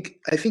 and I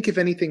think if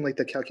anything, like,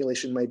 the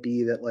calculation might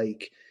be that,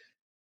 like,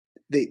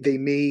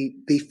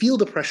 they feel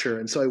the pressure,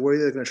 and so I worry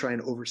they're gonna try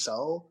and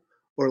oversell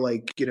or,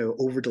 like,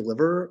 over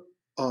deliver.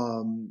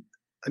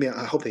 I mean,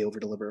 I hope they over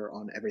deliver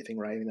on everything,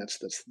 right? I mean, that's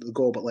the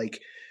goal, but,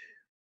 like,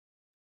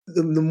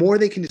 the more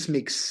they can just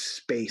make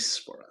space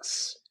for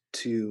us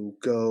to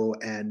go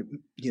and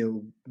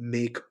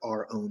make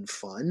our own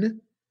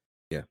fun,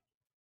 Yeah,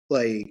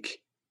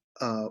 like,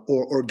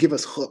 or give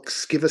us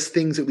hooks, give us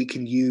things that we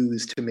can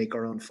use to make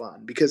our own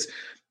fun. Because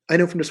I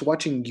know from just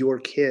watching your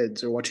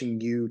kids or watching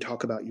you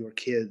talk about your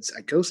kids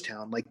at Ghost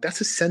Town, like,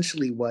 that's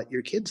essentially what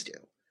your kids do.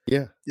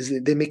 yeah. Is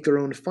that they make their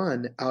own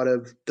fun out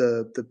of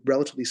the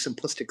relatively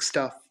simplistic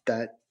stuff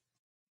that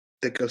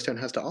Ghost Town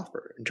has to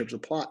offer in terms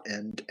of plot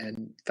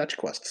and fetch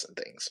quests and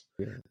things.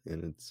 Yeah,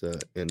 and it's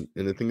and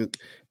the thing is,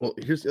 well,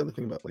 here's the other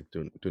thing about like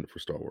doing it for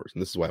Star Wars,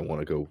 and this is why I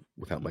want to go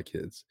without my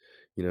kids.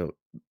 You know,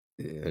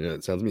 I know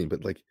it sounds mean,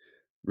 but like,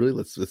 really,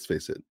 let's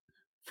face it.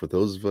 For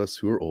those of us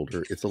who are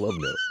older, it's a love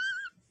note.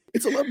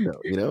 It's a love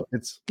note.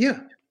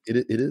 Yeah.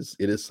 It is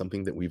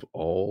something that we've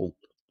all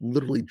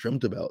literally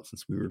dreamt about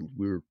since we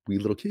were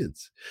little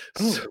kids.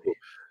 Oh, So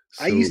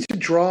I so used to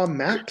draw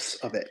maps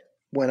of it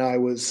when I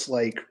was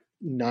like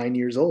 9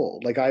 years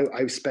old. Like,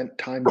 I spent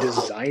time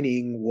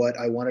designing what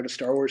I wanted a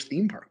Star Wars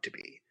theme park to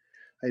be.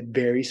 I had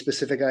very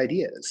specific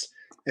ideas.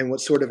 And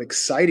what's sort of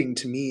exciting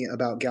to me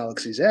about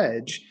Galaxy's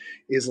Edge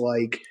is,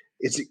 like,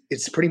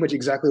 it's pretty much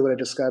exactly what I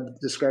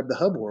described the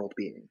hub world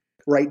being.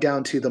 Right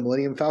down to the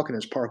Millennium Falcon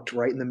is parked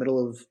right in the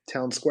middle of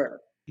town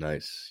square.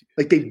 nice.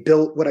 Like, they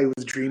built what I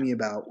was dreaming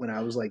about when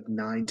I was like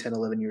 9, 10,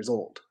 11 years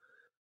old.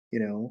 You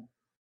know?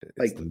 It's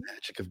Like, the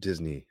magic of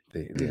Disney.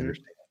 They mhm.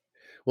 understand.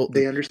 Well,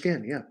 They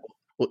understand, yeah.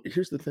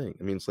 here's the thing.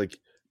 I mean, it's like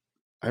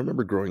I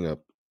remember growing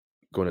up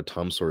going to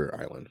Tom Sawyer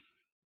Island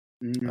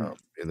Mm.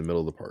 in the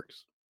middle of the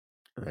parks,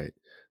 right?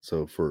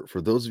 So for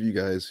those of you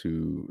guys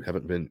who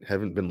haven't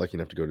been lucky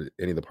enough to go to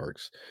any of the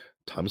parks,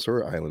 Tom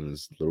Sawyer Island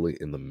is literally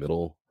in the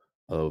middle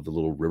of the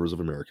little rivers of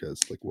America.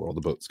 It's like where all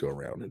the boats go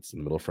around. It's in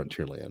the middle of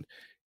Frontierland,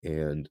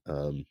 and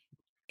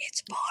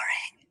It's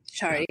boring.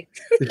 Sorry.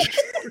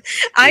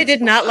 it's I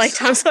did not like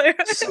Tom Sawyer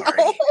at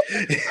all.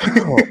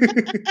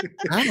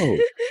 how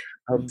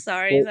how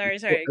Sorry.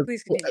 Please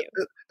well, continue.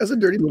 as a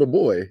dirty little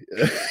boy,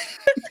 I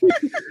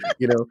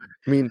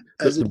mean,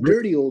 As a the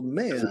dirty old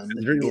as a man,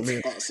 dirty old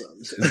it's man.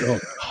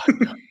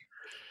 awesome.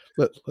 Oh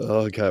God,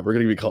 oh God, we're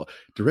gonna be called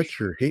direct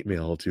your hate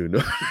mail to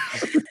no.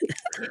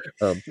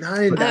 Not in But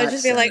I would that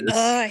just be like, sense.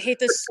 I hate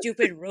this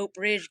stupid rope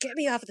bridge. Get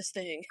me off this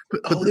thing.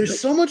 but Oh, there's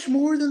so much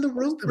more than the that's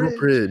rope the rope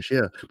bridge. bridge,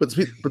 yeah. But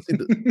see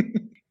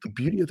the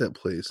beauty of that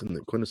place and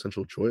the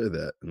quintessential joy of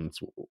that, and it's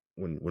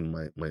when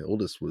my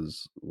oldest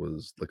was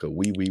like a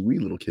wee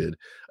little kid,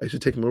 I used to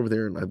take him over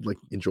there and I'd like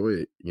enjoy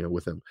it,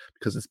 with him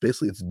because it's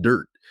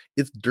dirt.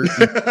 It's dirt,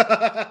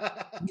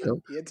 you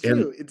know, It's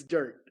and true. It's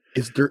dirt.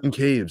 it's dirt and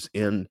caves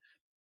and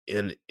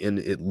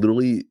it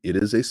literally it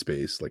is a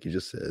space like you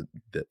just said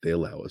that they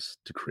allow us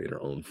to create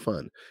our own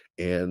fun,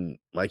 and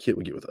my kid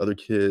would get with other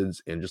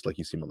kids and just like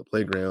you see them on the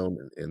playground,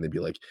 and they'd be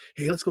like,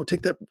 hey, let's go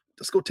take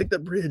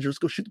that bridge, or let's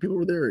go shoot the people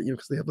over there,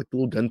 because they have like the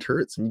little gun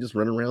turrets, and you just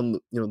run around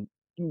you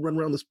run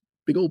around this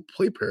big old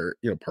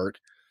park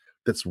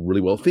that's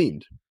really well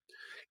themed.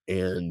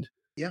 And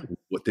Yeah,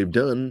 what they've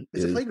done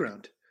it's a is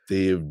playground.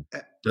 they've Uh,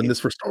 done It, this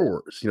for Star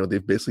Wars.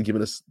 They've basically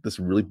given us this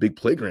really big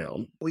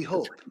playground we that's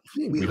hope.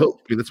 really themed. We We hope.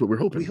 hope. I mean, that's what we're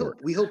hoping We for.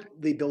 hope. We hope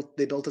they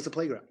built as a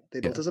playground. They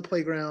Yeah. built as a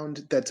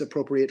playground that's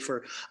appropriate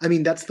for. I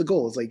mean, that's the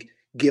goal. Is like,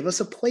 give us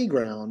a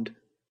playground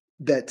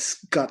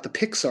that's got the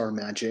Pixar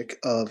magic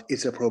of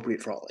it's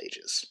appropriate for all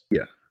ages,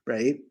 Yeah.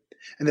 right?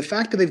 And the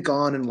fact that they've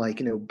gone and,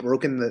 like,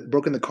 broken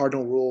the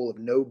cardinal rule of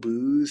no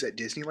booze at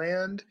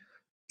Disneyland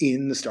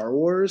in the Star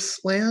Wars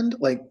land,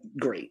 like,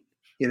 great,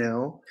 you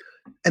know.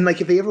 And, like,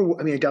 if they ever,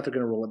 I mean, I doubt they're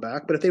going to roll it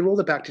back, but if they rolled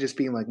it back to just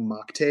being like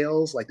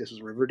mocktails, like this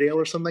was Riverdale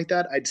or something like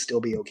that, I'd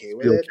still be okay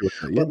with Be it. okay with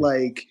that, But, yeah.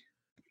 like,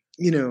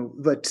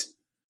 but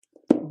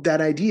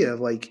that idea of,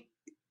 like,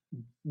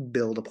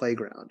 build a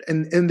playground,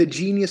 and the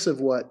genius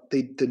of what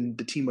the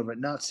team over at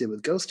Nuts did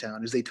with Ghost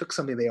Town is they took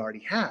something they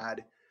already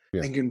had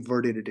Yeah. and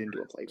converted it into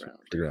a playground.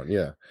 Playground,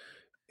 yeah.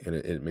 And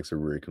it makes a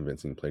really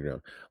convincing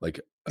playground. Like,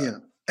 Yeah,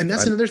 and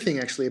that's I'm another thing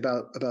actually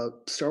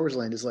about Star Wars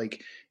Land is,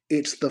 like,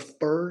 it's the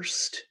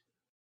first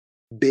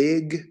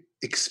big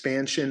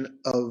expansion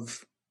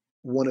of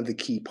one of the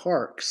key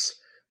parks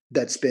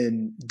that's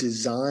been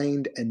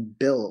designed and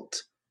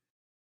built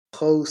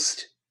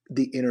post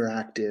the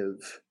interactive,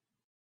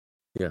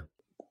 Yeah.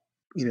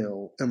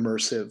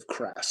 Immersive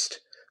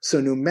crest.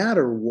 So no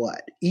matter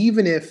what,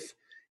 even if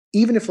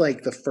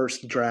like the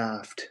first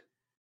draft,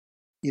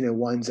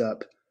 winds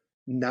up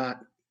not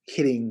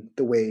hitting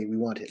the way we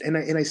want it. And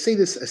I say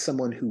this as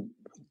someone who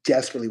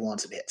desperately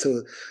wants it to hit.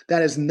 So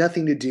that has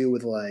nothing to do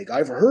with like,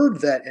 I've heard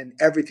that, and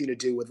everything to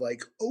do with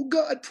like, oh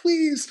God,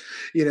 please,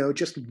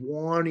 just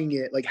wanting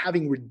it, like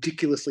having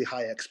ridiculously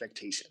high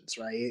expectations,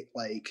 right?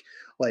 Like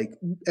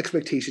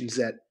expectations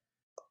that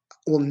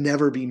will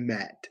never be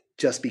met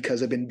just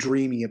because I've been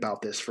dreaming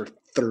about this for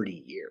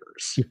 30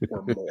 years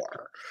or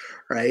more,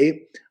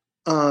 right?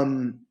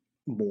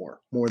 More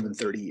than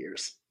 30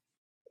 years.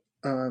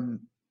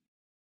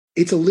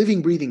 It's a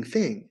living, breathing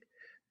thing.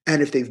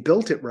 And if they've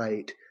built it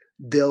right,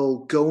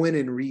 they'll go in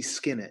and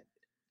reskin it.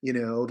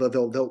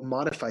 They'll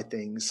modify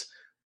things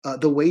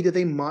the way that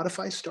they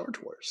modify Star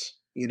Wars.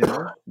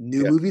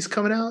 New movies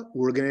coming out,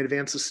 we're going to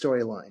advance the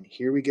storyline.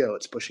 Here we go.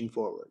 It's pushing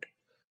forward.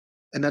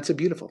 And that's a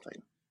beautiful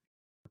thing.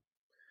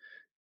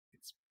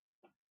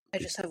 I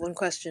just have one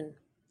question.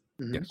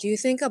 Yes. Do you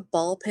think a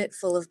ball pit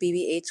full of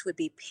BB-8s would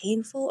be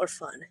painful or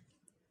fun?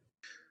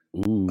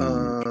 Ooh.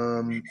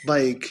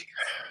 Like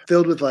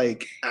filled with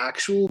like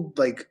actual,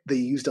 like they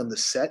used on the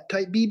set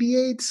type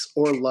BB-8s,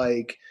 or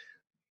like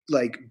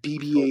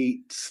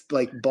BB-8s,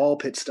 like ball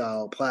pit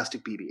style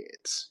plastic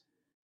BB-8s.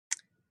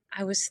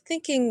 I was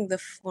thinking the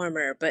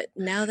former, but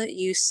now that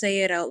you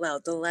say it out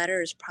loud, the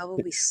latter is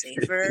probably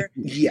safer.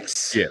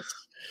 Yes. Yes.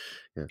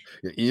 Yeah.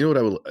 You know what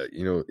I will,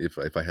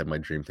 if I had my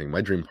dream thing, my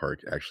dream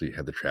park actually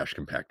had the trash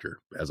compactor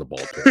as a ball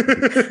pit. Big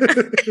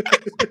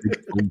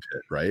foam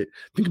pit, right?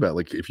 Think about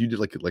like if you did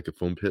like a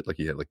foam pit, like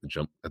you had like the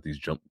jump at these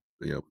jump,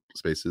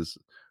 spaces.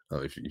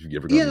 If you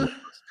ever gone,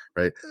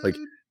 right? Like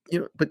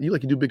but you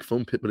do a big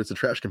foam pit, but it's a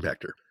trash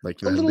compactor.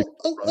 Like a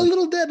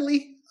little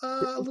deadly,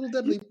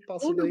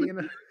 possibly.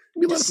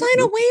 Just sign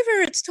a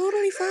waiver. It's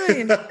totally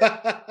fine.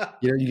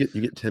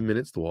 You get 10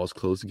 minutes. The walls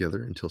close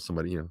together until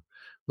somebody,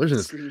 there's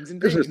a Star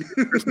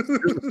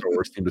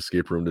Wars themed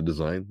escape room to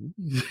design.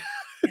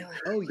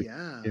 Oh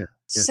yeah.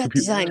 Set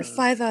design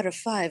 5 out of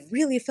 5.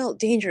 Really felt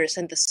dangerous,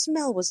 and the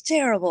smell was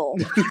terrible.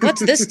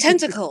 What's this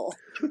tentacle?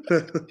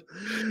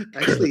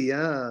 Actually,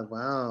 yeah.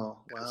 Wow.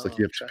 It's like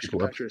you have trash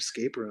compactor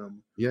escape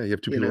room. Yeah, you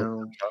have two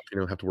people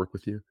have to work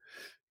with you.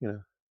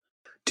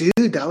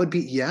 Dude, that would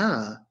be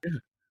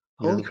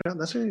Holy crap!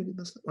 That's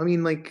I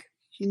mean, like,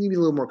 you need to be a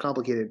little more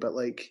complicated, but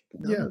like,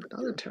 not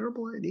a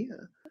terrible idea.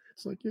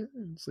 It's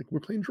like, we're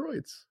playing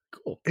droids.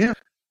 Cool. Yeah.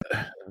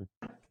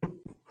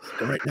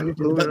 All right, now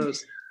who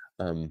knows?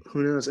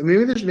 Who knows? I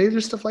mean, maybe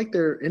there's stuff like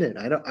they're in it.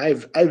 I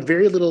have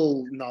very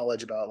little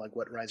knowledge about like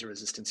what Rise of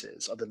Resistance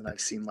is, other than I've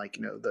seen like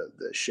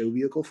the show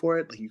vehicle for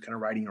it, like you kind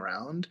of riding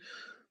around.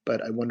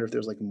 But I wonder if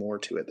there's like more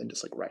to it than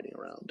just like riding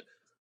around.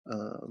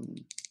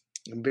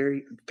 I'm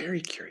very,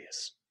 very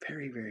curious.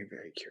 Very, very,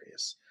 very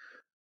curious.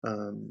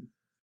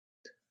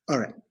 All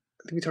right.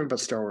 I think we talked about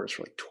Star Wars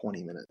for like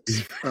 20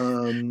 minutes.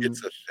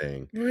 It's a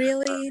thing.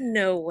 Really?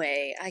 No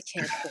way. I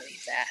can't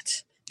believe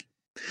that.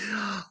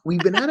 We've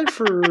been at it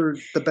for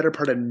the better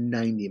part of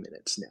 90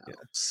 minutes now.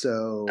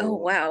 So oh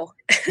wow.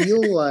 I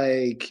feel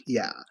like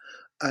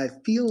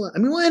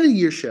we'll end a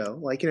year show,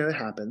 like it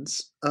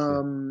happens.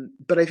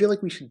 But I feel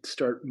like we should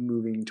start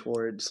moving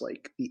towards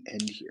like the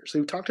end here. So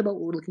we've talked about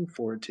what we're looking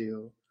forward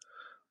to.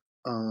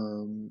 I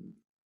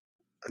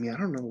mean, I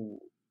don't know.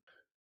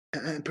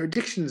 And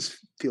predictions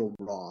feel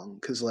wrong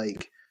because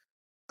like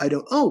I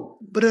don't.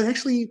 But a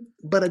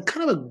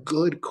kind of a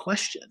good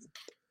question.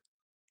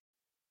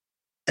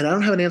 And I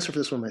don't have an answer for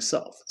this one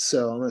myself,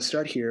 so I'm going to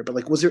start here. But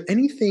like, was there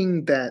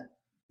anything that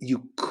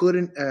you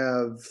couldn't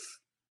have?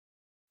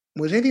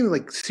 Was anything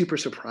like super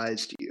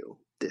surprised you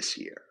this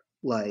year?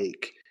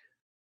 Like,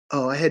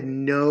 I had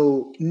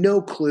no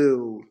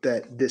clue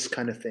that this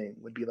kind of thing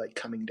would be like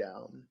coming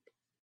down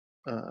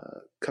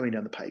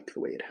the pike the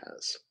way it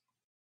has.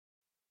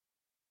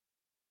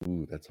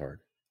 Ooh, that's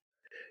hard.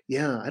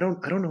 Yeah, I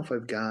don't know if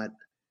I've got,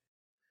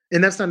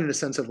 and that's not in a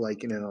sense of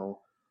like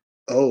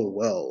oh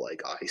well,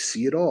 like I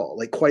see it all.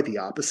 Like quite the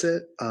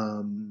opposite.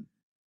 I'm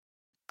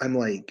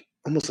like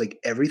almost like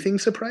everything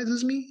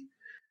surprises me.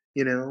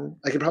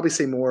 I could probably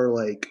say more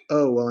like,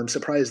 oh well, I'm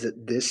surprised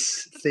that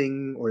this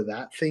thing or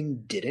that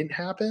thing didn't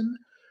happen.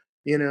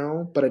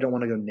 But I don't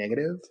want to go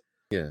negative.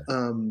 Yeah.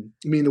 I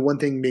mean, the one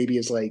thing maybe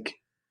is like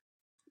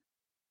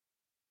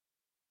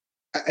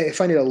I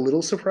find it a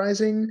little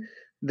surprising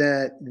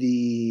that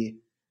the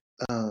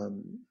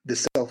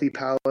Selfie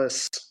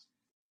Palace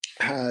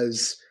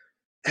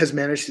has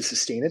managed to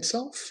sustain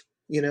itself,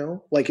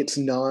 like it's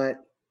not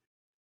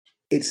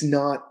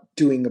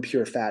doing a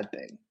pure fad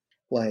thing.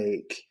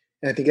 Like,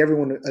 and I think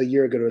everyone a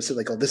year ago said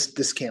like, oh,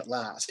 this can't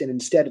last. And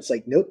instead it's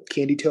like, nope,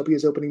 Candytopia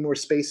is opening more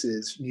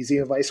spaces.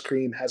 Museum of Ice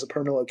Cream has a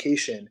permanent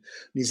location.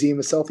 Museum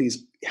of Selfies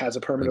has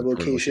a permanent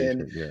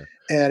location.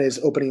 And is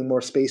opening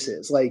more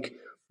spaces. Like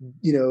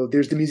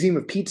there's the Museum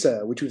of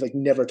Pizza, which we've like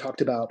never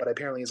talked about, but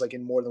apparently is like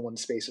in more than one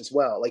space as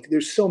well. Like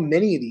there's so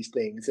many of these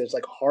things that it's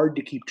like hard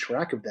to keep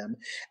track of them,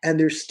 and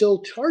they're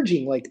still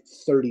charging like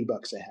 $30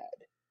 a head,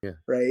 Yeah.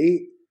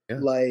 right? Yeah.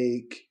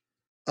 Like,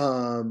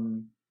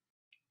 and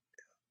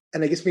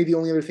I guess maybe the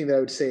only other thing that I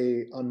would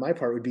say on my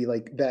part would be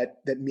like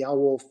that Meow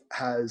Wolf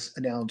has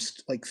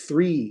announced like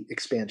 3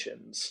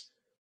 expansions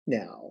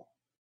now,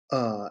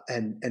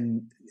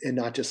 and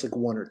not just like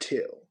 1 or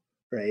 2,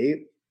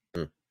 right?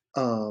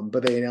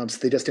 But they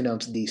just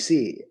announced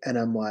DC, and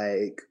I'm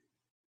like,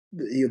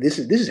 this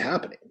is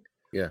happening.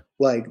 Yeah.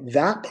 Like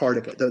that part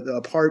of it,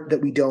 the part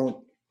that we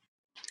don't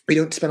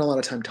spend a lot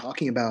of time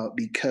talking about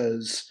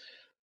because,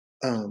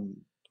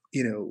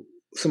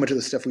 so much of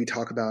the stuff we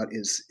talk about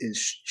is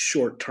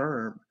short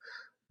term.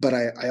 But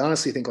I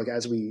honestly think like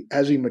as we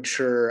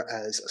mature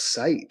as a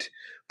site,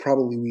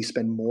 probably we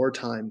spend more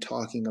time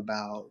talking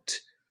about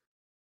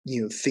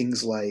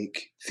things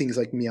like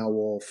Meow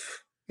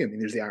Wolf. I mean,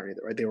 there's the irony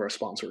that, right? They were a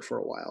sponsor for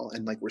a while,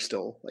 and like we're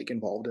still like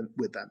involved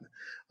with them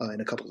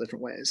in a couple of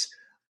different ways.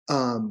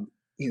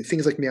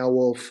 Things like Meow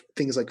Wolf,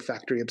 things like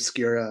Factory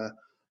Obscura,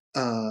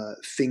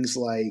 things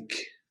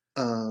like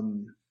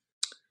God,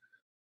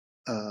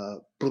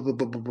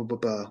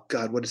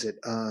 what is it?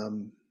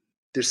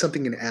 There's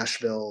something in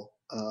Asheville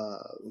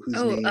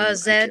whose name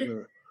Zed.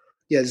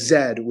 Yeah,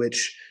 Zed,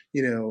 which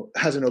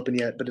hasn't opened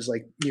yet, but is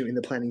like in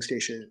the planning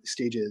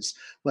stages.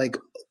 Like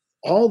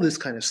all this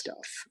kind of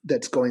stuff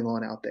that's going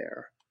on out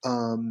there.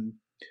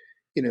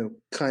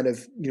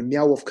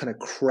 Meow Wolf kind of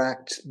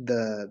cracked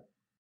the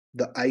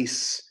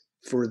ice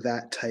for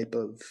that type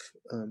of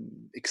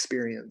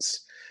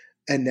experience,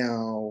 and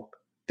now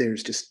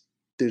there's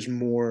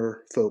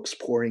more folks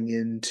pouring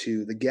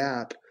into the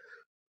Gap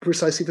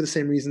precisely for the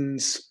same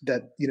reasons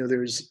that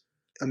there's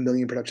a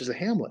million productions of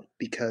Hamlet,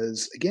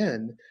 because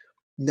again,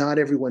 not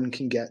everyone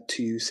can get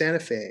to Santa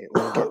Fe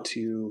or get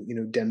to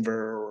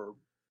Denver or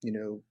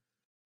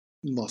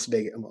Las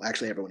Vegas. Well,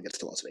 actually, everyone gets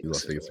to Las Vegas.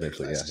 Las Vegas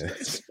eventually, yeah.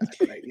 That's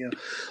fact, right?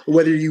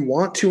 Whether you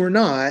want to or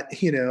not,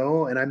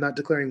 and I'm not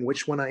declaring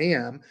which one I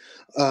am.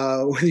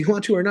 Whether you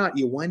want to or not,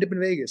 you wind up in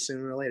Vegas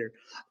sooner or later.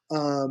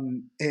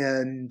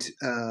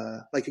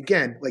 Like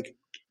again, like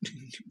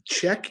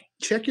check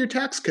your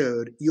tax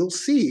code. You'll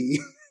see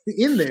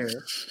in there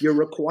you're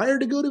required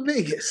to go to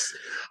Vegas.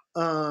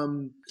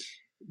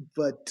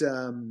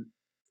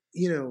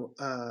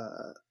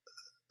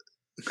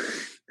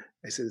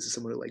 I say this as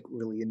someone who like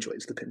really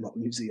enjoys the Pinball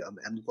Museum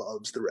and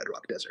loves the Red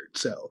Rock Desert.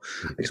 So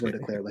I just want to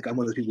declare, like, I'm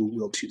one of those people who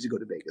will choose to go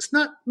to Vegas,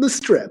 not the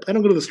Strip. I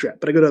don't go to the Strip,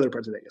 but I go to other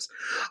parts of Vegas.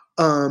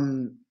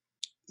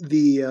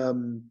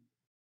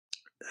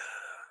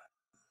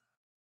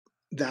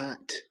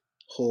 That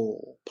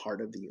whole part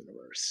of the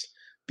universe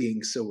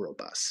being so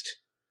robust,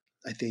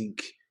 I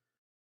think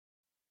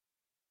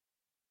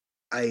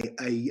I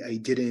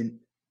didn't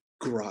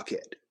grok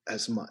it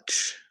as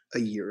much a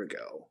year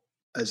ago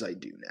as I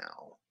do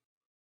now.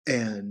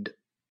 And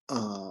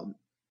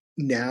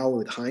now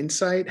with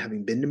hindsight,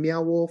 having been to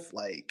Meow Wolf,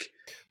 like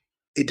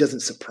it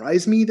doesn't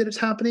surprise me that it's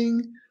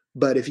happening.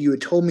 But if you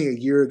had told me a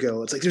year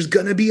ago, it's like there's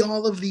gonna be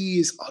all of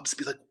these, I'll just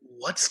be like,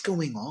 what's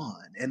going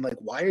on? And like,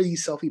 why are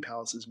these selfie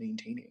palaces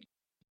maintaining?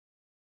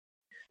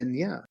 And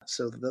yeah,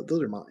 so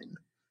those are mine.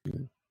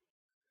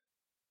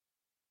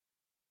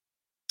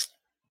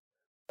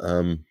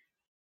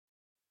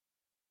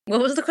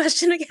 What was the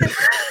question again?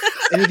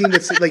 Anything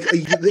that's like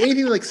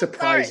anything that like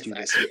surprised you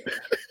this year?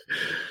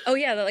 Oh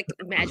yeah, that like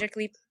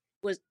magically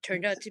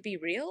turned out to be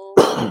real.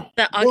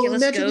 The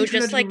Oculus Go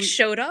just like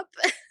showed up.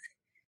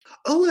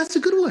 Oh, that's a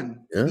good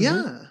one.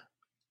 Yeah.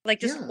 Like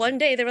just one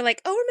day they were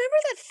like, "Oh, remember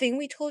that thing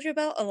we told you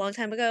about a long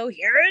time ago?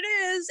 Here it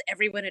is.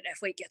 Everyone at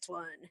F-Weight gets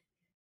one."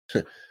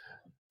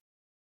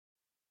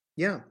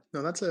 Yeah,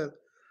 no, that's a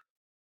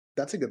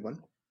good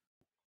one.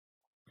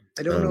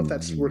 I don't know if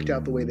that's worked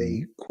out the way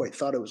they quite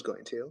thought it was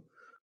going to,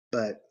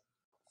 but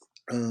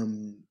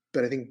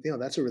I think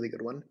that's a really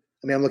good one.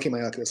 I mean, I'm looking at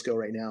my Oculus Go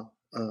right now.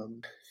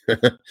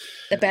 The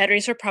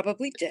batteries are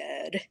probably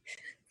dead.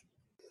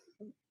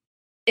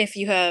 If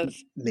you have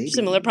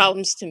similar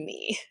problems to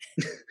me.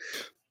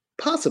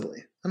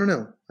 Possibly. I don't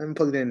know. I haven't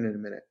plugged it in a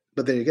minute.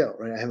 But there you go,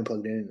 right? I haven't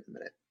plugged it in a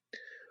minute.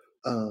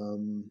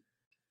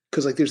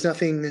 Because like there's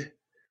nothing,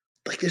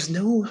 like there's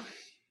no,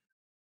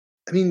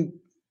 I mean,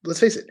 let's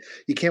face it,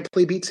 you can't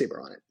play Beat Saber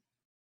on it.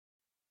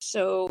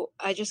 So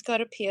I just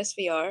got a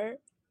PSVR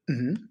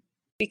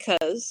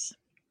because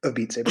of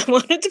Beat Saber. I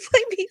wanted to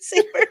play Beat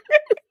Saber.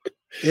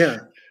 Yeah.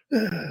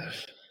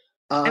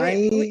 I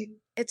mean,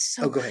 it's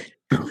so go ahead.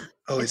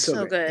 Oh, it's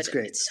so good. It's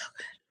great. It's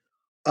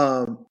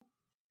so good.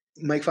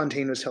 Mike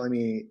Fontaine was telling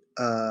me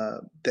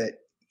that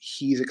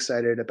he's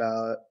excited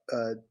about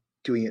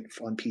doing it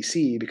on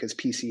PC because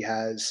PC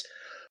has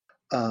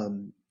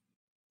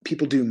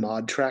people do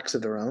mod tracks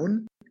of their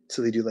own.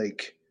 So they do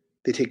like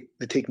they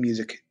take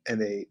music and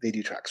they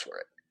do tracks for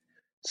it.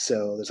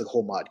 So there's like a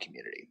whole mod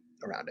community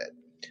around it.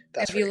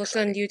 That's Have you looked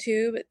on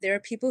YouTube? There are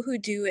people who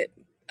do it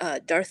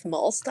Darth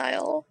Maul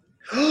style.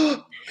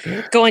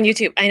 Go on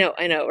YouTube. I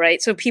know,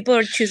 right? So people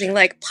are choosing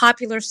like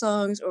popular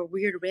songs or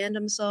weird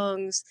random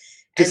songs.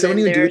 Did And someone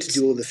then even do it to there's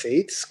Duel of the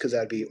Fates? Because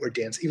that'd be, or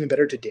dance, even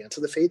better to Dance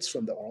of the Fates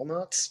from the Oral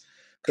Knots.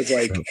 Because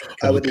like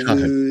I Oh would God.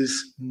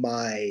 lose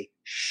my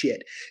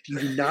shit. If you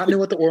do not know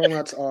what the Oral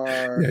Knots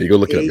are, Yeah, you go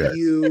look it up, guys.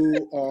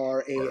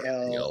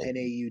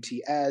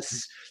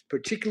 AURALNAUTS.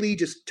 Particularly,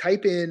 just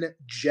type in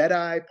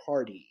Jedi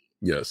Party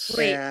Yes.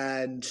 Wait.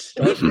 and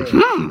start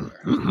there.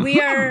 we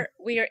are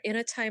in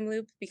a time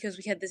loop because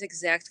we had this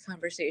exact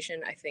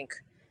conversation, I think,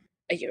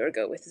 a year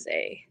ago with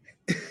Zay.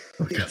 Oh,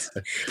 God. Because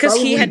he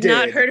Probably had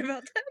not did. heard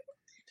about that.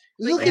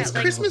 Look, yeah, it's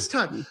like- Christmas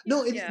time.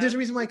 No, Yeah. there's a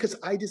reason why. Because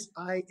it's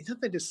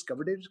not that I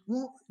discovered it.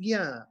 Well,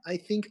 yeah, I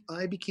think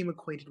I became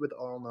acquainted with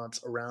Oral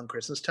Knots around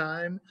Christmas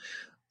time,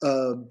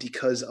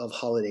 because of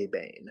Holiday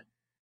Bane.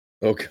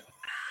 Oh God.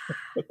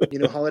 You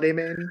know Holiday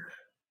Bane?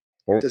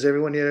 Or- Does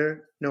everyone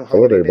here know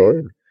Holiday Holiday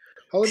Bane? Bane?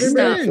 Holiday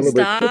Stop, Bane.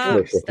 Celebrate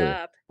Christmas with her.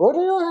 stop. What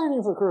are you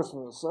eating for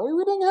Christmas? Are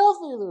you eating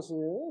healthy this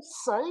year?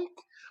 Psych.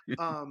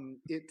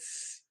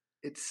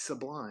 It's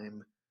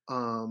sublime.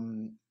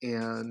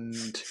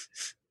 And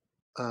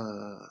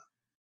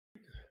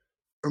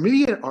or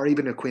maybe I had already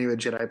been acquainted with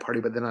Jedi Party,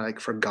 but then I like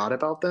forgot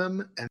about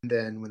them. And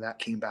then when that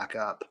came back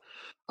up,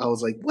 I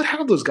was like, what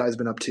have those guys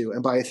been up to?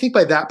 And I think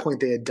by that point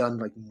they had done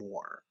like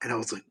more. And I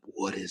was like,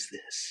 what is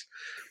this?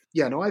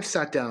 Yeah, no, I've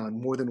sat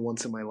down more than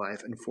once in my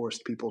life and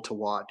forced people to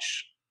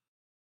watch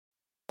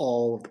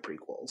all of the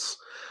prequels.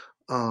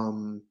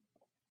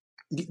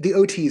 The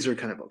OTs are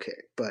kind of okay,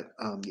 but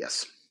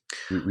yes.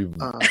 We've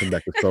come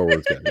back to Star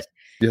Wars, guys.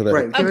 Yeah, that,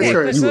 Right, we Okay, will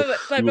always be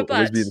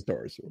in but Star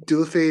Wars.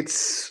 Duel of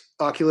Fates,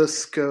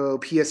 Oculus Go,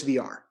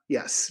 PSVR.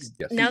 Yes.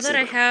 Yes. now Beat that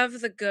I Saber.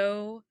 have the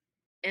Go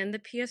and the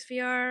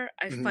PSVR,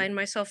 I Mhm. find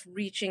myself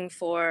reaching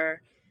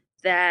for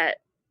that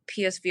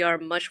PSVR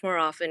much more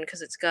often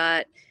because it's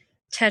got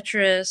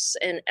Tetris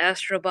and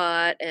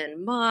Astrobot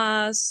and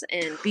Moss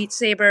and Beat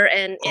Saber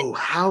and Oh,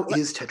 how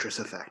is Tetris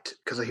Effect?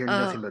 Because I hear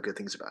nothing Oh. but good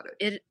things about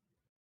it.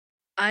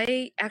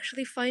 I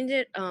actually find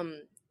it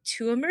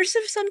too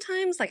immersive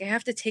sometimes. Like I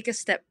have to take a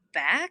step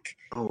back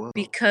Oh, wow.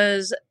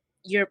 because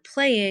you're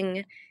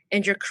playing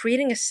and you're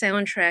creating a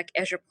soundtrack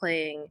as you're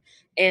playing,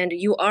 and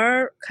you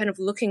are kind of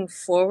looking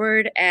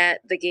forward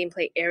at the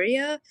gameplay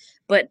area,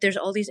 but there's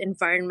all these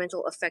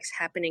environmental effects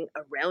happening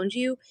around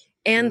you,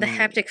 and the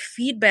haptic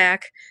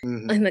feedback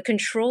Mhm. and the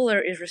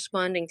controller is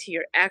responding to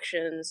your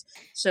actions.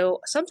 So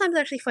sometimes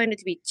I actually find it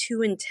to be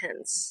too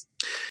intense.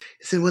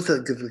 Is it what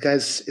the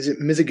guys? Is it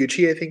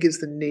Mizuguchi? I think is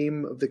the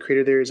name of the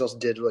creator there. He's also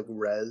did like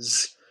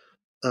Rez,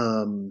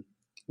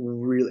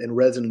 real and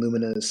Rez and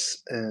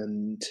Luminous,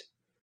 and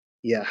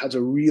yeah, has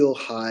a real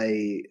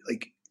high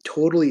like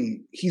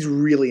totally. He's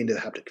really into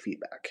haptic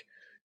feedback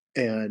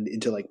and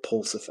into like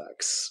pulse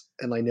effects.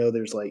 And I know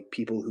there's like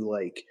people who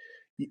like.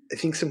 I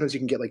think sometimes you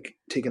can get like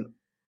taken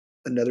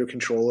another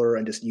controller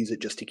and just use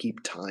it just to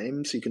keep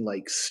time, so you can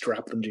like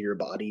strap them to your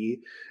body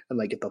and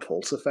like get the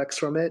pulse effects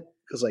from it,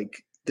 because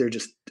like they're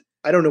just,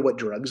 I don't know what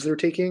drugs they're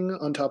taking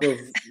on top of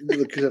the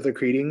that they're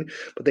creating,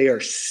 but they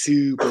are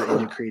super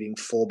into creating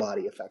full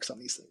body effects on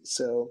these things.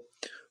 So,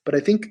 but I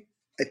think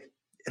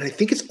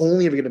it's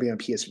only ever going to be on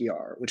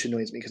PSVR, which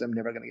annoys me because I'm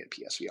never going to get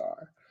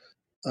PSVR.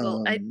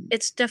 Well,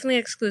 it's definitely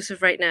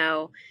exclusive right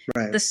now.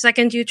 Right. The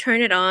second you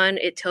turn it on,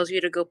 it tells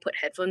you to go put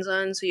headphones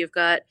on. So you've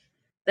got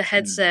the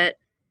headset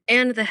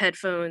and the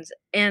headphones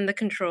and the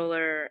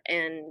controller,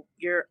 and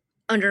you're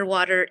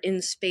underwater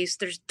in space.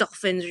 There's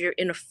dolphins, you're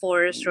in a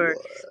forest, or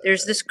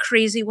there's this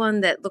crazy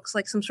one that looks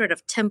like some sort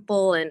of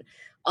temple, and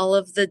all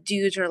of the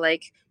dudes are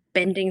like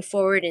bending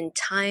forward in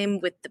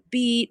time with the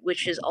beat,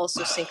 which is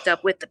also synced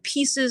up with the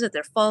pieces that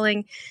they're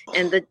falling.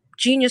 And the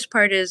genius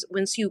part is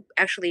once you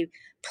actually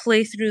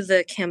play through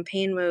the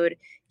campaign mode,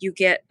 you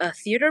get a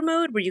theater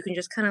mode where you can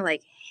just kind of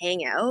like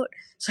hang out.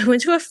 So I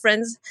went to a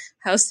friend's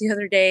house the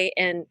other day,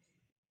 and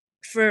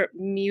for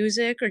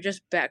music or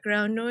just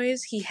background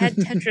noise, he had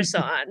Tetris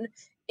on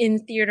in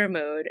theater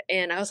mode,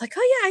 and I was like,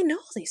 oh yeah, I know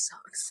all these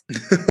songs.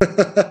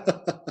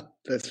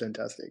 That's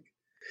fantastic.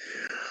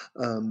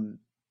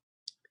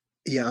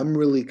 Yeah,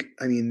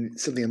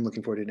 something I'm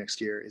looking forward to next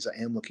year is I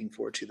am looking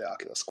forward to the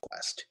Oculus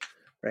Quest,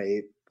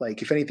 right?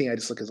 Like, if anything, I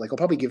just look as like, I'll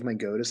probably give my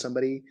Go to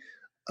somebody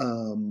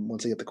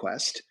once I get the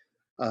Quest.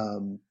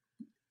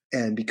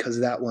 And because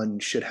that one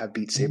should have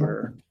Beat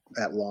Saber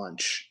at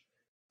launch,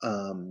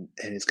 and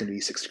it's going to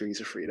be 6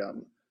 Degrees of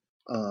Freedom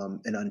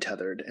and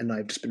Untethered, and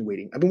I've just been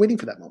waiting. I've been waiting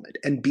for that moment.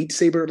 And Beat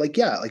Saber, like,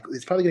 yeah, like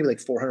it's probably going to be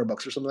like $400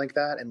 or something like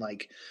that, and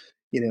like,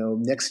 you know,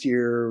 next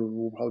year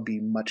will probably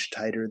be much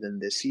tighter than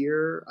this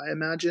year, I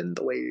imagine,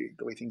 the way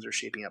things are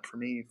shaping up for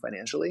me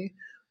financially.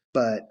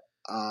 But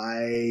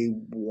I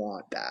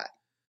want that.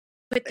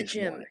 But the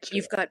Jim,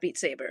 you've got Beat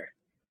Saber.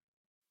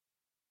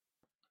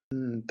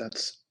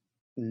 That's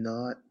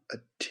not a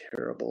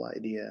terrible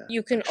idea.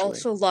 You can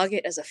also log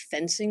it as a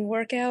fencing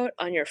workout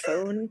on your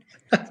phone,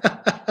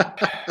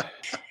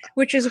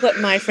 which is what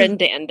my friend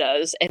Dan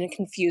does, and it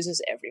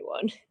confuses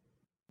everyone.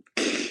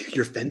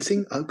 You're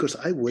fencing? Of course,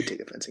 I would take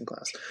a fencing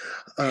class.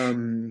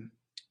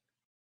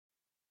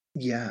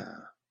 Yeah.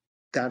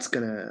 that's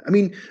gonna. I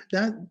mean,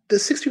 that the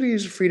 60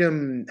 Degrees of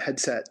Freedom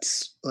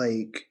headsets,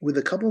 like with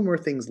a couple more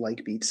things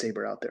like Beat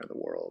Saber out there in the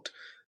world,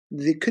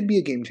 it could be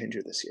a game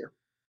changer this year.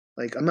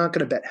 Like, I'm not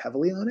gonna bet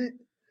heavily on it.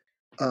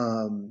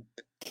 Um,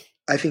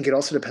 I think it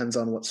also depends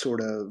on what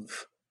sort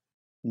of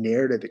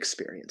narrative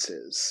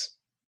experiences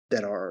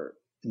that are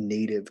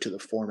native to the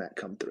format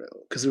come through.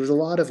 Because there was a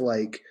lot of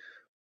like,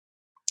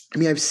 I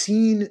mean, I've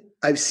seen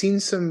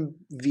some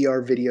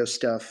VR video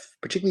stuff,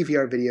 particularly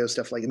VR video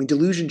stuff. Like, I mean,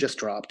 Delusion just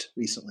dropped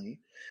recently,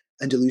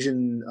 and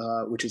Delusion,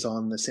 which is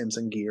on the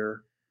Samsung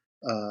Gear,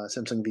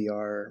 Samsung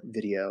VR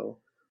video,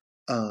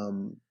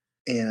 um,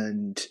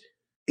 and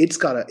it's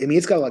got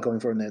a lot going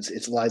for it. And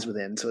it's Lies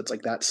Within, so it's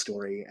like that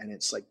story, and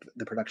it's like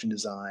the production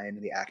design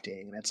and the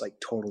acting, and it's like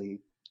totally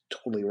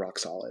rock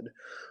solid.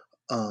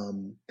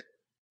 Um,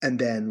 and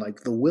then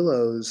like the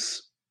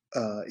Willows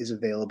is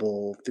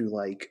available through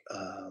like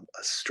a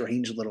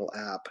strange little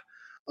app,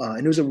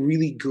 and it was a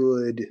really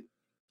good,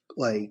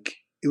 like,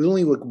 it was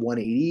only like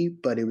 180,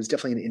 but it was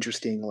definitely an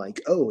interesting,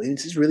 like, oh, and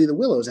this is really the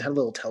Willows. It had a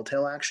little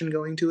telltale action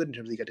going to it in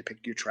terms of you got to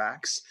pick your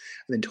tracks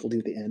and then told you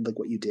at the end like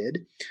what you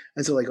did.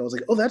 And so like I was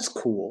like, oh, that's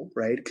cool,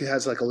 right? It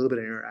has like a little bit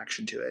of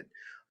interaction to it,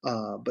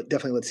 but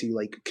definitely lets you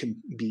like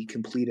be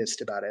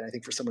completist about it. And I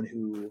think for someone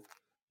who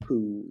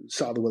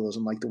saw the Willows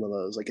and liked the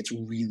Willows, like it's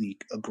really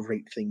a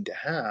great thing to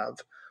have.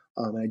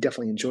 And I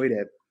definitely enjoyed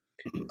it.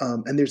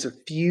 And there's a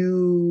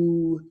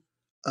few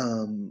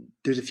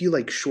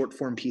like short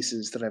form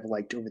pieces that I've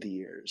liked over the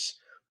years,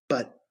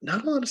 but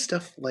not a lot of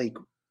stuff like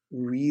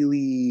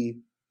really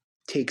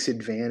takes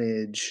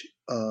advantage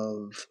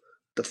of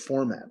the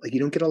format. Like you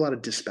don't get a lot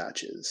of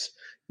dispatches.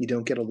 You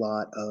don't get a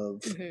lot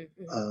of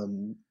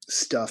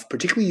stuff,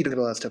 particularly you don't get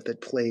a lot of stuff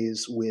that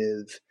plays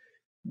with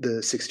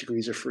the 6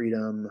 degrees of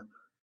freedom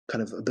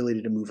kind of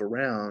ability to move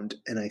around.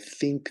 And I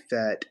think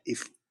that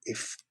if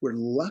we're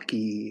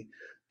lucky,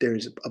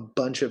 there's a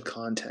bunch of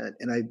content,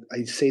 and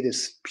I say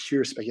this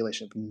pure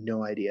speculation, I have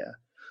no idea.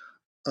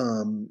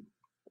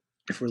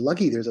 If we're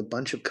lucky, there's a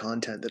bunch of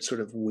content that's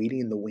sort of waiting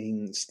in the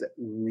wings that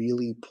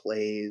really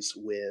plays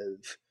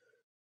with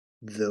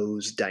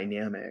those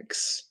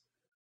dynamics,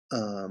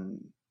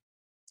 and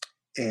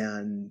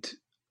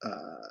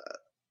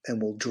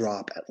will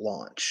drop at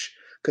launch.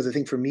 Because I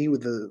think for me,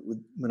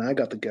 when I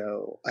got the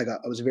Go, I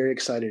was very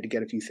excited to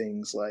get a few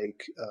things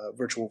like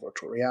virtual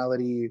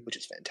reality, which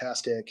is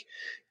fantastic,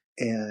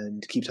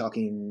 and keep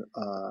talking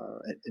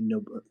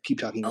keep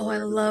talking Oh, or I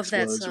everyone love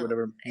that explodes or song.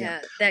 whatever.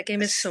 Yeah, that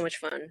game is so much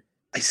fun.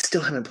 I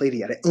still haven't played it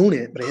yet. I own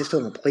it, but I still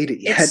haven't played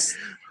it yet.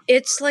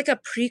 It's like a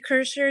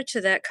precursor to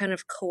that kind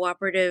of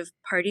cooperative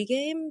party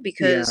game,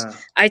 because Yeah.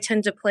 I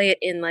tend to play it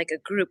in like a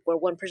group where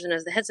one person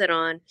has the headset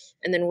on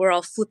and then we're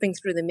all flipping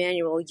through the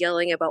manual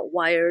yelling about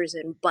wires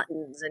and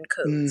buttons and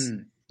codes.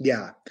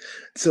 Yeah.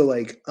 So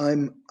like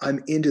I'm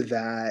into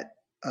that.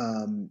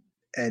 And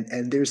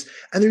there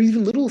are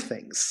even little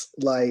things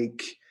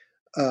like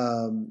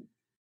um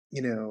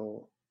you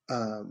know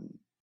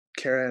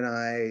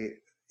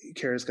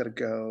Kara's got to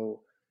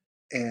go,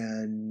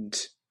 and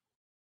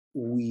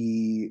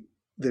you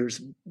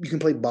can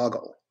play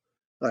Boggle,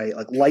 right?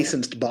 Like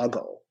licensed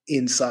Boggle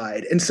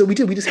inside. And so we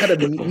just had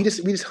we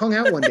just hung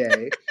out one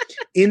day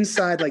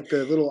inside like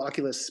the little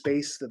Oculus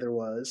space that there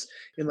was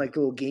in like the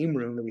little game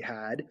room that we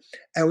had,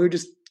 and we were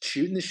just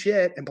shooting the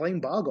shit and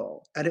playing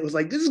Boggle, and it was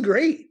like, this is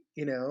great,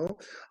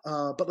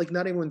 but like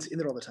not everyone's in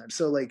there all the time.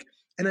 So like,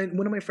 and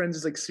one of my friends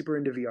is like super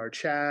into VR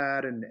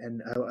chat,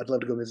 and I'd love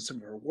to go visit some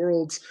of her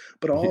worlds.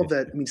 But all of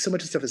that, I mean, so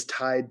much of stuff is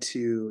tied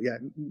to,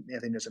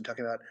 Anthony knows what I'm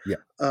talking about. Yeah.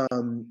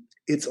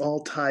 It's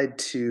all tied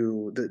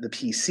to the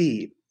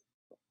PC,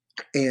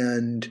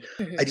 and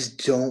I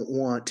just don't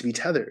want to be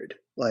tethered.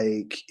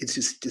 Like it's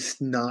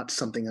just not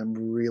something I'm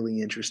really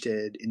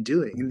interested in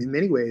doing. And in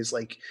many ways,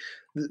 like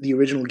the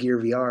original Gear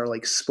VR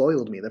like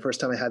spoiled me. The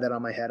first time I had that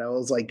on my head, I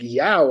was like,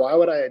 yeah, why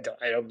would I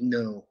don't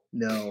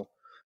know.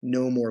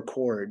 No more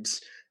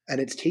cords. And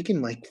it's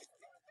taken like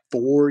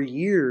 4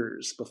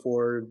 years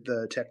before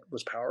the tech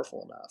was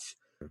powerful enough.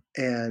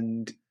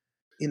 And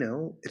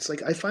it's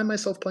like I find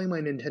myself playing my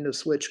Nintendo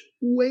Switch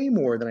way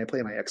more than I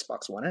play my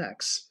Xbox One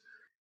X.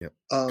 Yeah.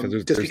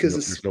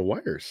 There's no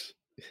wires.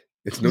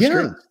 It's no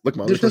strings. Look,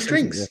 Mom, there's no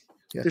strings.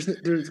 Yeah.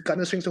 There's got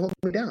no strings to hold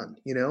me down,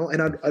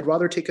 and I'd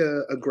rather take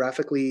a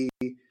graphically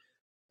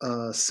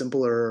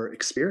simpler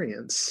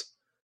experience,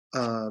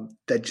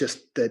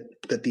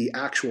 that the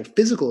actual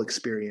physical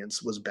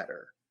experience was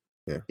better.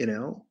 Yeah.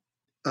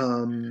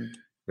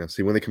 Now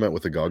see, when they come out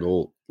with a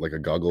goggle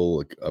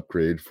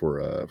upgrade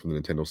for from the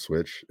Nintendo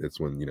Switch, it's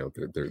when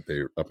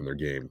they're up in their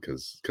game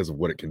because of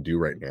what it can do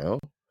right now.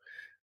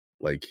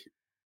 Like,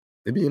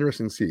 it'd be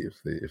interesting to see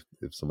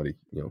if somebody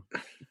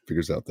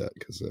figures out that,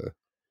 because the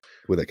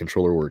way that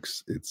controller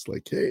works, it's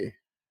like, hey,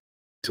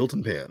 tilt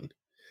and pan.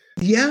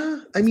 Yeah,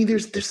 I mean,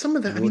 there's some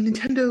of that. I mean,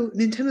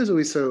 Nintendo's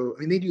always so.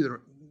 I mean,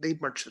 they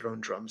march their own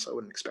drum, so I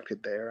wouldn't expect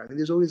it there. I mean,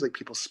 there's always like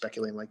people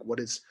speculating like, what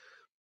is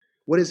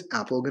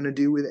Apple going to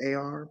do with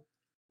AR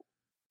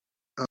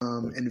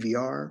and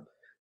VR?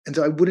 And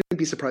so I wouldn't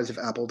be surprised if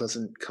Apple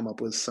doesn't come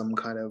up with some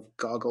kind of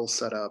goggle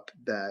setup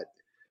that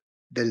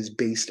that is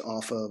based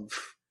off of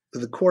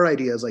the core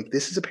idea is like,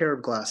 this is a pair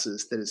of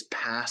glasses that is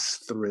pass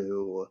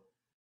through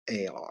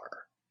AR,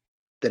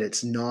 that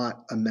it's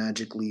not a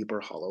Magic Leap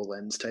or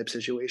HoloLens type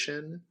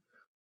situation.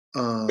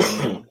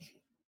 Like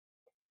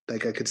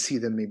I could see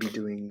them maybe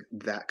doing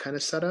that kind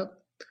of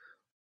setup.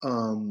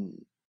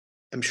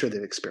 I'm sure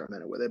they've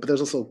experimented with it, but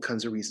there's also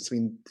kinds of reasons. I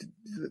mean,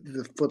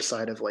 the flip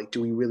side of like,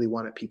 do we really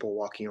want people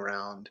walking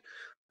around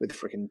with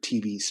freaking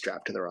TVs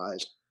strapped to their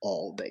eyes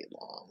all day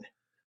long?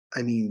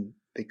 I mean,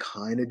 they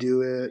kind of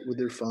do it with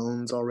their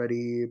phones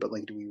already, but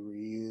like, do we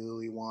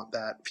really want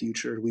that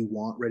future? Do we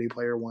want Ready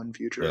Player One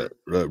future?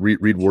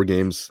 Read War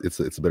Games. It's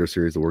a better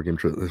series. The War Game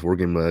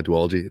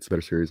duology. It's a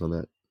better series on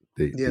that.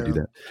 They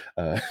do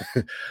that.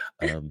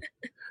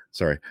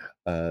 Sorry,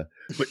 but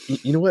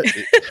you know what?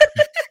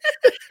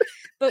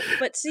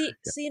 But see,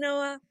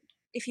 Noah,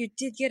 if you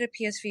did get a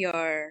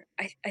PSVR,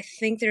 I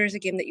think there is a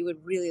game that you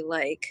would really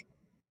like,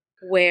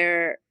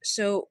 where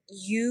so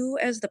you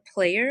as the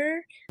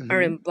player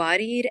are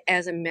embodied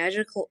as a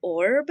magical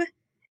orb,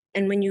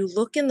 and when you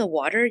look in the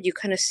water, you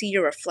kind of see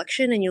your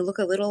reflection, and you look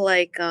a little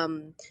like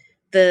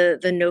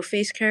the No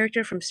Face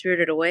character from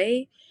Spirited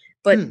Away,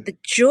 but the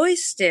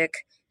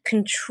joystick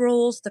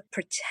controls the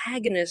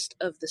protagonist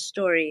of the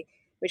story,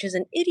 which is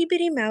an itty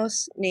bitty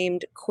mouse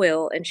named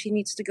Quill, and she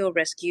needs to go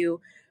rescue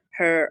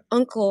her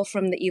uncle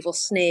from the evil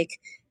snake.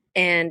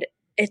 And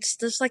it's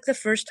just like the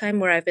first time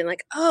where I've been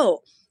like, oh,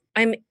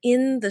 I'm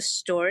in the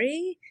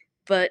story,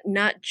 but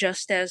not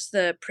just as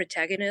the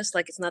protagonist.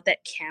 Like, it's not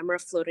that camera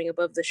floating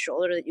above the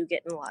shoulder that you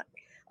get in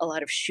a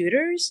lot of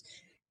shooters.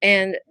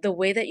 And the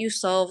way that you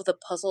solve the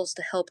puzzles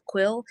to help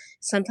Quill,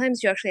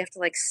 sometimes you actually have to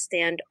like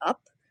stand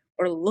up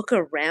or look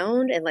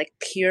around and like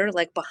peer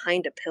like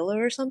behind a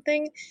pillar or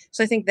something.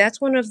 So I think that's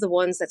one of the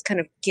ones that's kind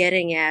of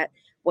getting at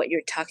what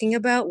you're talking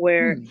about,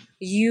 where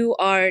you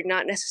are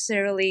not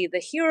necessarily the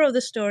hero of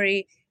the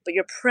story, but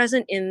you're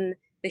present in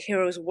the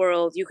hero's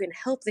world. You can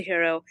help the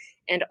hero.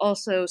 And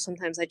also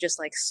sometimes I just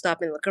like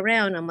stop and look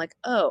around. I'm like,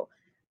 oh,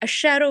 a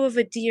shadow of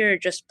a deer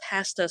just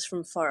passed us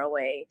from far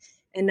away.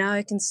 And now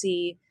I can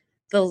see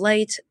the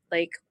light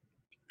like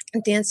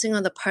dancing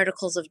on the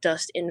particles of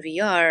dust in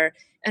VR.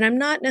 And I'm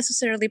not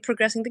necessarily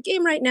progressing the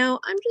game right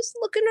now. I'm just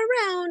looking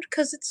around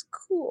because it's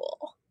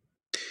cool.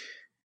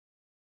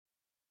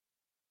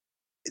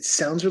 It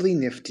sounds really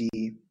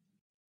nifty.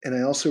 And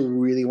I also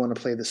really want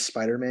to play the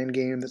Spider-Man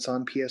game that's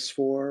on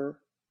PS4.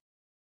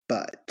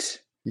 But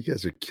you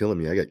guys are killing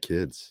me. I got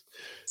kids.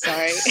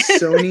 Sorry.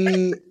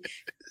 Sony,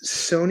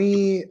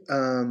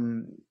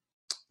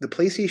 the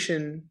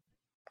PlayStation,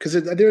 because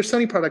there are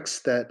Sony products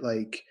that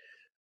like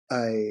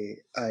I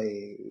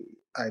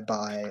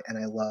buy and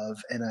I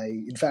love, and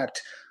in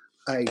fact,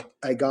 I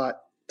got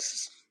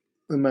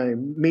my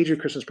major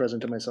Christmas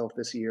present to myself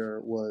this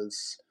year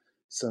was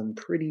some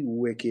pretty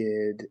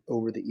wicked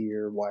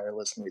over-the-ear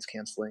wireless noise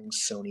canceling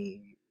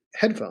Sony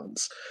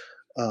headphones,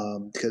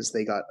 because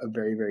they got a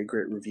very, very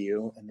great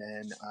review. And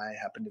then I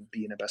happened to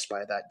be in a Best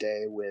Buy that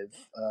day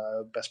with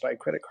a Best Buy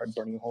credit card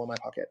burning a hole in my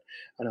pocket.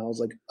 And I was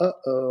like,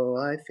 uh-oh,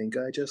 I think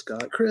I just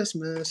got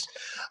Christmas.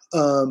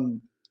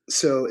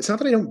 So it's not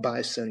that I don't buy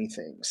Sony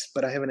things,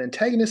 but I have an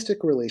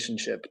antagonistic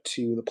relationship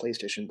to the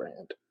PlayStation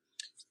brand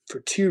for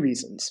two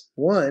reasons.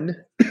 One,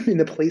 in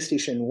the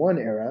PlayStation 1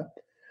 era,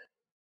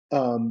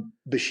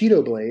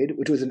 Bushido Blade,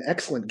 which was an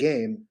excellent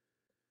game,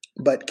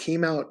 but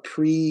came out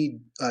pre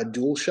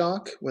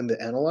DualShock when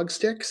the analog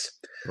sticks.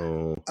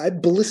 I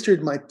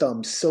blistered my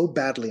thumb so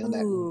badly on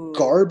that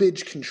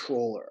garbage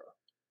controller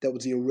that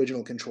was the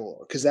original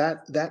controller, because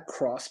that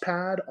cross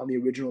pad on the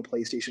original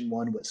PlayStation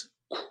 1 was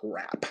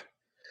crap.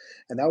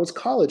 And that was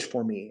college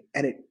for me,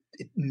 and it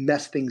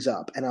messed things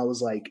up. And I was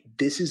like,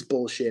 this is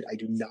bullshit. I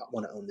do not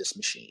want to own this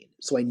machine.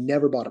 So I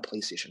never bought a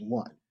PlayStation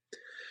 1.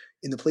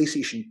 In the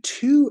PlayStation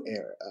 2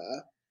 era,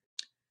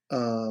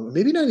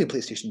 maybe not in the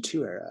PlayStation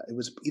 2 era. It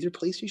was either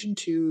PlayStation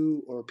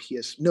 2 or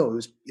PS. No,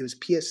 it was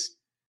PS.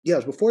 Yeah, it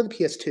was before the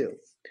PS2.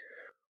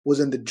 Was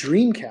when the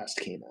Dreamcast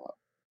came out,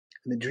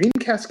 and the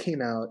Dreamcast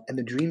came out, and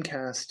the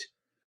Dreamcast,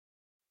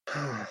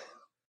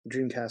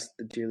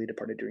 the dearly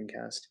departed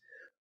Dreamcast.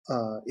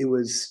 It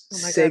was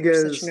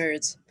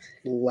Sega's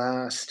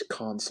last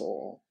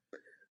console,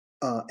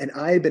 and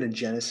I had been a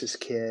Genesis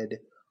kid.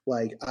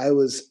 Like I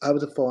was a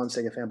full-on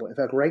Sega fanboy. In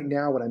fact, right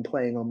now, what I'm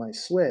playing on my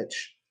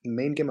Switch, the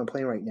main game I'm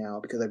playing right now,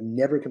 because I've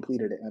never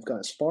completed it, and I've gone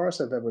as far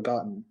as I've ever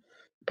gotten, in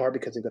part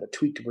because I've got a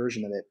tweaked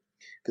version of it,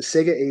 the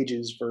Sega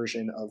Ages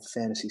version of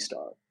Phantasy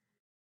Star,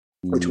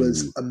 which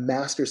was a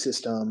Master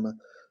System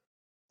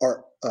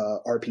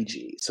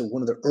RPG. So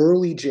one of the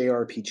early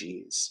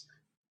JRPGs.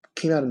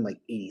 Came out in like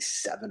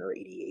 87 or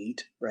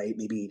 88, right?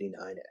 Maybe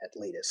 89 at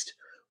latest.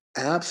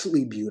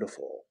 Absolutely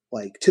beautiful.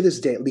 Like to this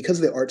day,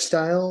 because the art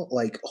style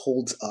like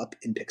holds up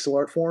in pixel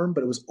art form,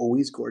 but it was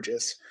always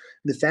gorgeous.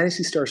 The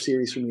Phantasy Star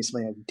series for me is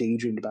something I've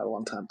daydreamed about a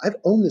long time. I've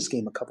owned this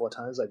game a couple of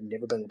times. I've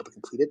never been able to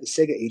complete it. The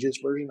Sega Ages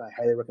version I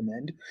highly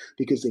recommend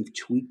because they've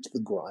tweaked the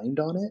grind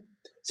on it.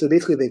 So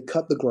basically they've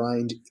cut the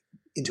grind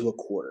into a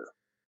quarter.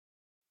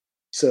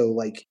 So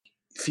like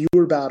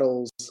fewer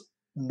battles,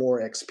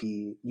 more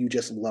XP. You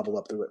just level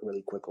up through it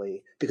really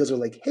quickly because they're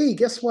like, hey,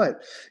 guess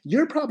what?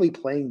 You're probably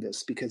playing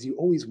this because you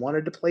always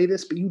wanted to play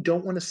this, but you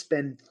don't want to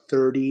spend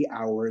 30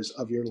 hours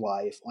of your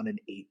life on an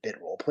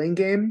 8-bit role-playing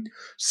game.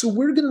 So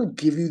we're going to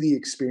give you the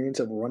experience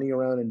of running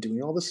around and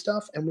doing all this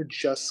stuff, and we're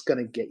just going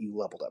to get you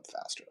leveled up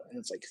faster. And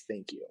it's like,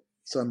 thank you.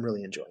 So I'm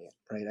really enjoying it,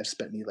 right? I've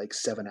spent me like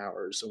 7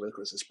 hours over the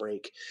Christmas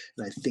break,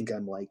 and I think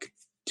I'm like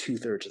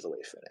 2/3 of the way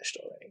finished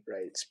already,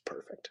 right? It's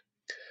perfect.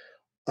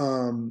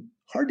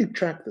 Hard to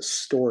track the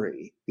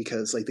story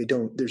because like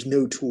there's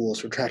no tools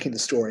for tracking the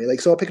story.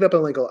 Like, so I'll pick it up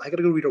and like, I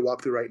gotta go read a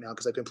walkthrough right now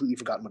because I've completely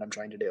forgotten what I'm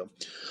trying to do.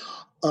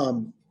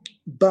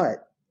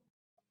 But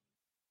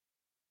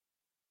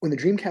when the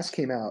Dreamcast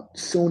came out,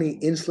 Sony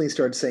instantly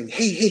started saying,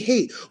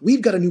 hey,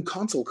 we've got a new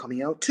console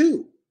coming out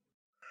too.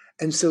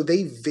 And so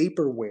they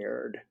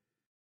vaporwared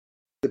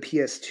the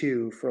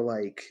PS2 for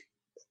like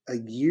a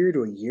year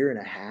to a year and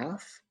a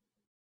half.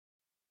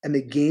 And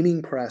the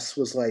gaming press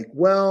was like,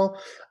 well,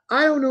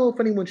 I don't know if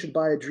anyone should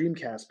buy a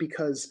Dreamcast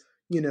because,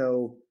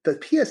 the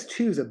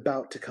PS2 is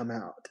about to come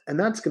out and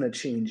that's going to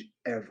change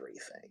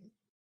everything.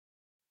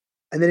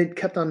 And then it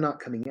kept on not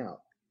coming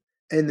out.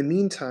 And in the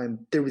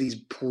meantime, there were these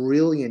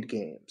brilliant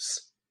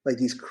games, like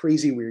these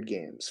crazy weird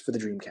games for the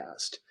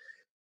Dreamcast.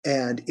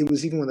 And it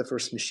was even one of the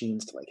first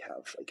machines to like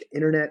have like an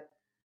internet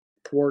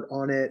port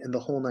on it and the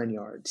whole 9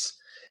 yards.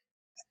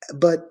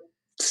 But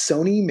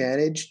Sony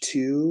managed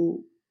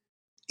to,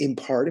 in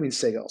part, I mean,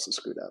 Sega also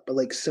screwed up, but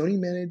like Sony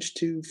managed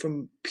to,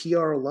 from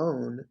PR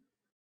alone,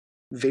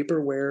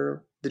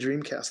 vaporware the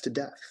Dreamcast to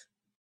death.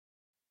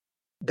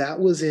 That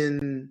was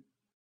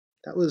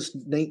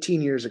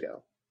 19 years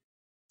ago.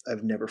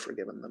 I've never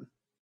forgiven them.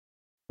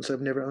 So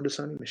I've never owned a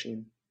Sony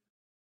machine.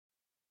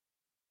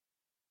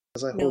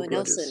 Noah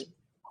Nelson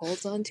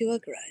holds on to a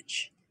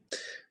grudge.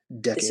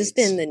 Decades. This has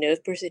been the No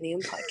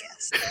Proscenium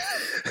Podcast.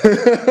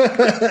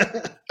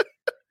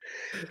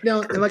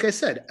 Now, and like I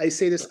said, I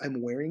say this,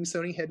 I'm wearing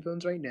Sony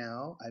headphones right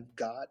now. I've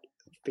got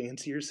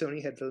fancier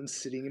Sony headphones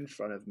sitting in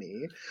front of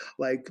me.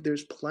 Like,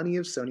 there's plenty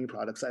of Sony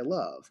products I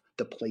love.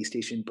 The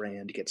PlayStation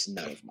brand gets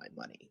none of my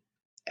money,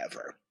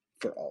 ever,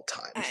 for all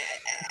time.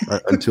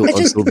 Until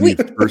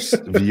the first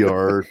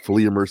VR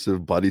fully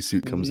immersive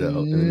bodysuit comes out,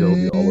 and it'll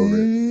be all over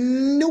it.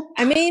 Nope.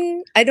 I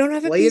mean, I don't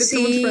have a Play PC. it at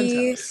someone's friend's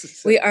house,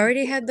 so. We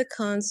already had the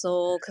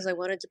console because I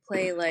wanted to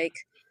play like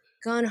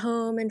Gone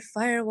Home and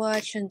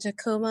Firewatch and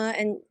Tacoma,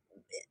 and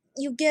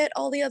you get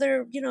all the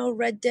other,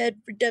 Red Dead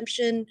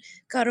Redemption,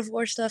 God of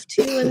War stuff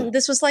too. And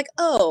this was like,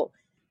 oh,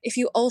 if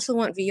you also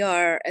want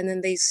VR, and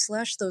then they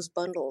slashed those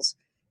bundles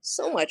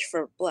so much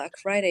for Black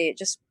Friday, it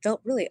just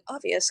felt really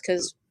obvious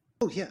because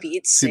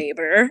Beat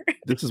Saber.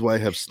 This is why I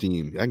have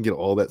Steam. I can get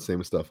all that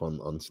same stuff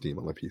on Steam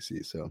on my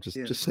PC. So I'm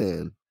just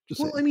saying.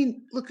 I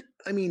mean, look,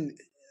 I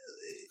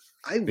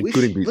wish.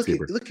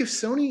 Look, if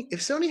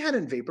Sony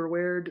hadn't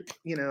vaporwared,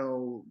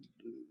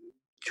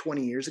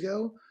 20 years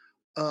ago,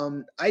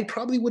 I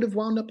probably would have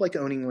wound up like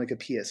owning like a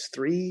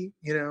PS3,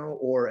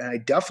 and I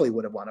definitely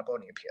would have wound up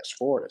owning a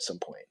PS4 at some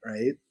point,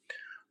 right?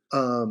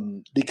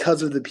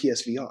 Because of the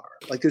PSVR.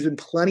 Like, there's been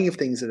plenty of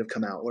things that have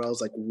come out where I was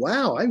like,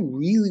 wow, I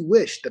really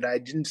wish that I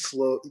didn't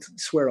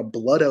swear a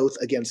blood oath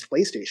against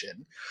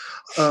PlayStation,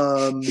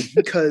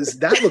 because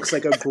that looks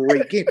like a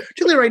great game.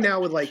 Particularly right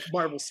now with like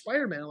Marvel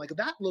Spider-Man, like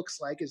that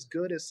looks like as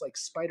good as like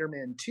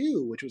Spider-Man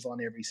 2, which was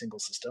on every single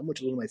system, which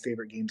is one of my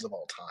favorite games of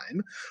all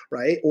time,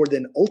 right? Or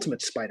then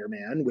Ultimate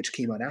Spider-Man, which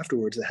came out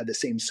afterwards, that had the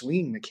same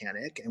swinging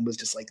mechanic and was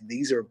just like,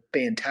 these are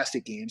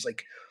fantastic games.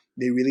 Like,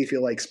 they really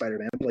feel like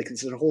Spider-Man. Like,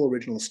 this is a whole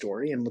original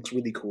story and looks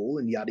really cool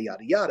and yada,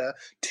 yada, yada.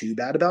 Too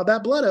bad about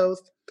that blood oath.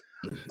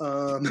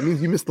 I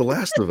mean, you missed The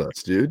Last of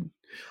Us, dude.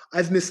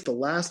 I've missed The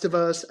Last of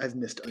Us. I've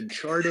missed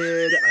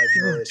Uncharted.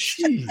 I've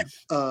missed,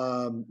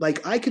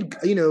 like, I could,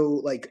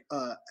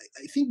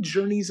 I think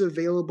Journey's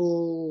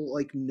available,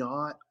 like,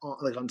 not on,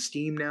 like, on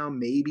Steam now,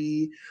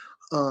 maybe.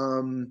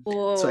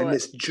 So I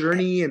missed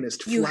Journey. I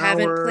missed Flower. You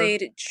haven't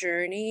played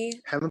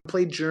Journey? Haven't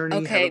played Journey.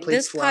 Okay, haven't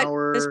played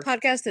Flower. This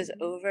podcast is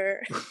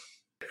over.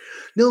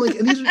 No, like,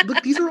 and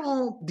these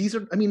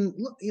are. I mean,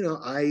 look,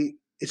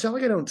 it's not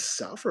like I don't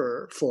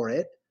suffer for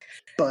it,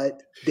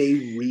 but they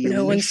really.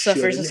 No one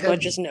suffers as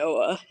much as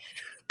Noah.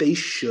 They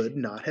should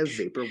not have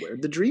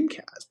vaporwared the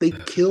Dreamcast. They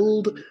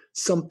killed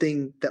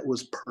something that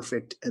was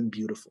perfect and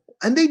beautiful,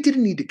 and they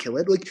didn't need to kill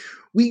it. Like,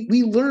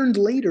 we learned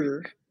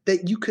later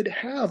that you could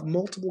have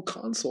multiple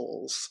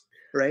consoles,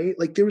 right?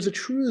 Like, there was a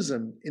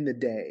truism in the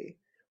day,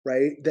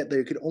 right? That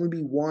there could only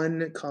be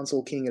one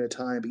console king at a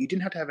time, but you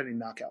didn't have to have any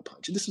knockout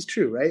punch. And this is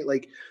true, right?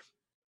 Like,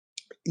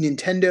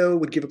 Nintendo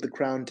would give up the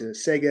crown to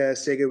Sega,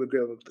 Sega would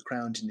give up the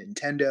crown to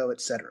Nintendo,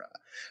 etc.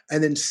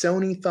 And then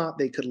Sony thought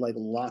they could like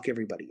lock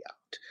everybody out.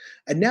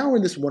 And now we're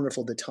in this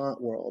wonderful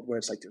detente world where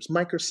it's like there's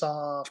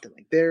Microsoft and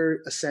like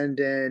they're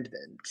ascendant,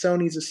 then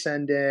Sony's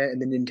ascendant,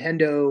 and then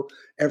Nintendo,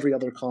 every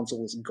other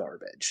console is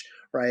garbage,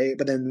 right?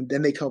 But then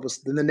they come up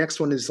with, then the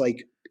next one is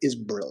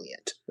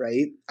brilliant,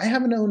 right? I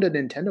haven't owned a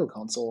Nintendo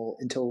console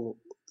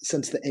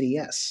since the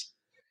NES.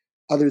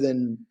 Other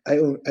than I've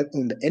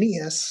owned the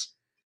NES,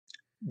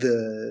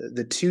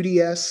 the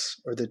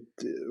 2DS or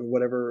or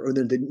whatever, or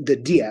the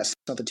DS,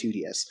 not the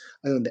 2DS.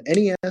 I own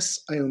the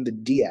NES, I own the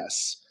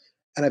DS,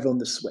 and I've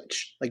owned the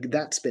Switch. Like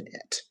that's been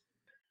it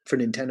for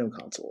Nintendo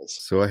consoles.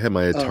 So I had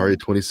my Atari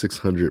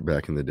 2600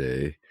 back in the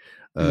day.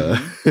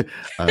 Mhm.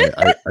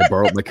 I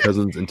borrowed my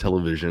cousin's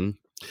Intellivision,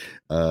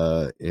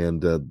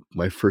 and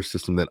my first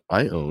system that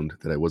I owned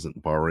that I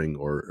wasn't borrowing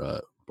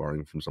or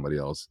borrowing from somebody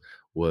else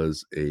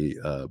was a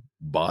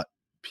bought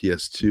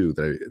PS2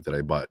 that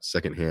I bought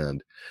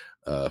secondhand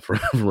from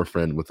from a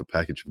friend with a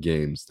package of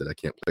games that I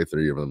can't play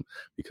 30 of them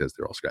because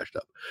they're all scratched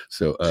up.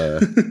 So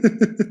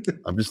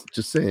I'm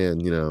just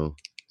saying,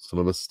 some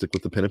of us stick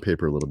with the pen and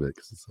paper a little bit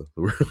because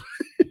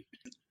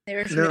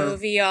There's No. no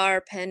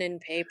VR pen and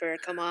paper.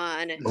 Come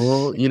on.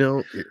 well,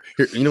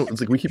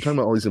 it's like we keep talking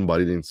about all these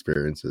embodied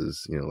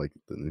experiences, like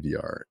the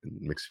VR and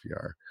mixed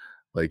VR,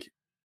 like,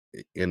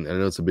 and I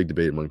know it's a big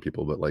debate among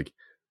people, but like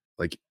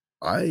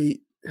I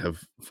have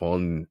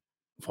fallen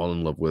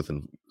in love with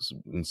and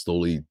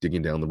slowly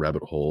digging down the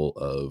rabbit hole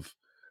of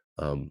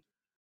um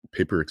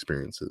paper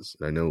experiences.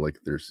 And I know like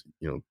there's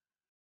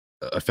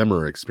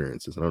ephemera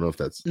experiences. I don't know if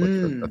that's like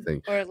a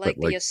thing, Or but like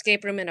the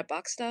escape room in a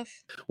box stuff.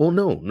 well,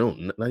 no,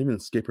 not even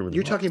escape room in the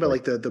You're box. talking about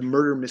like the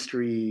murder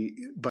mystery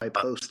by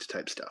post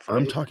type stuff, right?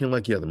 I'm talking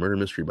like, the murder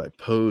mystery by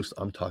post.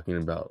 I'm talking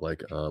about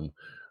like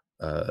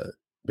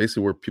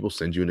basically where people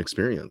send you an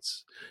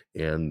experience,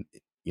 and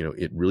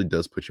it really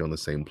does put you on the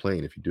same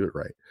plane if you do it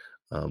right.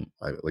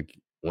 I like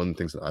one of the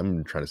things that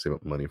I'm trying to save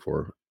up money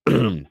for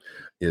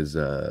is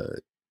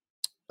the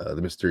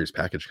Mysterious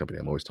Package Company.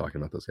 I'm always talking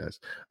about those guys.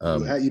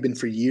 You've been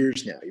for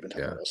years now. You've been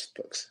talking Yeah. about those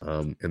folks.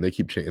 And they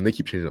keep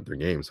changing up their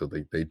game. So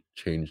they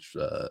changed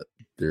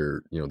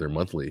their their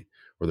monthly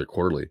or their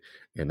quarterly,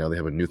 and now they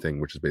have a new thing,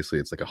 which is basically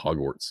it's like a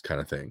Hogwarts kind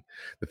of thing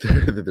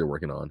that they're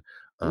working on.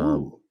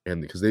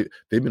 And because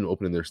they've been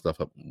opening their stuff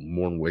up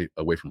more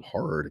away from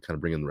horror to kind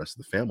of bring in the rest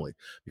of the family,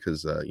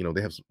 because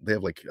they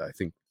have like I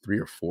think 3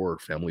 or 4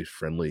 family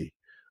friendly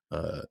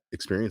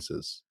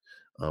experiences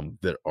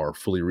that are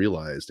fully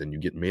realized, and you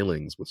get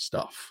mailings with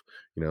stuff,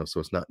 so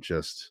it's not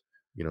just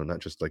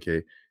like a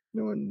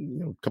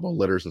a couple of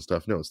letters and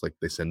stuff. No, it's like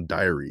they send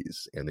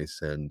diaries, and they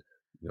send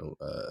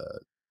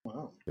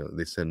Wow.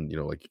 they send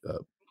like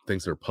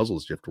things that are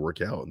puzzles you have to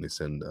work out, and they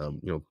send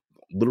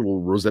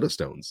literal Rosetta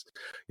Stones,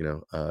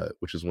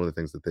 which is one of the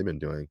things that they've been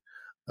doing.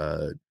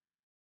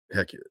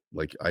 Heck,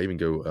 like I even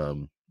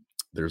go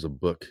there's a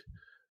book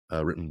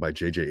written by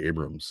J.J.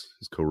 Abrams,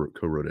 who's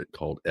co-wrote it,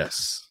 called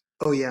S.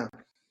 Oh yeah.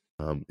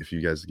 If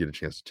you guys get a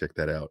chance to check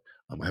that out,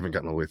 I haven't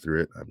gotten all the way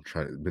through it.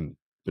 I'm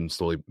been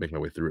slowly making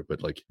my way through it,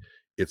 but like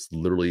it's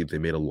literally they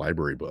made a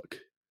library book,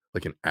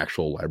 like an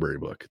actual library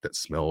book that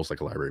smells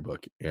like a library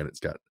book, and it's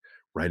got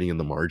writing in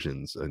the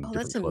margins and Oh,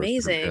 different that's colors,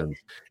 different amazing.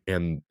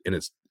 pens, and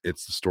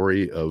it's the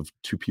story of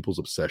 2 people's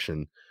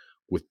obsession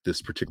with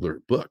this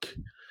particular book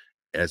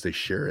as they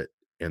share it,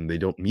 and they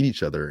don't meet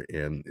each other,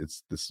 and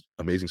it's this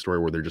amazing story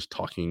where they're just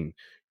talking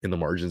in the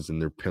margins in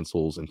their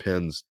pencils and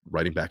pens,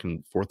 writing back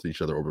and forth to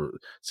each other over a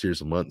series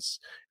of months,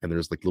 and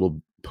there's like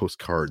little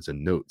postcards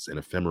and notes and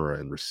ephemera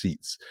and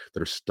receipts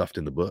that are stuffed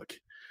in the book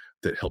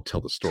that help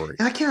tell the story.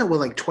 And that came out with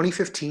like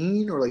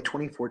 2015 or like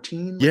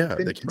 2014. Like, Yeah,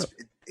 that came out.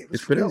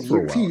 It's been out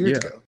for a few while. years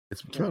Yeah, ago.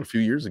 it's came out a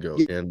few years ago,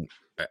 Yeah. and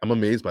I'm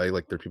amazed by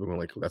like there are people going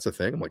like, "That's a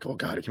thing." I'm like, "Oh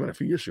God, it came out a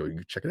few years ago. You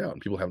can check it out,"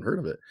 and people haven't heard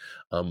of it.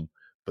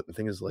 But the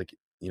thing is, like,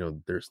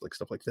 there's like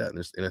stuff like that,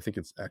 and I think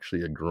it's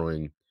actually a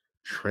growing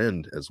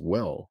trend as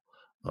well.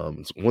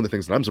 It's one of the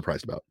things that I'm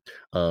surprised about.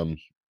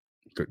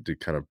 To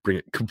kind of bring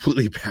it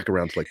completely back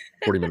around to like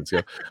 40 minutes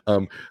ago.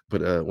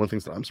 But one of the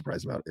things that I'm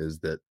surprised about is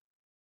that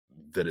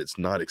it's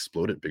not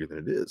exploded bigger than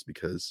it is,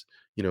 because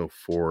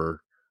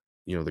for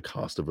the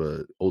cost of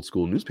a old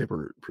school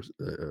newspaper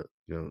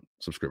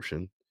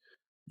subscription,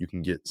 you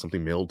can get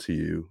something mailed to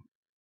you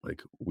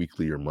like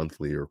weekly or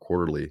monthly or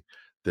quarterly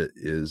that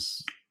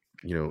is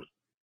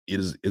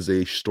is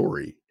a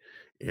story,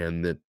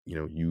 and that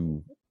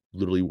you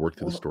literally work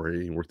through the Well,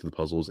 story and work through the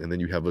puzzles, and then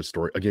you have a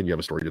story again, you have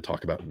a story to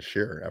talk about and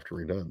share after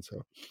you're done.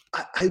 So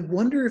I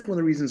wonder if one of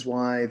the reasons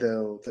why,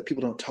 though, that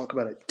people don't talk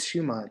about it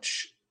too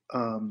much.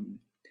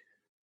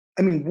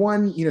 I mean,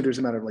 one, there's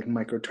a matter of like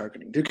micro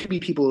targeting. There could be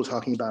people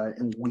talking about it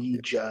and we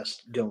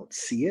just don't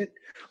see it.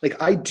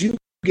 Like I do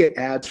get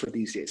ads for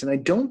these days, and I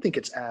don't think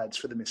it's ads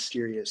for the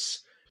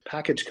Mysterious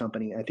Package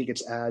Company. I think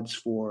it's ads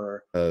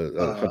for Hunt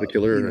the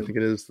Killer, I think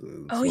it is.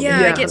 Oh It's yeah,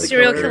 one I of get the-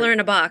 serial killer in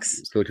a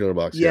box. Serial Killer in a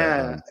box.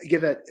 Yeah, I get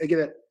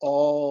that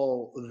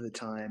all the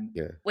time.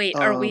 Yeah. Wait,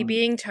 are we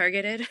being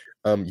targeted?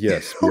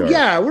 Yes. Oh we are.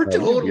 yeah, we're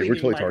totally we're being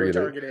totally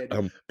targeted.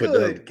 micro-targeted. But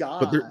Good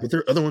God. but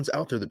there are other ones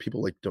out there that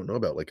people like don't know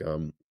about. Like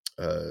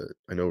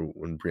I know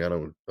when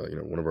Brianna,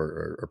 one of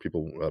our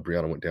people,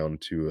 Brianna went down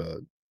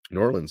to New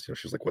Orleans. She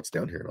was like, "What's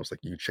down here?" And I was like,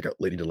 "You check out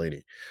Lady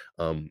Delaney."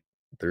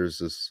 There's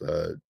this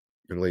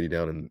young lady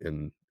down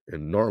in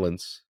New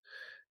Orleans,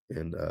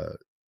 in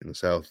the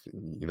South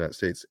United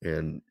States,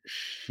 and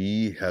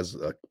she has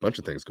a bunch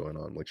of things going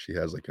on. Like she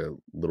has like a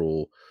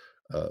little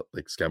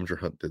like scavenger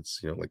hunt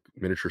that's like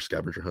miniature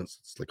scavenger hunts.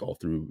 It's like all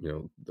through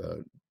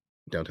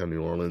downtown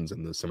New Orleans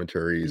and the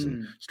cemeteries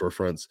and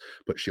storefronts.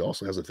 But she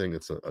also has a thing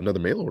that's another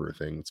mail order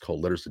thing. It's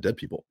called Letters to Dead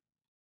People,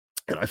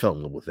 and I fell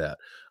in love with that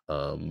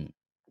a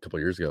couple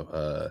of years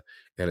ago.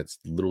 And it's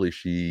literally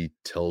she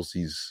tells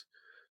these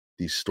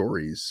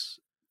stories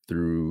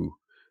through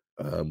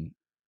um,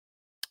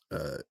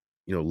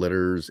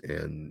 letters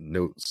and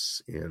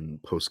notes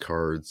and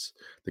postcards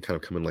that kind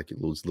of come in like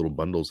those little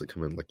bundles that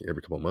come in like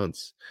every couple of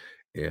months,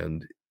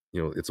 and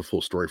it's a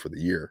full story for the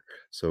year.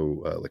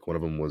 So like one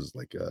of them was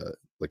like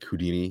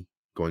Houdini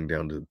going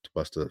down to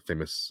bust a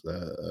famous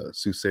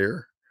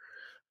soothsayer.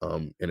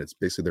 And it's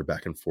basically they're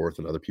back and forth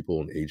and other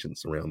people and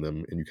agents around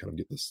them, and you kind of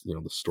get this,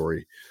 the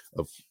story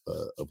of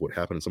what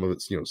happened. And some of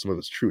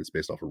it's true. It's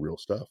based off of real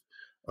stuff.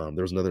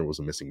 There was another that was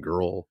a missing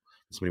girl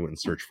somebody went and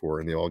searched for,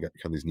 and they all got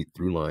kind of these neat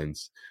through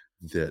lines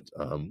that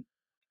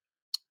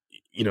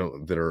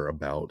that are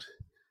about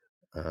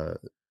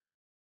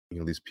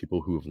these people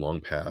who have long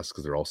passed,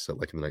 because they're all set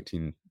like in the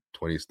 1920s,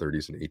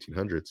 30s, and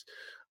 1800s,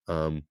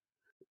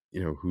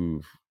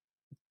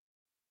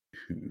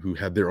 who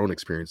had their own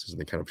experiences,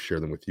 and they kind of share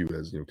them with you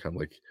as kind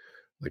of like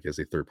as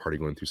a third party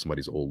going through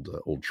somebody's old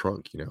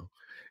trunk,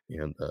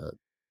 and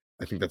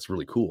I think that's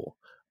really cool,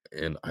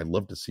 and I'd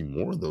love to see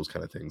more of those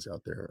kind of things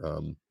out there.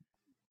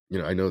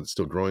 I know it's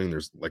still growing.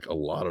 There's like a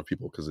lot of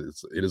people, because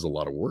it is a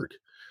lot of work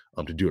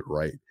to do it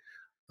right,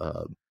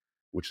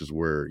 which is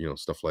where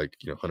stuff like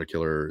Hunter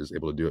Killer is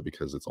able to do it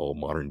because it's all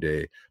modern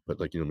day. But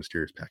like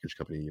Mysterious Package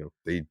Company,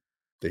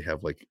 they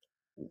have like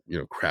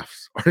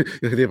crafts.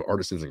 They have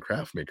artisans and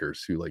craft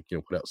makers who like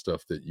put out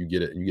stuff that you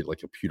get it and you get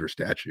like a pewter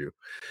statue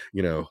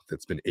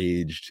that's been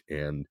aged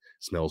and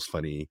smells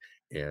funny,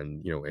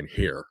 and and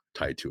hair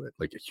tied to it,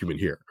 like a human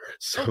hair.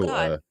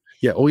 So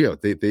yeah,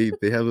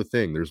 they have a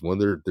thing. There's one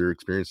their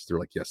experiences, they're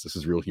like, yes, this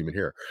is real human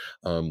hair,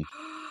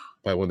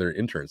 by one of their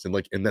interns, and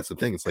that's the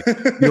thing, it's like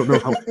you don't know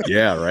how.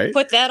 Yeah, right,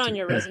 put that on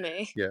your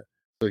resume. Yeah.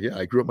 So yeah,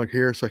 I grew up my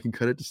hair so I can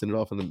cut it to send it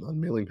off on a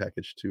mailing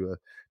package to a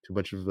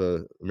bunch of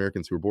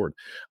Americans who were bored.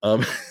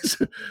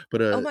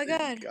 But oh my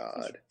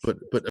god. But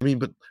I mean,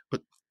 but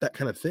that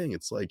kind of thing,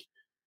 it's like,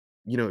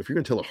 if you're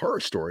gonna tell a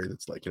horror story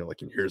that's like,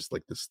 like, and here's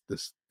like this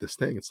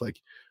thing, it's like,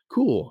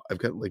 cool, I've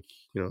got like,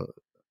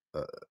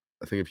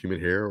 a thing of human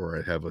hair, or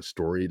I have a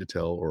story to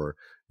tell, or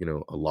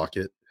a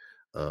locket.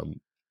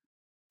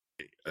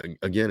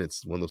 Again,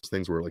 it's one of those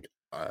things where like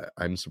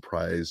I'm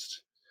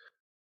surprised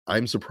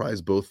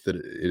both that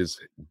it has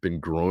been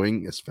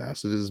growing as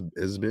fast as it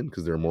has been,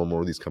 because there are more and more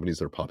of these companies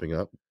that are popping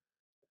up,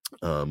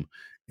 and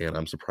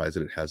I'm surprised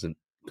that it hasn't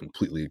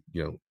completely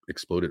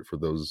exploded for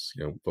those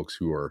folks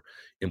who are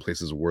in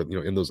places where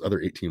in those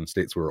other 18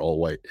 states who are all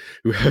white,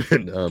 who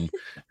haven't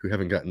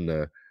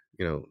gotten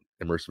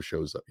immersive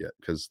shows up yet.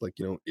 Because like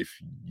if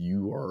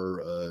you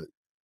are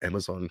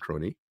Amazon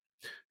crony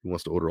who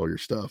wants to order all your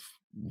stuff,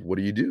 what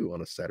do you do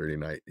on a Saturday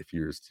night if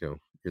you're you're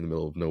in the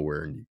middle of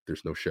nowhere and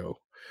there's no show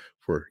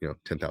for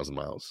 10,000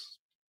 miles?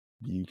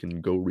 You can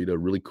go read a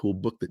really cool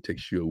book that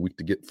takes you a week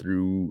to get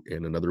through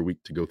and another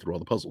week to go through all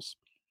the puzzles.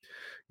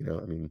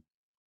 I mean,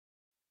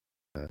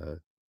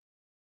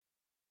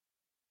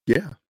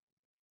 yeah.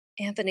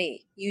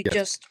 Anthony, you Yes.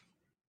 just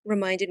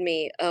reminded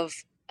me of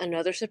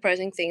another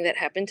surprising thing that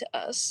happened to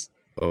us.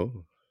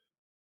 Oh.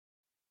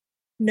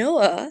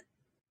 Noah,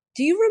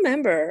 do you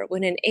remember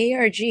when an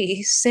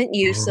ARG sent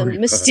you some yeah.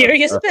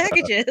 mysterious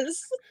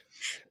packages?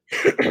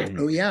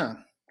 Oh yeah.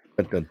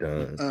 Dun, dun,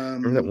 dun.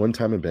 Remember that one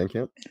time in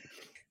Bandcamp?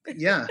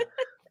 Yeah.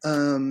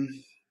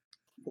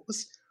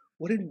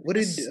 What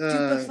did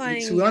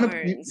Stupefying so we wound up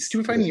Yarns.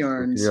 Stupefying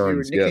Yarns. We were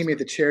Yarns, nicknamed yes. it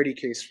the Charity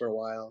Case for a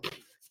while.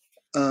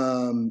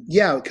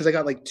 Yeah, because I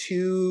got like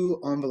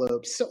 2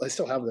 envelopes. I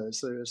still have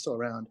those, so they're still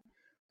around.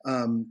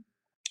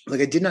 Like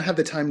I did not have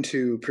the time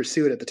to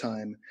pursue it at the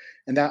time,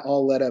 and that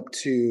all led up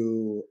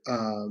to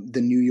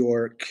the New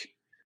York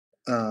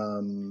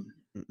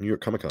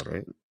Comic-Con,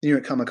 right? New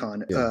York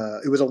Comic-Con. Yeah.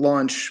 It was a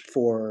launch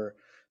for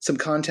some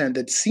content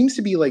that seems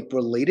to be like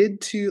related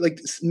to, like,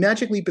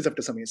 Magic Leap is up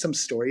to something. It's some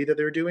story that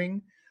they're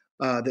doing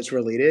that's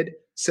related.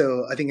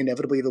 So I think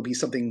inevitably there'll be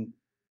something.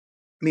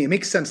 I mean, it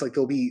makes sense. Like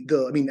I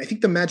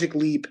think the Magic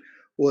Leap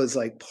was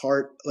like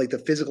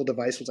the physical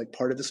device was like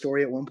part of the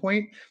story at one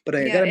point. But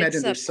I gotta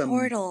imagine there's some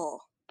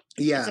portal.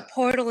 Yeah, it's a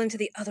portal into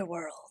the other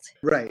world.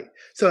 Right.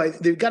 So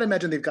they've got to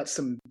imagine they've got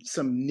some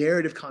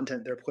narrative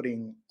content they're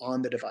putting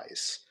on the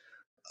device.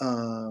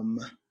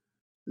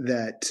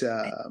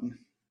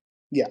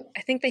 Yeah.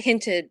 I think they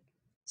hinted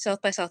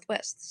South by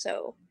Southwest.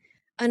 So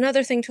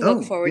another thing to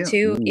look forward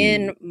to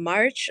in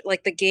March.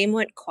 Like the game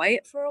went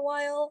quiet for a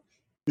while.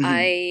 Mm-hmm.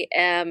 I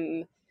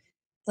am,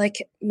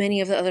 like many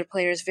of the other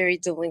players, very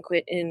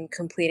delinquent in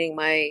completing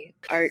my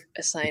art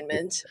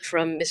assignment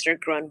from Mr.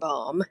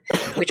 Grunbaum,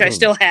 which I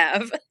still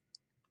have.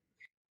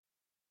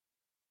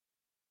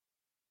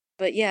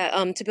 But yeah,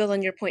 to build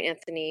on your point,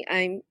 Anthony,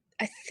 I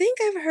think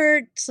I've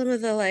heard some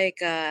of the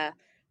like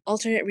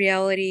alternate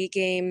reality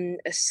game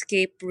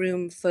escape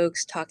room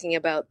folks talking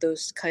about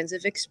those kinds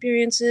of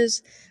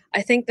experiences.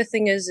 I think the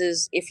thing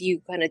is if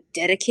you kind of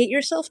dedicate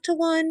yourself to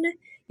one,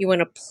 you want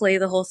to play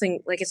the whole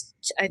thing. Like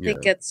I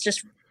think it's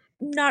just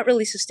not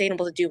really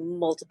sustainable to do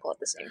multiple at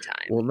the same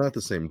time. Well, not at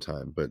the same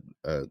time, but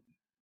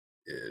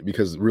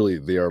because really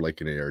they are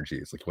like an ARG.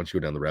 It's like once you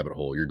go down the rabbit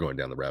hole, you're going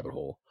down the rabbit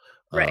hole.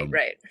 Right,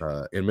 right.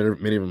 And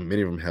many of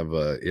them have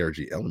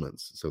ARG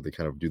elements, so they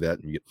kind of do that,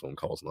 and you get phone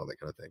calls and all that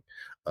kind of thing.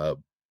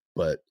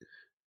 But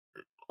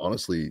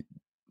honestly,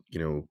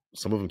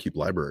 some of them keep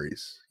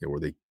libraries, where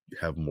they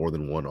have more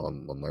than one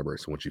on library.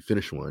 So once you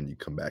finish one, you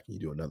come back and you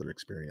do another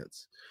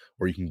experience,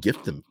 or you can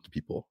gift them to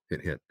people.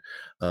 Hint, hint.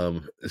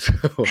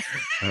 So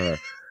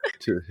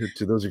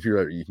to those of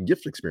you can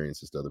gift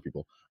experiences to other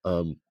people.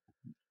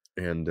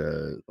 And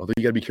although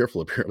you got to be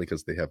careful, apparently,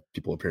 because they have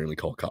people apparently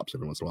call cops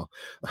every once in a while.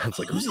 It's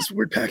like, who's this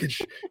weird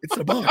package? It's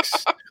in a box.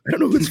 I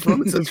don't know who it's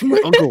from. It says from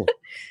my uncle.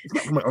 It's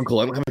not from my uncle.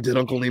 I don't have a dead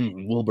uncle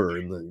named Wilbur.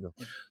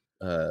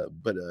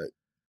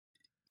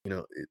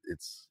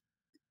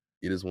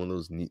 It is one of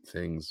those neat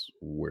things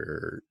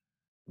where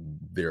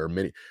there are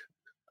many.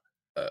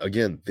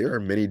 There are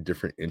many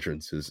different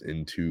entrances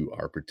into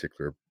our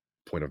particular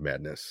point of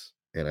madness,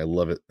 and I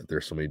love it that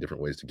there's so many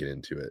different ways to get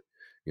into it.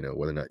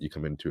 Whether or not you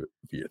come into it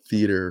via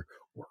theater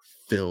or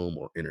film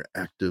or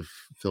interactive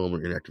film or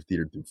interactive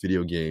theater, through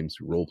video games,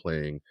 through role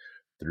playing,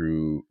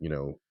 through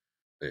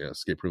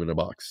escape room in a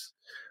box.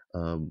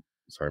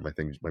 Sorry,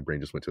 my brain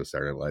just went to a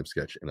Saturday Night Live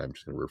sketch, and I'm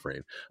just going to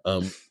refrain.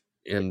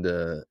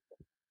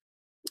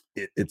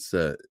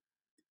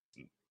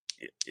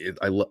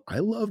 I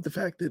love the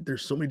fact that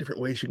there's so many different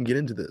ways you can get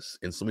into this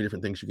and so many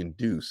different things you can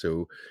do.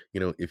 So,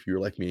 if you're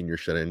like me and you're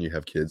shut in, you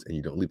have kids and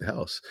you don't leave the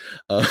house,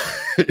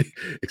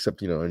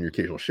 except, on your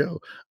occasional show,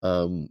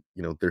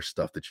 there's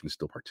stuff that you can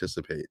still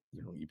participate,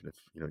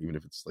 even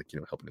if it's like,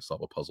 helping to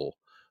solve a puzzle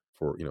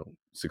for,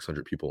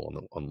 600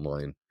 people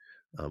online,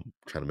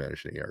 trying to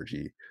manage an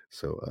ARG.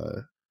 So,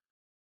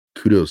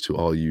 kudos to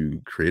all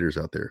you creators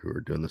out there who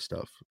are doing this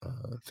stuff.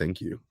 Thank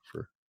you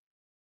for.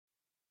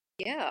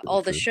 Yeah,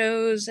 all the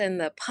shows and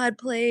the pod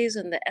plays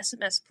and the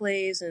SMS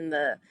plays and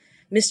the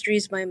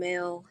mysteries by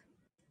mail.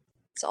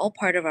 It's all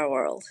part of our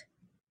world.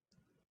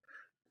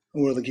 A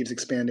world that keeps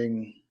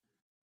expanding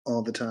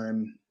all the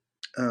time.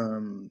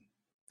 So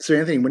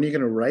Anthony, when are you going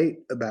to write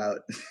about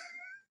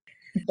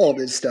all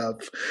this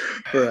stuff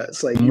for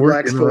us? Like, you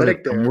wax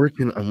poetic there. I'm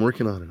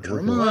working on it.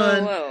 Come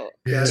on. Whoa.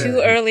 Yeah.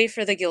 Too early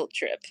for the guilt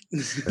trip.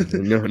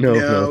 No,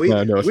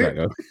 it's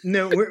not.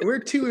 No, we're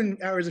 2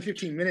 hours and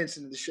 15 minutes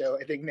into the show,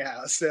 I think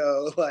now.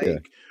 So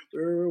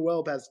we're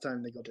well past the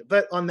time the guilt trip.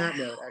 But on that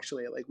note,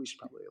 actually, we should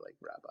probably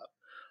wrap up.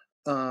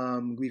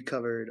 We've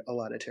covered a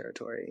lot of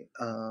territory,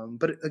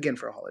 but again,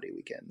 for a holiday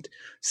weekend.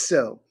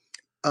 So,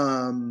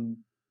 any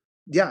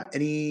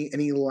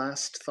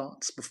last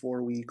thoughts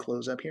before we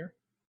close up here?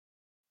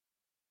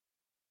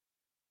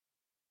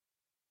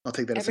 I'll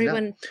take that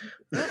everyone,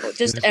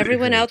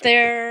 everyone out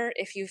there,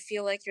 if you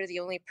feel like you're the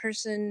only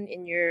person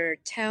in your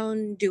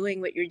town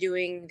doing what you're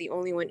doing, the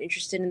only one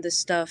interested in this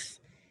stuff,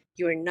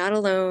 you are not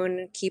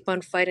alone. Keep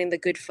on fighting the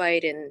good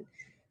fight in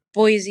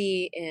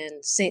Boise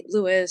and St.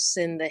 Louis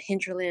and the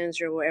hinterlands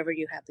or wherever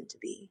you happen to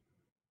be.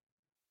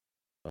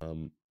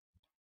 I'd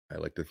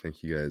like to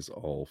thank you guys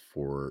all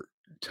for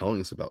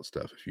telling us about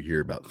stuff. If you hear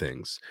about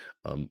things,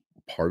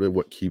 part of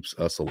what keeps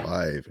us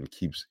alive and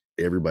keeps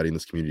everybody in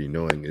this community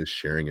knowing is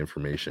sharing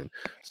information.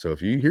 So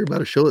if you hear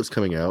about a show that's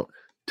coming out,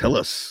 tell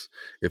us.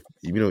 If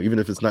even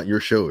if it's not your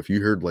show, if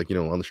you heard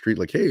on the street,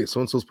 hey,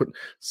 so-and-so's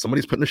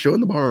somebody's putting a show in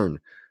the barn,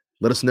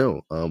 let us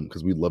know,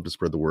 because we'd love to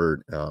spread the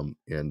word.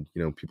 And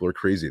people are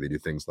crazy. They do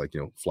things like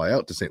fly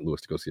out to St.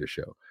 Louis to go see a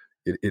show.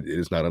 It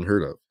is not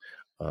unheard of.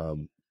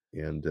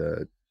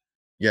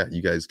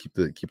 You guys keep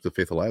the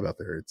faith alive out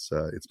there. It's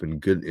been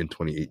good in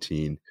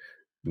 2018.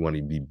 We want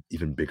to be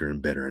even bigger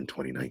and better in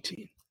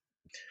 2019.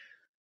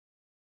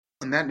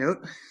 On that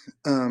note,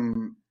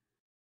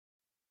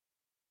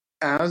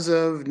 as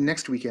of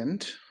next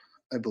weekend,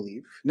 I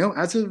believe. No,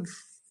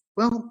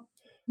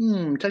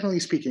 technically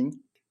speaking,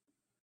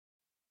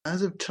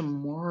 as of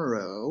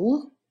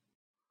tomorrow,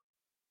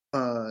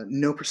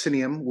 No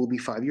Proscenium will be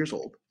 5 years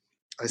old.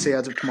 I say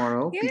as of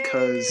tomorrow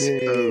because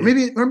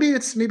maybe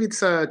it's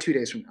 2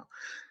 days from now.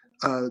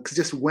 Because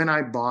just when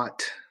I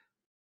bought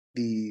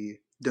the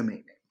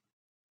domain name.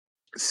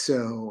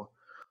 So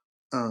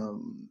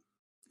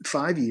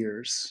 5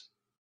 years.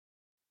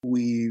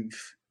 On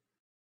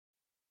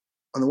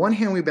the one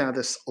hand, we've been at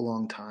this a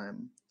long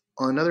time.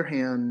 On the other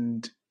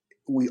hand,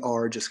 we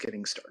are just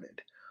getting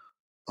started.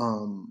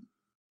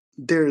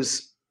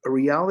 There's a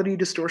reality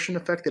distortion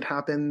effect that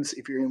happens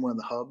if you're in one of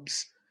the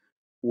hubs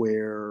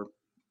where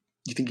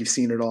you think you've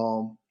seen it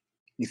all.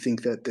 You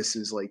think that this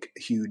is a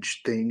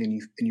huge thing,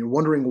 and you're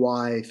wondering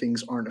why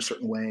things aren't a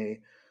certain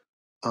way.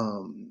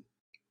 And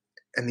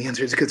the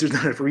answer is because there's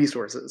not enough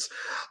resources.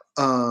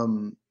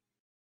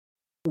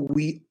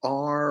 We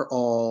are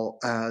all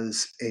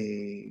as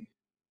a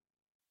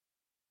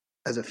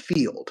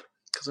field,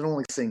 because I don't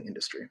like saying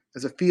industry,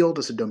 as a field,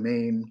 as a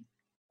domain,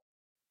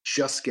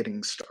 just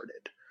getting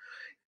started.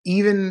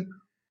 Even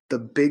the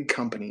big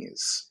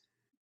companies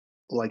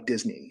like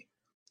Disney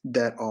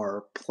that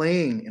are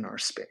playing in our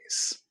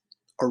space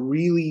are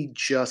really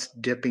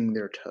just dipping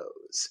their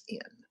toes in.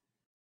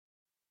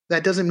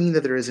 that doesn't mean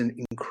that there isn't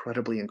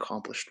incredibly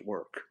accomplished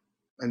work.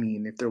 I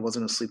mean, if there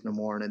wasn't a Sleep No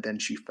More and a Then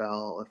She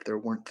Fell, if there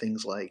weren't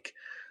things like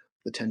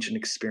the Tension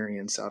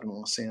Experience out in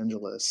Los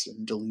Angeles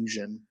and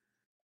Delusion,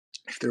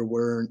 if there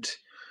weren't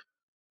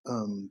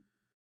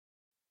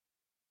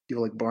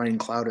people like Brian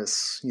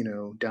Cloudis, you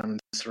know, down in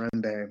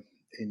Serembe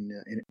in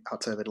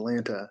outside of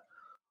Atlanta,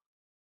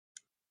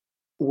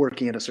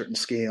 working at a certain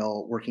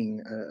scale,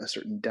 working a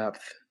certain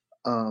depth,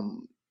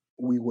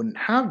 we wouldn't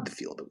have the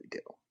field that we do.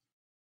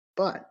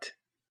 But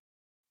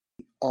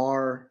we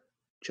are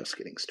just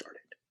getting started.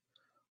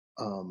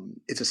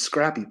 It's a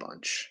scrappy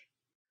bunch,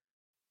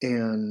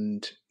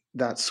 and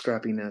that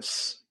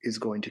scrappiness is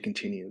going to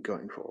continue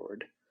going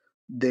forward.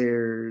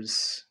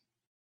 There's,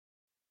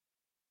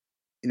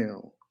 you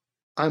know,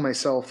 I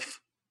myself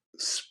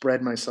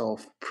spread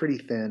myself pretty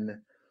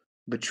thin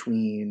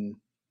between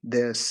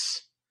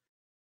this,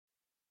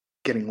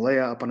 getting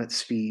Leia up on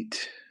its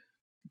feet,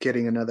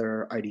 getting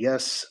another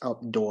IDS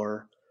out the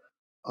door,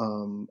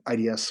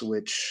 IDS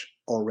which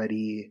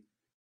already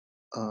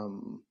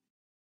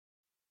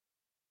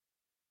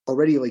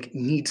like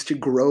needs to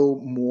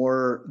grow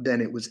more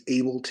than it was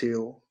able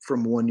to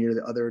from one year to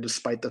the other,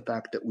 despite the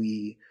fact that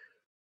we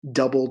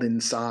doubled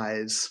in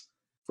size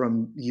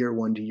from year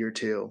one to year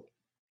two.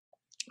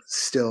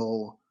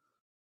 Still,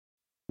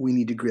 we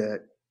need to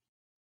get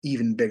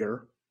even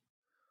bigger.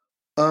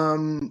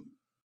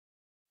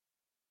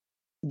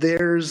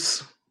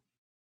 There's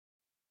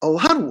a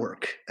lot of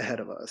work ahead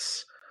of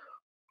us.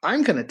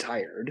 I'm kind of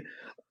tired,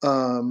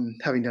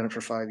 having done it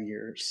for 5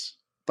 years,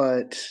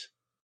 but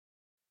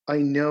I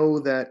know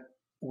that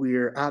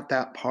we're at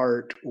that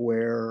part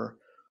where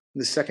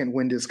the second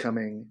wind is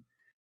coming,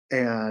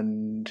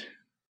 and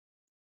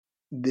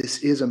this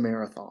is a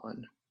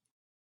marathon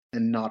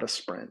and not a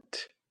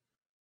sprint.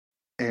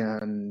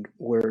 And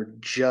we're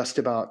just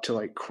about to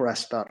like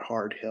crest that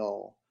hard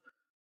hill,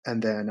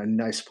 and then a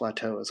nice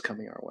plateau is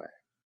coming our way.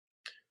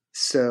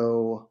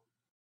 So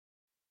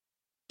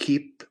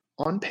keep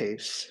on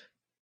pace,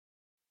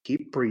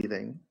 keep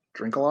breathing,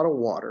 drink a lot of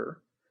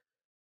water,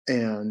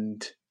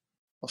 and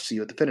I'll see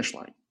you at the finish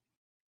line.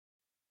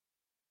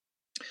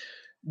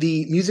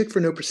 The music for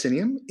No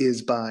Proscenium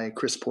is by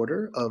Chris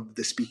Porter of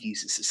the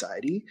Speakeasy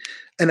Society,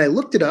 and I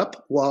looked it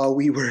up while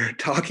we were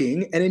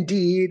talking, and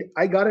indeed,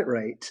 I got it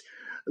right.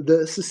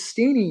 The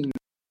sustaining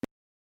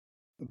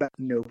about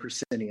No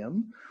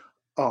Proscenium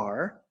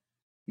are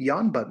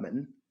Jan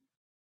Budman,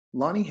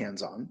 Lonnie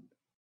Hanson,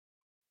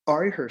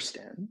 Ari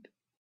Herstand,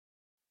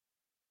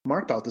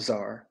 Mark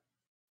Balthazar,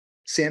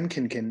 Sam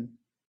Kinkin,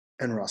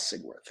 and Ross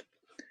Sigworth.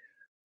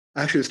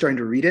 I actually was starting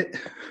to read it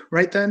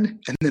right then,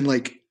 and then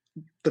like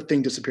the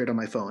thing disappeared on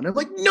my phone. I'm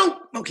like, no,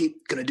 okay,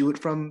 gonna do it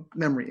from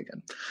memory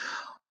again.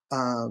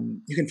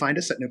 You can find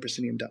us at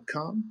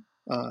noproscenium.com.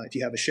 If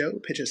you have a show,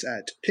 pitches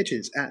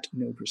at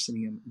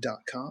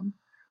noproscenium.com.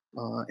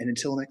 And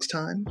until next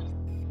time,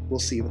 we'll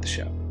see you at the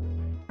show.